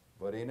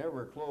 But he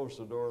never closed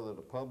the door to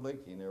the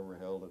public. He never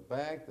held it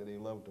back, that he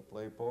loved to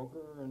play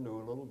poker and do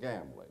a little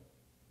gambling.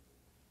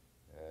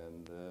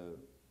 And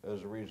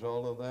as a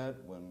result of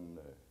that, when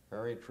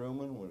Harry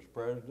Truman was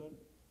president,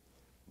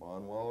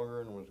 Mon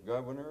Walgren was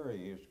governor,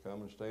 he used to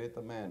come and stay at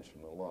the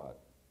mansion a lot.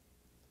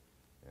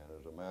 And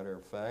as a matter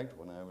of fact,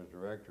 when I was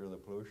director of the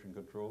Pollution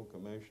Control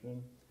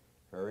Commission,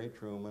 Harry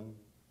Truman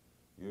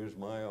used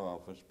my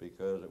office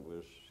because it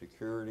was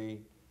security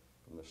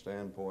from the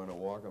standpoint of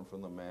walking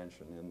from the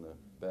mansion in the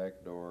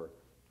back door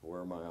to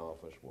where my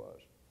office was.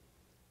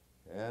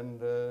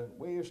 And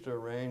we used to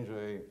arrange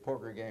a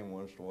poker game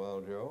once in a while,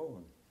 Joe.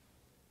 And,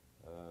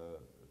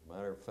 as a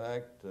matter of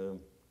fact,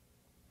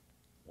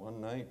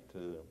 one night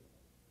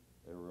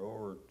they were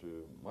over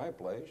to my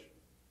place,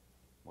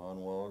 Mon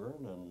Walgren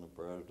and the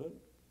president,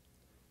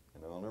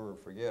 and I'll never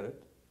forget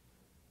it.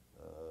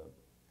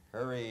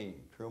 Harry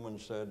Truman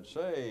said,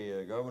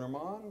 "Say, Governor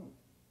Mon,"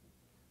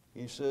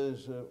 he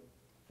says,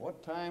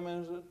 "what time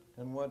is it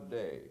and what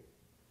day?"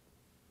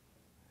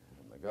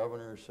 And the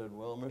governor said,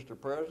 "Well, Mr.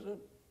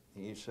 President,"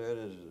 he said,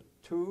 "is it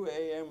 2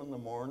 a.m. in the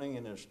morning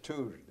and it's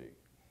Tuesday."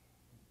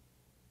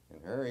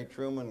 And Harry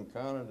Truman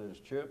counted his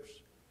chips,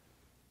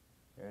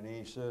 and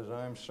he says,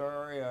 "I'm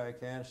sorry, I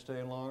can't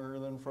stay longer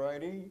than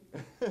Friday."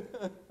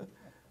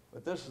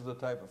 But this is the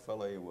type of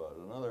fellow he was.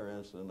 Another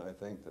incident I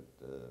think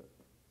that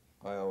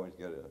I always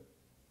get a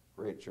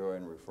great joy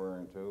in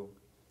referring to.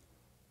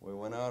 We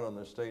went out on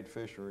the state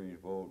fisheries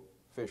boat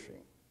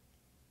fishing,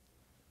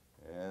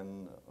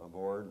 and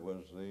aboard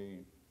was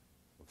the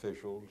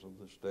officials of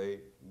the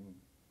state, and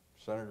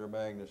Senator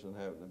Magnuson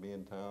happened to be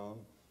in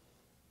town,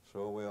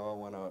 so we all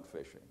went out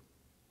fishing.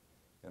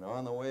 And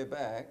on the way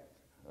back,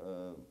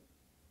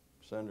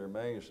 Senator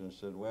Magnuson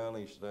said, "Well,"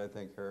 he said, "I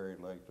think Harry'd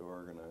like to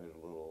organize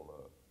a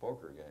little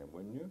poker game,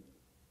 wouldn't you?"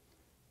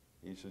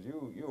 He said,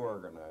 you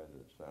organize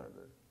it,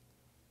 Senator."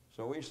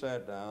 So we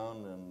sat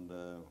down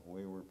and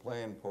we were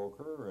playing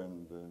poker,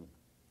 and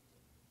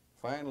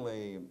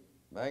finally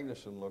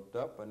Magnuson looked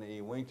up and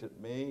he winked at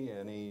me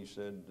and he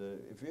said,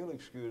 "If you'll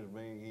excuse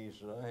me," he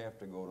said, "I have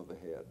to go to the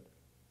head."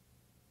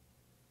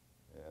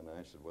 And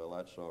I said, "Well,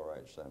 that's all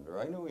right, Senator."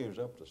 I knew he was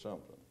up to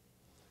something.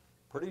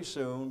 Pretty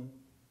soon,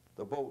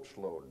 the boat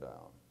slowed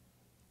down.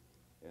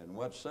 And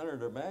what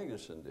Senator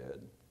Magnuson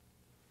did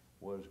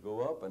was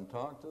go up and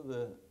talk to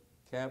the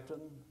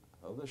captain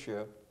of the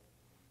ship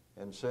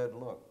and said,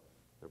 "Look,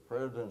 the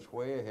president's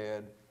way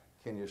ahead.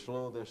 Can you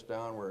slow this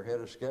down? We're ahead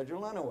of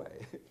schedule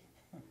anyway."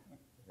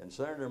 And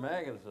Senator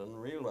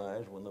Magnuson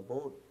realized when the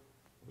boat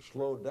was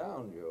slowed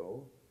down,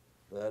 Joe,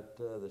 that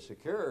the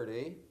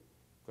security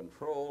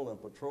control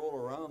and patrol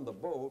around the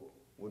boat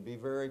would be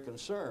very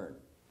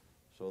concerned.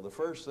 So the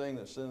first thing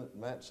that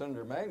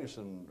Senator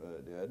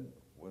Magnuson did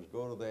was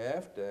go to the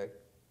aft deck,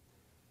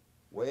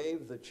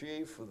 wave the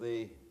chief of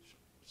the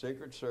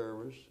Secret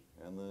Service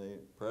and the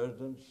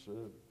president's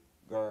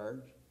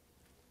guards,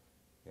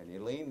 and he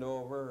leaned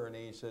over and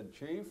he said,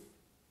 "Chief,"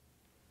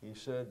 he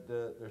said,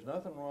 "there's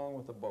nothing wrong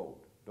with the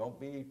boat. Don't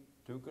be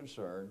too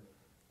concerned.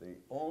 The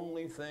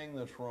only thing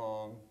that's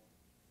wrong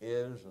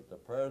is that the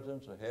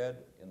president's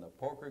ahead in the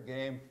poker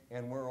game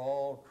and we're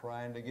all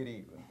trying to get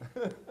even."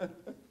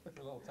 Took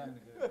a little time to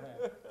get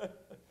it right.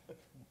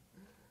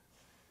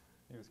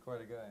 He was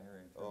quite a guy,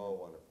 Harry. Oh,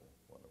 wonderful,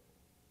 wonderful.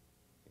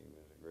 He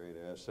was a great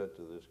asset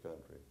to this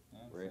country.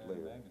 And Great Senator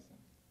leader. Magnuson.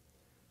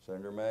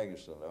 Senator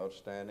Magnuson,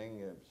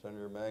 outstanding.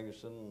 Senator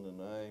Magnuson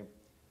and I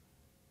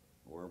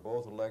were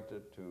both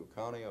elected to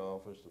county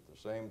office at the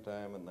same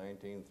time in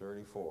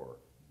 1934.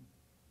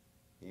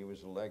 He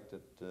was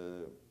elected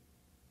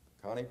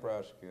county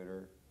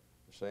prosecutor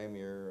the same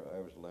year I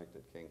was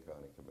elected King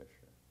County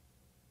Commissioner.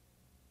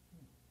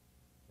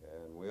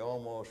 And we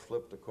almost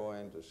flipped a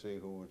coin to see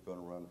who was going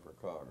to run for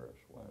Congress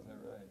when Is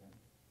that right?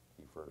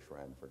 he first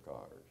ran for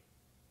Congress.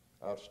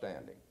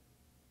 Outstanding.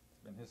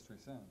 It's been history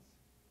since.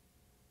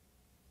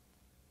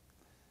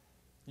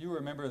 You were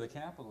a member of the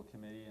Capitol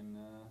Committee in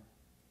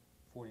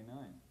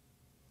 '49.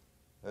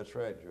 That's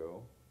right,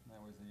 Joe.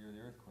 That was the year of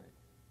the earthquake.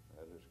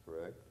 That is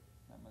correct.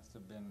 That must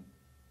have been.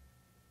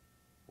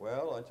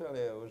 Well, I tell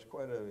you, it was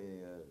quite a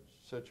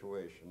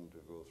situation to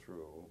go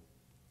through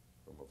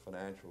from a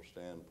financial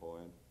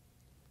standpoint.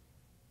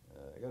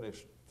 I got to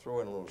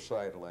throw in a little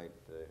sidelight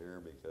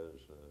here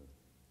because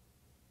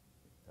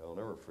I'll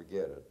never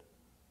forget it.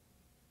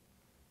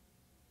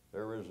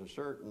 There was a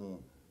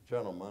certain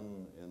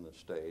gentleman in the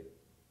state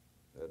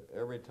that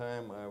every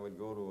time I would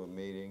go to a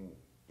meeting,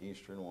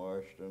 Eastern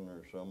Washington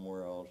or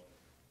somewhere else,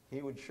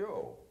 he would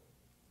show.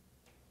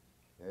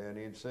 And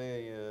he'd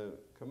say,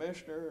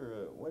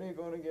 "Commissioner, when are you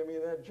going to give me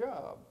that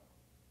job?"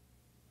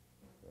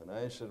 And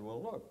I said,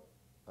 "Well, look,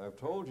 I've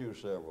told you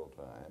several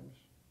times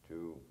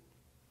to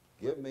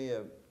give me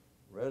a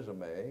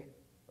resume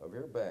of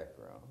your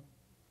background,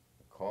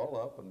 call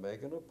up and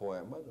make an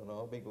appointment, and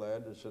I'll be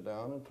glad to sit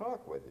down and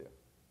talk with you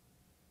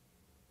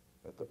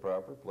at the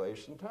proper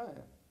place and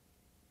time."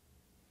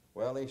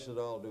 Well, he said,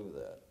 "I'll do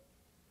that."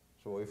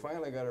 So we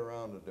finally got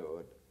around to do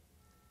it.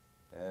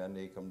 And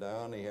he come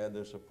down, he had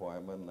this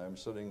appointment, and I'm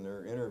sitting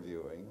there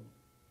interviewing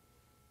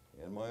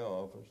in my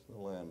office, the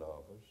land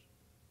office,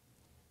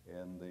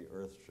 and the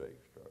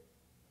earthquake struck.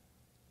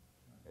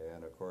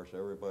 And of course,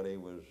 everybody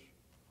was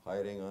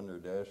hiding under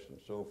desks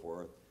and so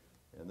forth.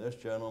 And this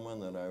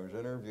gentleman that I was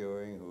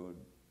interviewing, who had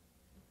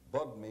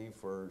bugged me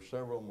for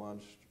several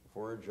months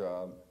for a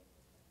job,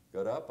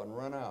 got up and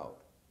run out.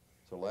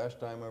 It's the last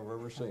time I've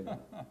ever seen him.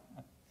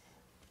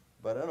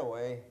 But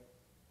anyway,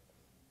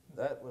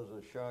 that was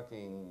a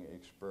shocking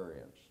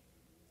experience.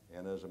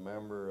 And as a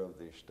member of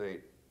the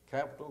State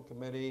Capitol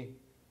Committee,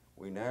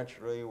 we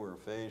naturally were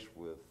faced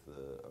with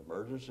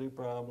emergency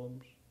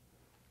problems.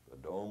 The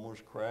dome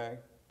was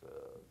cracked.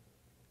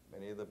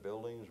 Many of the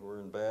buildings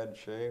were in bad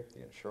shape.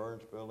 The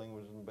insurance building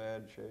was in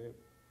bad shape.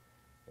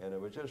 And it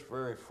was just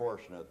very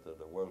fortunate that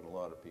there wasn't a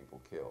lot of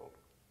people killed.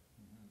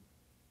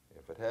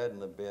 if it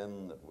hadn't have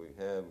been that we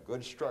have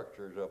good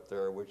structures up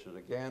there, which is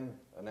again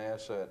an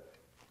asset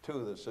to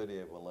the city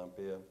of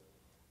Olympia,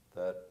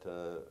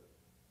 that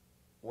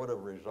would have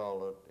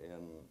resulted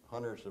in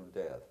hundreds of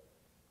deaths.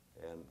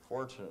 And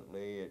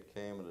fortunately, it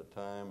came at a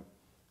time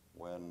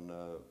when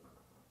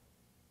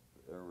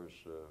there was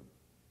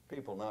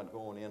people not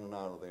going in and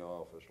out of the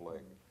office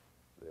like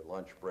the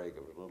lunch break.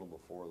 It was a little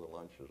before the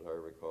lunch, as I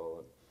recall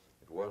it.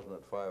 It wasn't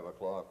at 5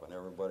 o'clock when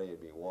everybody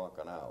would be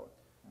walking out.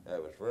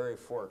 That was very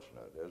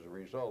fortunate. As a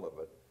result of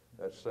it,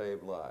 that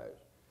saved lives.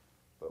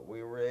 But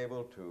we were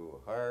able to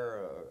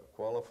hire a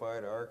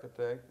qualified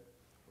architect.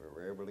 We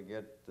were able to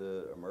get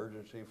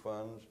emergency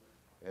funds,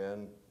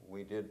 and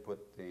we did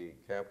put the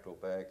Capitol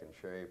back in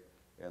shape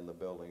and the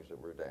buildings that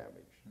were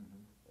damaged.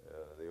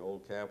 The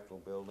old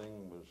Capitol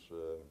building was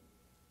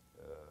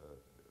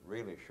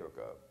really shook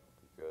up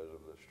because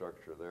of the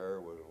structure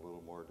there was a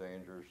little more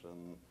dangerous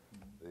than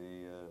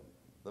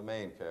the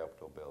main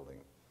Capitol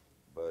building.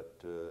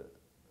 But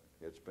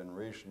it's been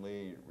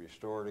recently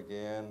restored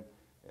again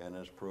and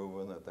has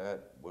proven that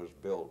that was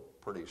built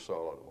pretty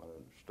solid when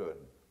it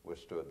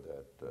withstood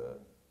that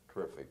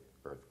terrific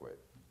earthquake.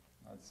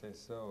 I'd say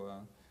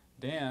so.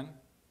 Dan,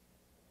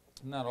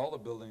 not all the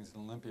buildings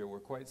in Olympia were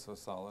quite so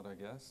solid, I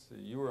guess.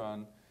 You were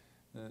on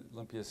the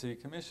Olympia City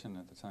Commission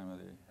at the time of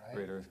the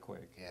great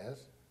earthquake. Yes.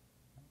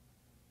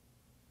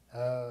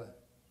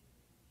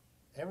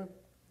 Every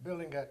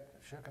building got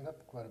shooken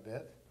up quite a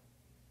bit.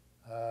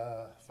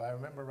 If I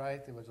remember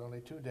right, there was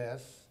only 2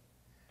 deaths.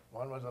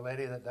 One was a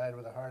lady that died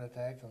with a heart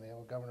attack in the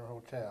old Governor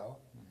Hotel,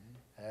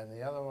 and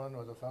the other one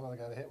was a fellow that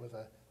got hit with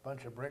a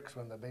bunch of bricks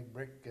when the big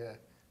brick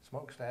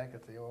smokestack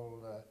at the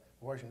old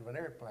Washington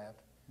Veneer plant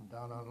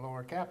down on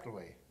Lower Capitol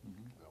Way.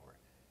 Over.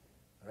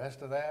 The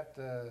rest of that,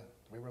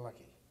 we were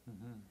lucky.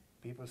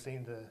 People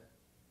seemed to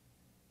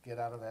get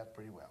out of that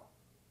pretty well.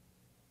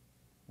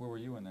 Where were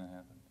you when that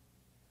happened?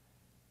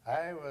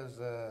 I was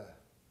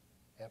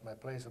at my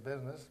place of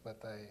business,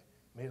 but I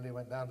immediately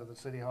went down to the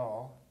City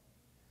Hall,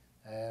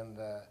 and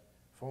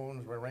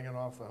phones were ringing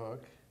off the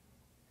hook.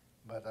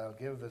 But I'll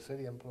give the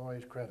city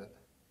employees credit.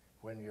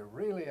 When you're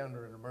really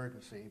under an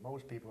emergency,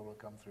 most people will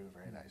come through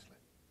very nicely.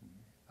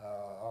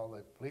 All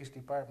the police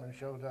department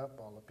showed up,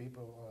 all the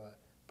people,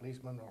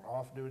 policemen on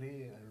off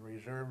duty and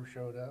reserve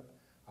showed up,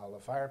 all the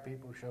fire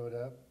people showed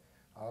up,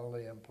 all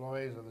the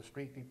employees of the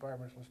street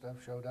departments and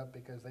stuff showed up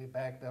because they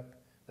backed up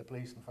the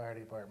police and fire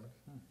departments.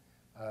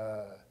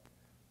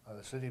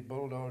 The city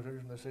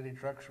bulldozers and the city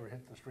trucks were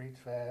hit the streets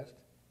fast,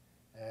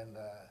 and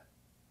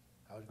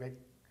I was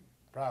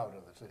proud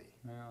of the city.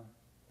 Yeah.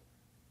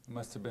 It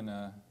must have been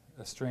a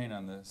strain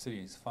on the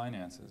city's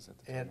finances at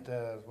the time. It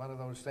was one of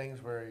those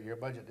things where your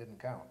budget didn't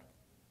count.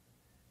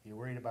 You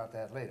worried about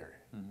that later.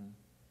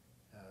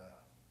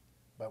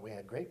 But we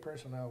had great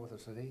personnel with the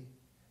city.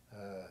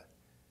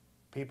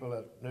 People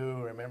that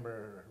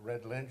remember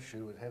Red Lynch,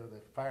 who was head of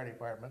the fire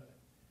department,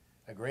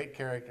 a great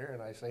character,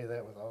 and I say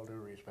that with all due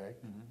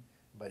respect.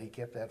 But he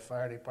kept that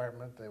fire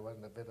department. There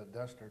wasn't a bit of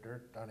dust or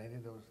dirt on any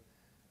of those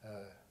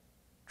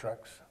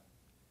trucks.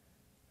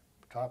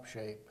 Top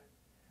shape.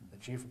 The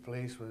chief of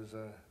police was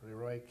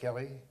Leroy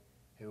Kelly,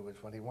 who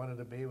was, when he wanted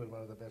to be, was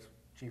one of the best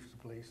chiefs of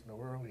police in the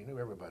world. He knew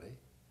everybody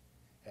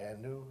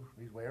and knew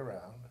his way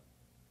around.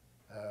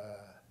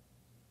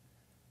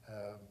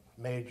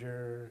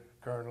 Major,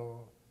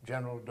 Colonel,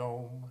 General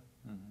Dome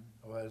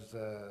was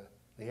the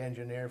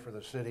engineer for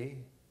the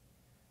city.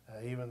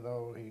 Even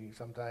though he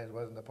sometimes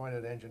wasn't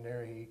appointed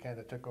engineer, he kind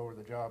of took over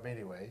the job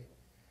anyway,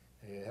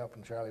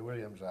 helping Charlie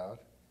Williams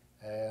out.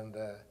 And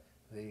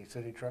the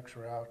city trucks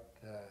were out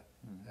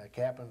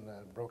capping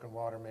broken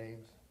water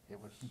mains. It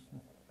was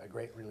a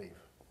great relief.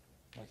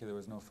 Lucky there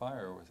was no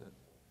fire with it.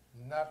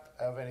 Not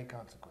of any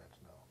consequence,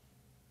 no.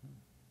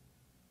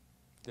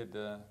 Did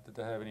that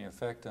have any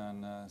effect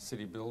on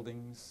city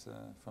buildings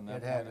from that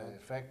It point had on? an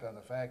effect on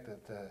the fact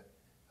that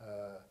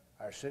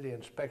our city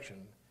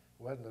inspection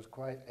wasn't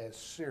quite as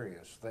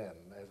serious then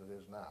as it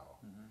is now.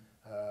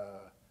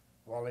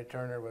 Wally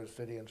Turner was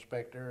city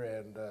inspector,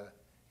 and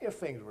if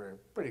things were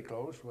pretty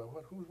close,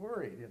 well, who's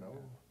worried, you know?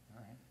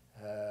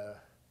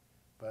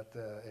 But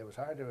it was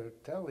hard to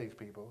tell these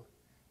people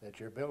that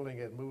your building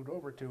had moved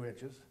over 2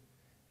 inches,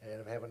 and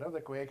if you have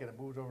another quake and it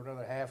moves over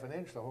another ½ an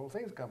inch, the whole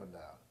thing's coming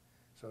down.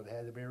 So it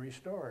had to be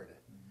restored.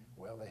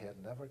 Well, they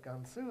had never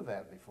gone through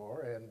that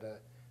before, and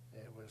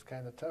it was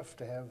kind of tough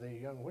to have the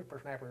young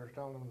whippersnappers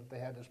telling them that they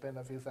had to spend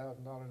a few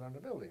 $1,000s on the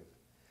buildings.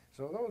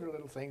 So those are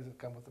little things that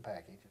come with the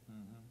package.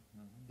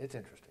 It's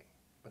interesting,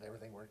 but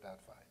everything worked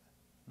out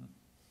fine.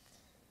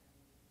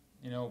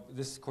 You know,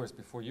 this, of course,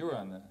 before you were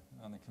on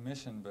the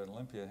commission, but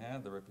Olympia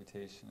had the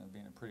reputation of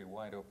being a pretty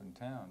wide open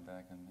town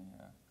back in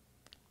the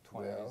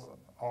 20s. Well,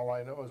 all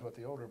I know is what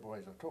the older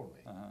boys have told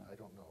me. I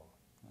don't know.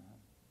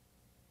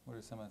 What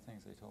are some of the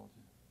things they told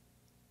you?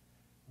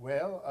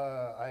 Well,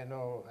 I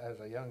know as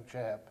a young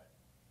chap,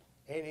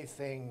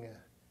 anything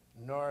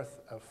north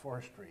of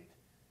 4th Street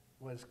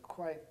was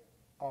quite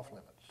off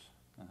limits.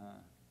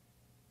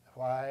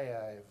 Why,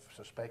 I've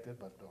suspected,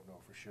 but don't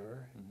know for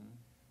sure.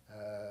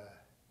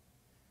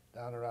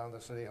 Down around the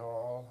City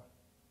Hall,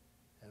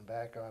 and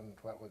back on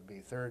what would be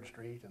 3rd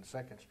Street and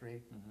 2nd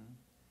Street.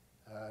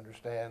 Mm-hmm. I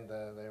understand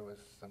there was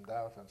some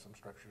doubt on some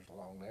structures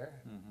along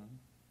there.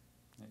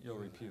 Mm-hmm. Ill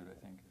repute,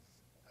 I think.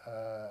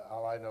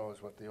 All I know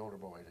is what the older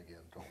boys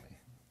again told me.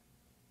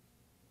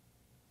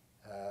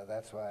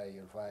 That's why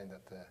you'll find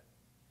that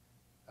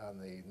on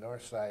the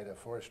north side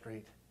of 4th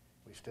Street,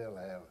 we still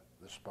have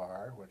the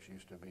Spar, which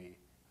used to be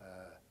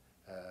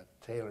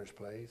Taylor's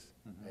Place,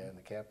 and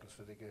the Captain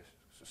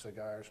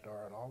Cigar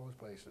Store, and all those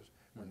places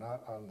were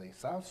not on the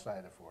south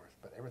side of 4th,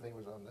 but everything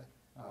was on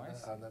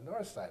the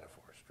north side of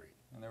 4th Street.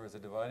 And there was a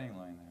dividing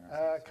line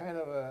there. Kind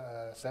of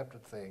a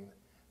separate thing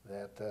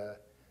that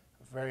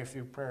very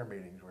few prayer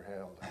meetings were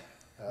held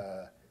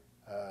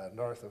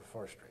north of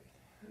 4th Street.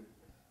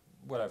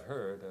 What I've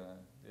heard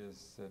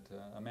is that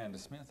Amanda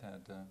Smith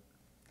had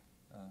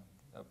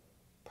a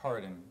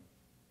part in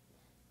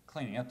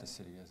cleaning up the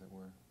city, as it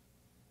were.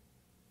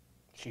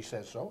 She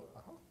says so.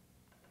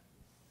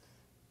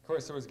 Of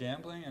course, there was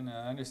gambling, and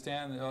I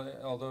understand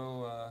that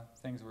although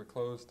things were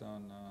closed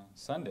on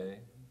Sunday,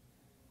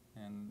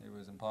 and it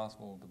was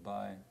impossible to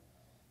buy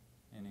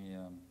any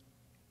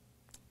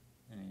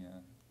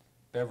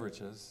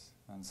beverages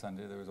on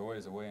Sunday, there was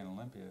always a way in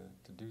Olympia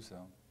to do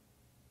so.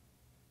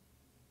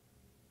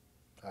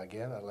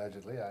 Again,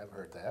 allegedly, I've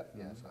heard that,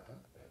 yes.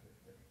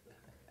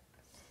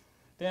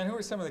 Dan, who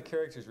are some of the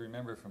characters you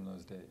remember from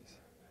those days?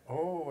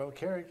 Oh, well,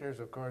 characters,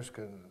 of course,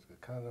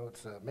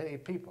 connotes many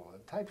people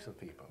and types of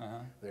people.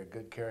 They're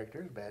good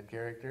characters, bad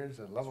characters,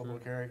 and lovable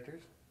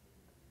characters.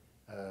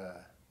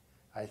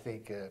 I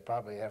think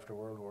probably after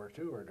World War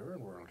II or during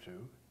World II,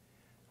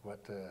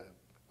 what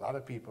a lot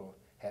of people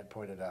had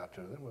pointed out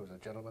to them was a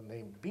gentleman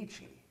named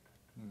Beachy.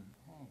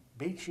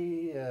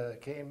 Beachy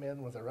came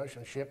in with a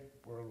Russian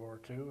ship, World War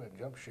II, and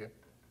jumped ship.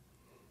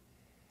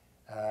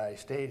 He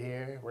stayed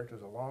here, worked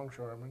as a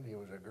longshoreman. He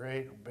was a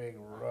great, big,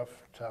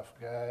 rough, tough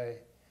guy,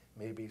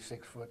 maybe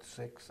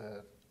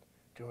 6'6",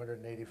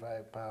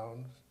 285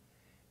 pounds.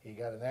 He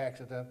got in an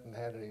accident and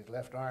had his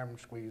left arm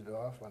squeezed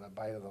off on a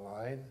bite of the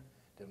line.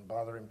 Didn't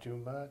bother him too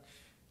much.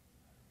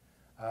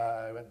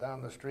 I went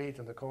down the street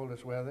in the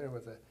coldest weather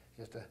with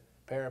just a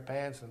pair of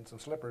pants and some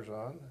slippers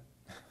on,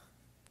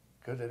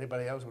 because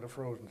anybody else would have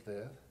frozen to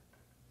death.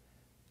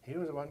 He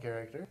was one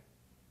character,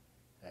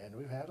 and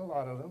we've had a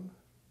lot of them.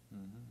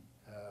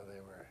 They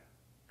were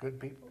good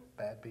people,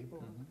 bad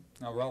people.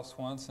 Now, Ralph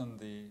Swanson,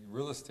 the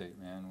real estate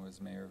man,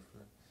 was mayor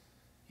for...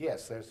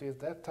 Yes, see, at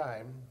that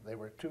time, there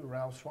were 2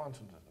 Ralph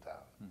Swansons in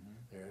town.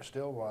 There's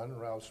still one,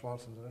 Ralph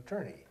Swanson's an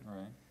attorney.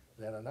 Right.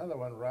 Then another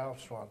one,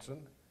 Ralph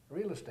Swanson,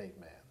 real estate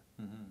man.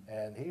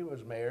 And he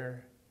was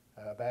mayor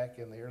back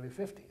in the early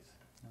 50s.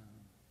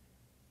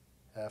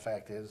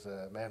 Fact is,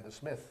 Amanda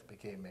Smith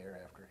became mayor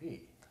after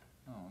he.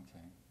 Oh,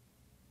 okay.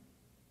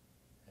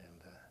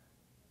 And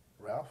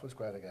Ralph was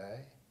quite a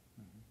guy.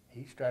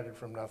 He started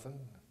from nothing.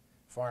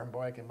 Farm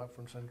boy came up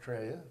from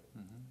Centralia,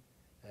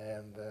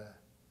 and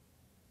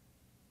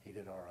he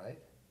did all right.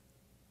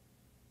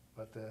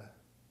 But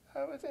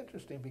it was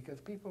interesting because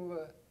people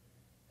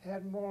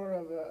had more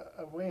of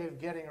a way of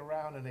getting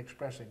around and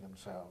expressing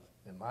themselves,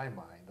 in my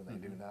mind, than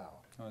they do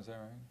now. Oh, is that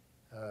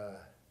right?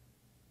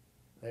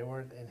 They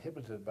weren't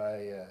inhibited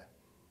by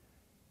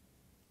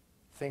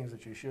things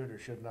that you should or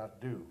should not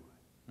do.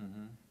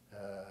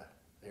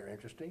 They're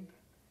interesting.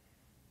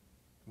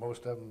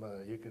 Most of them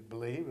you could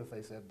believe. If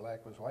they said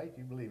black was white,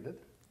 you believed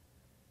it.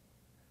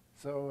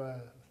 So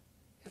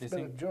it's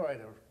been a joy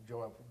to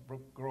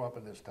grow up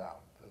in this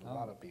town. There's a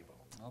lot of people.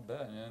 I'll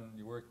bet. And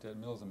you worked at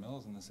Mills &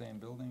 Mills in the same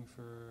building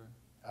for...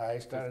 I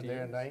started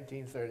there in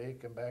 1930,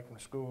 come back from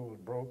school,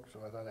 broke,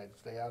 so I thought I'd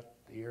stay out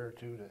a year or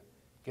two to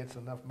get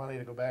enough money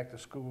to go back to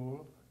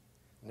school.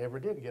 Never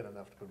did get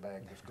enough to go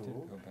back to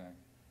school. Go back.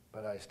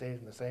 But I stayed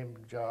in the same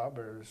job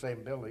or the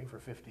same building for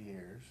 50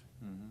 years.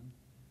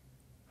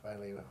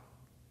 Finally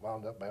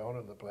wound up by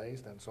owning the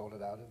place, then sold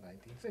it out in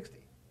 1960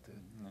 to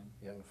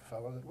a young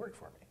fellow that worked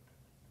for me.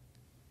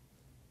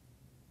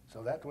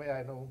 So that way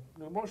I knew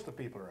most of the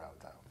people around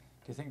town.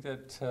 Do you think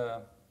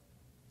that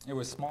it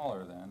was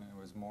smaller then? It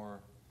was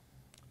more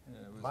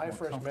My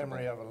first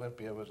memory of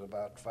Olympia was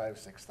about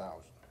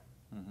 5,000–6,000.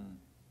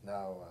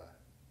 Now,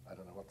 I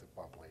don't know what the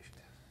population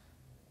is.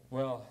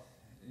 Well,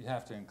 you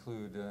have to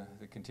include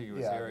the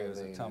contiguous areas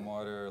of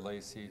Tumwater,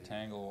 Lacey,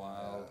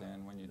 Tanglewild,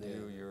 and when you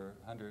do, you're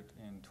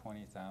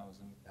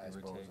 120,000, give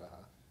or take,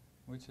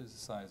 which is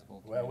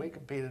sizable. Well, we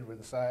competed with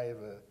the side of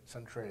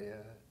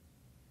Centralia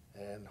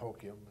and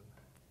Hoquiam, and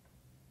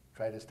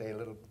tried to stay a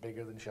little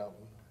bigger than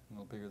Shelton. A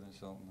little bigger than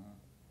Shelton, huh?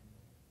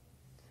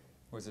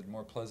 Was it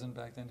more pleasant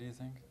back then, do you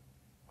think?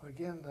 Well,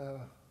 again,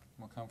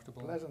 more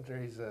comfortable?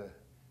 Pleasantries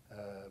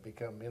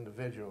become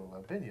individual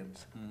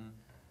opinions.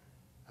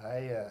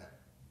 I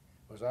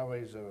was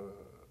always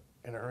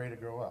in a hurry to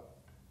grow up.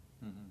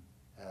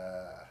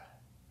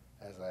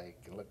 As I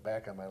can look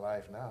back on my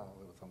life now,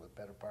 some of the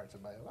better parts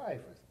of my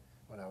life was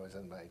when I was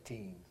in my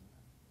teens.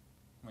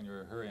 When you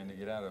were hurrying to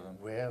get out of them?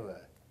 Well,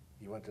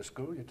 you went to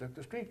school, you took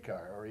the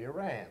streetcar, or you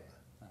ran.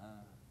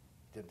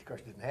 Of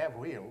course, didn't have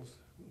wheels,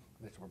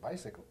 these were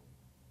bicycles.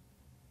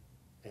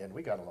 And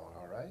we got along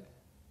all right.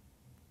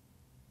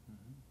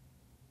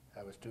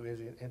 I was too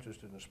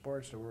interested in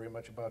sports to worry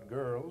much about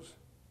girls.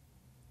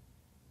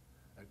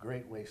 A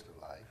great waste of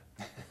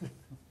life,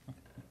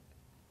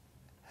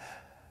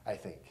 I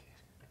think.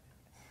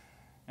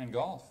 And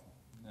golf.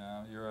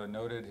 You're a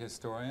noted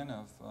historian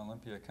of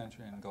Olympia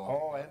country and golf.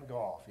 Oh, and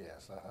golf,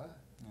 yes,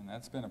 And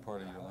that's been a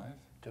part of your life.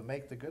 To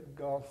make the good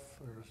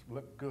golfers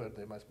look good,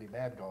 they must be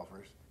bad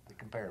golfers to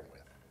compare them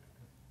with.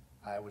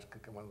 I was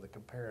one of the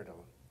comparative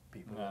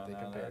people that they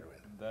compared with.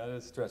 That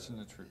is stretching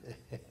the truth.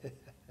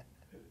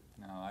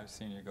 No, I've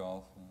seen you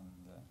golf,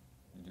 and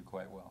you do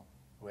quite well.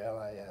 Well,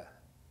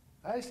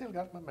 I still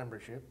got my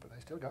membership, and I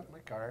still got my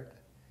card.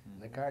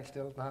 And the card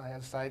still now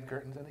has side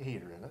curtains and a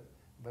heater in it,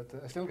 but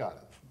I still got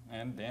it.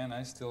 And Dan,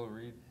 I still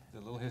read the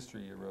little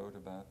history you wrote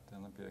about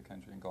Olympia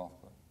Country and Golf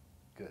Club.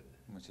 Good.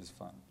 Which is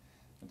fun.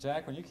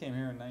 Jack, when you came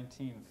here in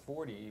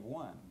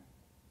 1941,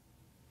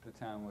 the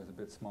town was a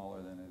bit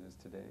smaller than it is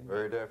today.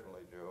 Very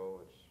definitely,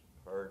 Joe. It's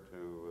hard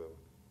to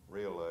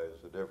realize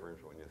the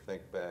difference when you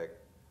think back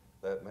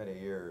that many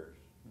years.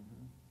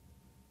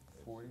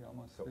 40,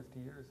 almost 50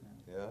 years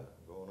now. Yeah,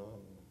 going on.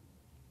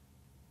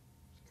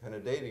 It's kind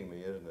of dating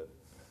me, isn't it?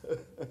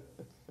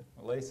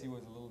 Well, Lacey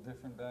was a little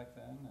different back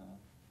then.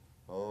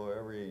 Oh,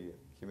 every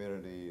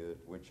community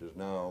which is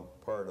now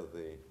part of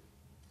the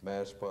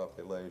mass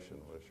population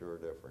was sure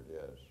different,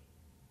 yes.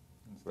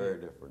 Very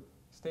different.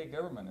 State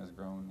government has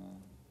grown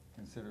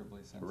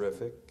considerably since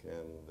Terrific,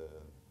 and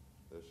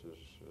this is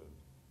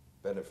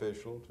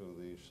beneficial to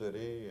the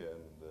city,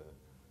 and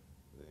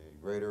the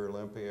greater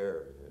Olympia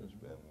area has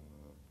been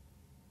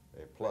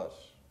a plus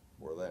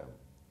for them.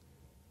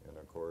 And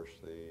of course,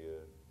 the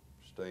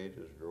state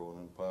has grown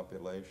in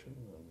population,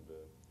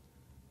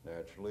 and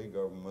naturally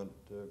government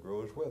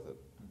grows with it.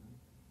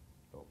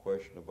 No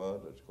question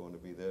about it, it's going to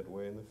be that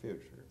way in the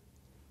future.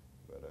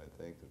 But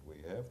I think that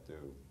we have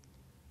to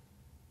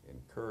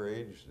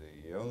encourage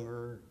the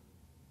younger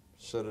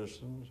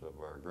citizens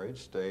of our great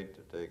state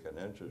to take an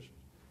interest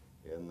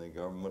in the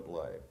government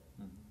life.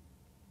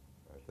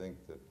 I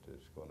think that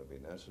it's going to be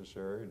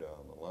necessary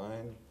down the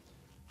line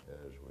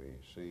as we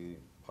see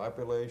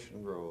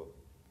population growth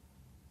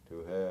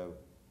to have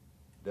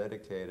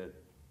dedicated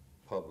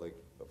public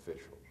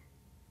officials.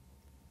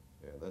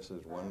 And this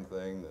is one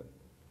thing that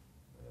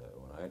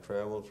when I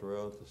travel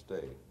throughout the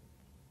state,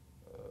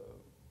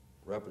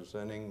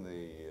 representing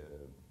the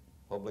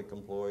public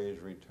employees,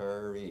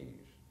 retirees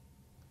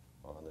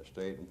on the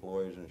State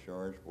Employees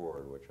Insurance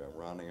Board, which I'm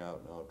rounding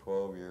out now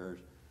 12 years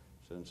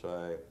since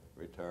I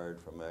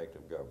retired from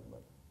active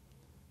government.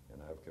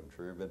 And I've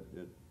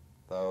contributed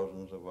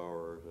thousands of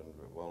hours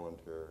in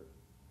volunteer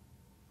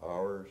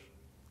hours,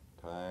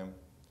 time,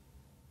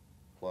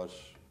 plus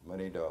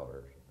many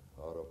dollars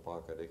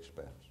out-of-pocket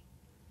expense.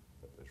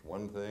 But there's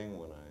one thing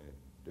when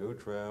I do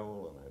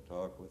travel and I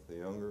talk with the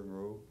younger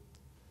group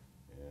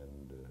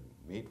and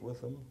meet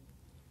with them,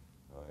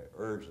 I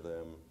urge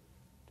them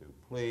to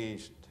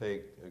please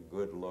take a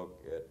good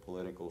look at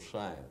political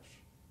science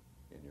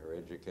in your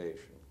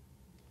education,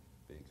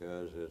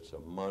 because it's a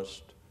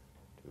must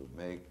to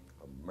make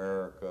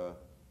America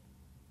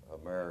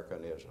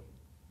Americanism.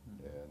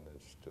 And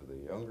it's to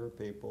the younger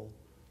people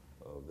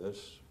of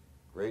this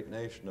great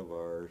nation of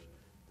ours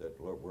that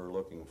we're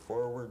looking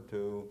forward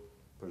to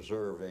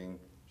preserving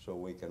so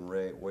we can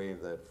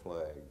wave that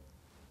flag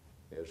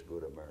as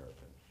good Americans.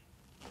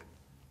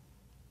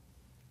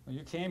 Well,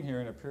 you came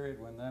here in a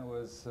period when that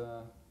was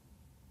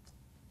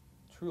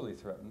truly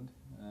threatened.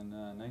 In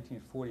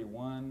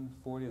 1941,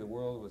 40, the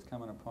world was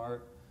coming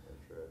apart.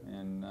 That's right.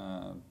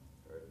 And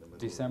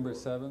December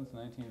 7th,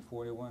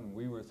 1941,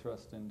 we were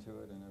thrust into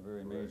it in a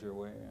very major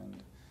way,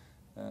 and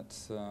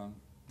that's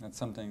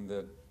something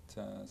that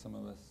some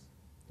of us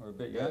who are a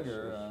bit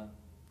younger.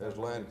 As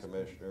land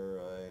commissioner,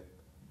 I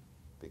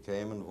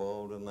became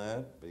involved in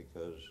that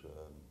because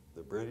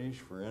the British,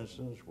 for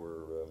instance,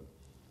 were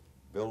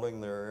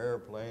building their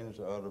airplanes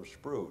out of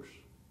spruce,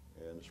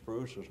 and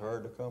spruce is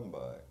hard to come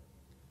by.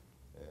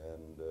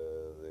 And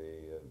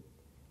the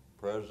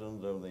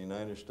President of the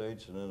United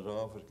States in his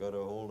office got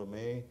a hold of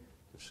me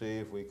to see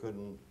if we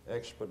couldn't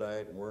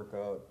expedite and work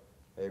out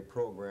a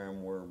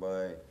program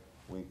whereby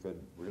we could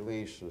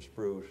release the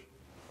spruce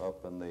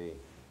up in the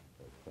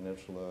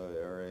peninsula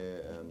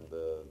area and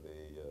the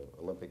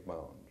Olympic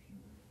Mountains.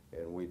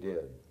 And we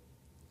did.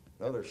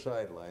 Another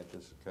sidelight,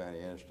 this is kind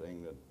of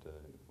interesting, that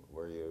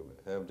where you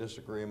have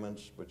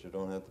disagreements, but you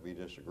don't have to be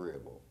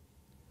disagreeable.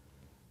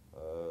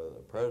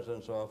 The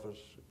President's office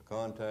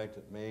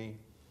contacted me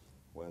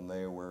when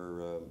they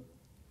were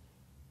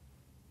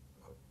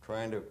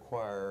trying to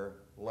acquire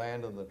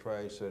land in the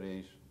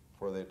Tri-Cities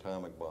for the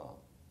atomic bomb.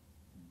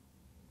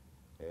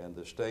 And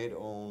the state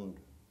owned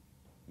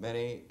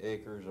many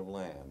acres of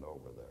land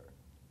over there.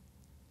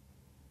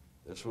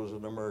 This was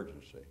an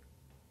emergency.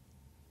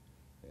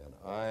 And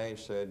I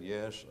said,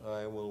 yes,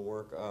 I will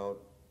work out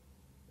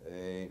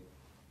a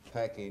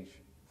package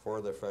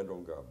for the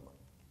federal government.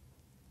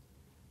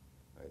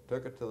 I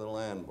took it to the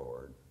land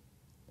board,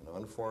 and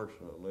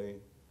unfortunately,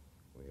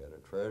 we had a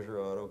Treasurer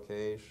Otto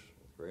case,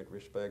 with great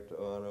respect to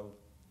Otto.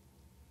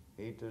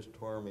 He just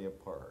tore me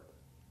apart.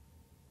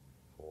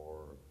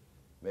 for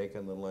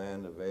making the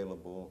land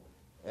available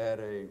at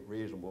a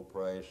reasonable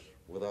price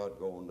without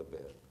going to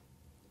bid.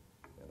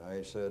 And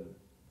I said,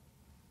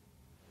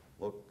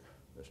 look,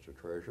 Mr.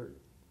 Treasurer,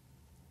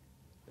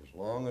 as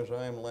long as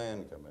I'm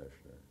land commissioner,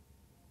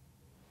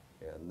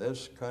 and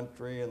this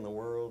country and the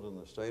world in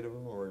the state of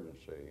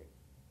emergency,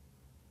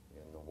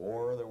 in the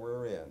war that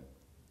we're in,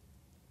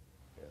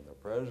 and the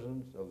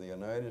President of the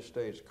United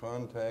States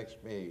contacts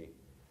me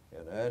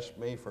and asks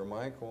me for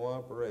my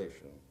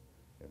cooperation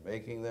in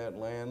making that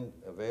land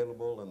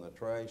available in the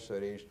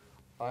Tri-Cities,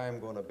 I'm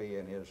going to be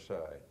in his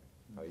side.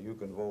 Now, you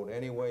can vote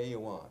any way you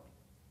want.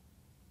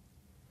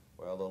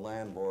 Well, the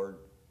land board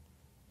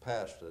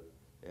passed it,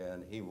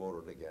 and he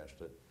voted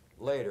against it.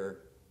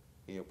 Later,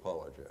 he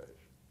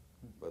apologized.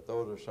 But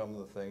those are some of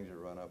the things you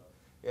run up.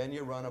 And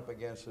you run up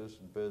against this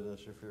in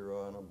business if you're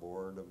on a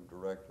board of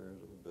directors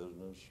of a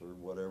business or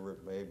whatever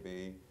it may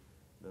be,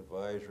 an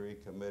advisory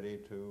committee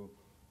to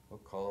a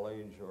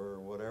college or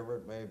whatever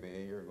it may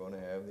be, you're going to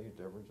have these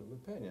differences of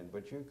opinion.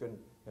 But you can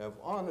have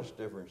honest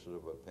differences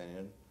of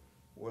opinion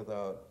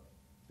without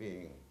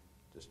being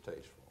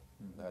distasteful.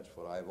 Mm-hmm. That's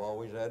what I've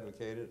always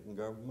advocated in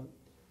government,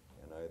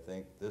 and I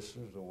think this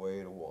is the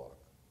way to walk.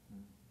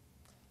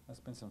 That's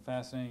been some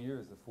fascinating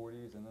years, the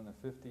 40s and then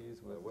the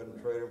 50s. I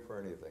wouldn't trade them for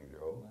anything,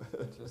 Joe.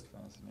 That's just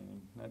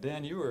fascinating. Now,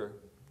 Dan, you were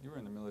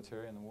in the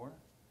military in the war?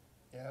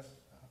 Yes.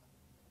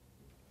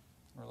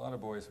 There were a lot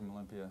of boys from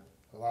Olympia.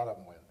 A lot of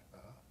them went.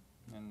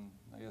 And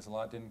I guess a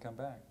lot didn't come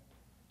back.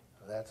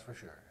 That's for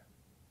sure.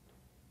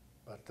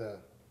 But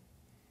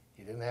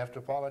you didn't have to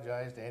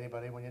apologize to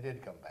anybody when you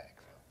did come back.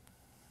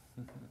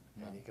 So.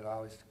 And you can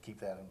always keep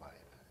that in mind.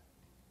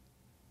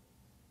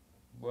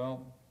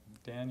 Well,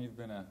 Dan, you've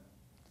been a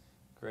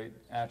great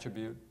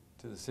attribute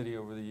to the city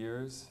over the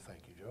years. Thank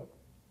you, Joe.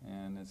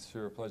 And it's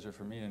sure a pleasure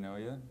for me to know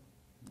you.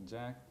 And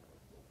Jack,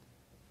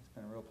 it's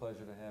been a real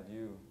pleasure to have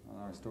you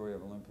on our story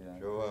of Olympia.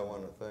 Joe, I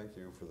want to thank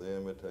you for the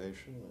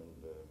invitation,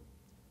 and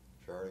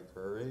Charlie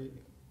Curry,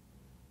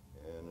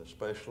 and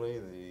especially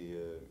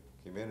the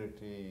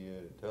community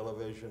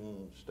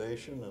television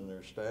station and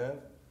their staff.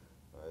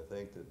 I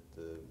think that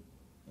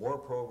more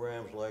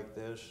programs like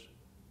this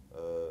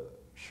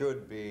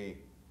should be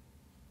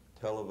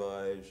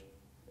televised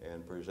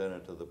and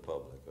presented to the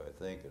public. I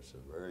think it's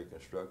a very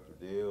constructive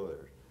deal.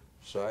 There's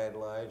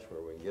sidelights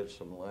where we can get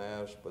some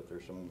laughs, but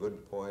there's some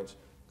good points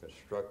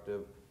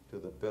constructive to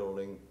the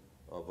building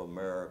of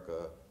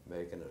America,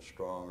 making it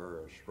stronger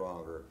and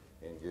stronger,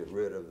 and get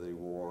rid of the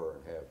war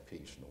and have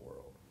peace in the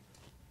world.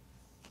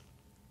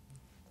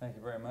 Thank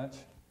you very much.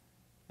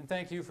 And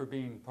thank you for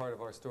being part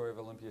of our story of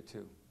Olympia,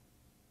 too.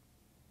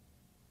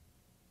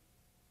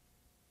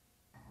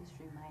 This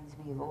reminds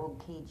me of old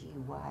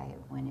KGY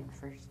when it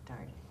first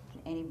started.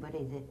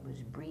 Anybody that was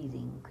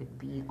breathing could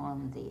be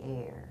on the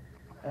air.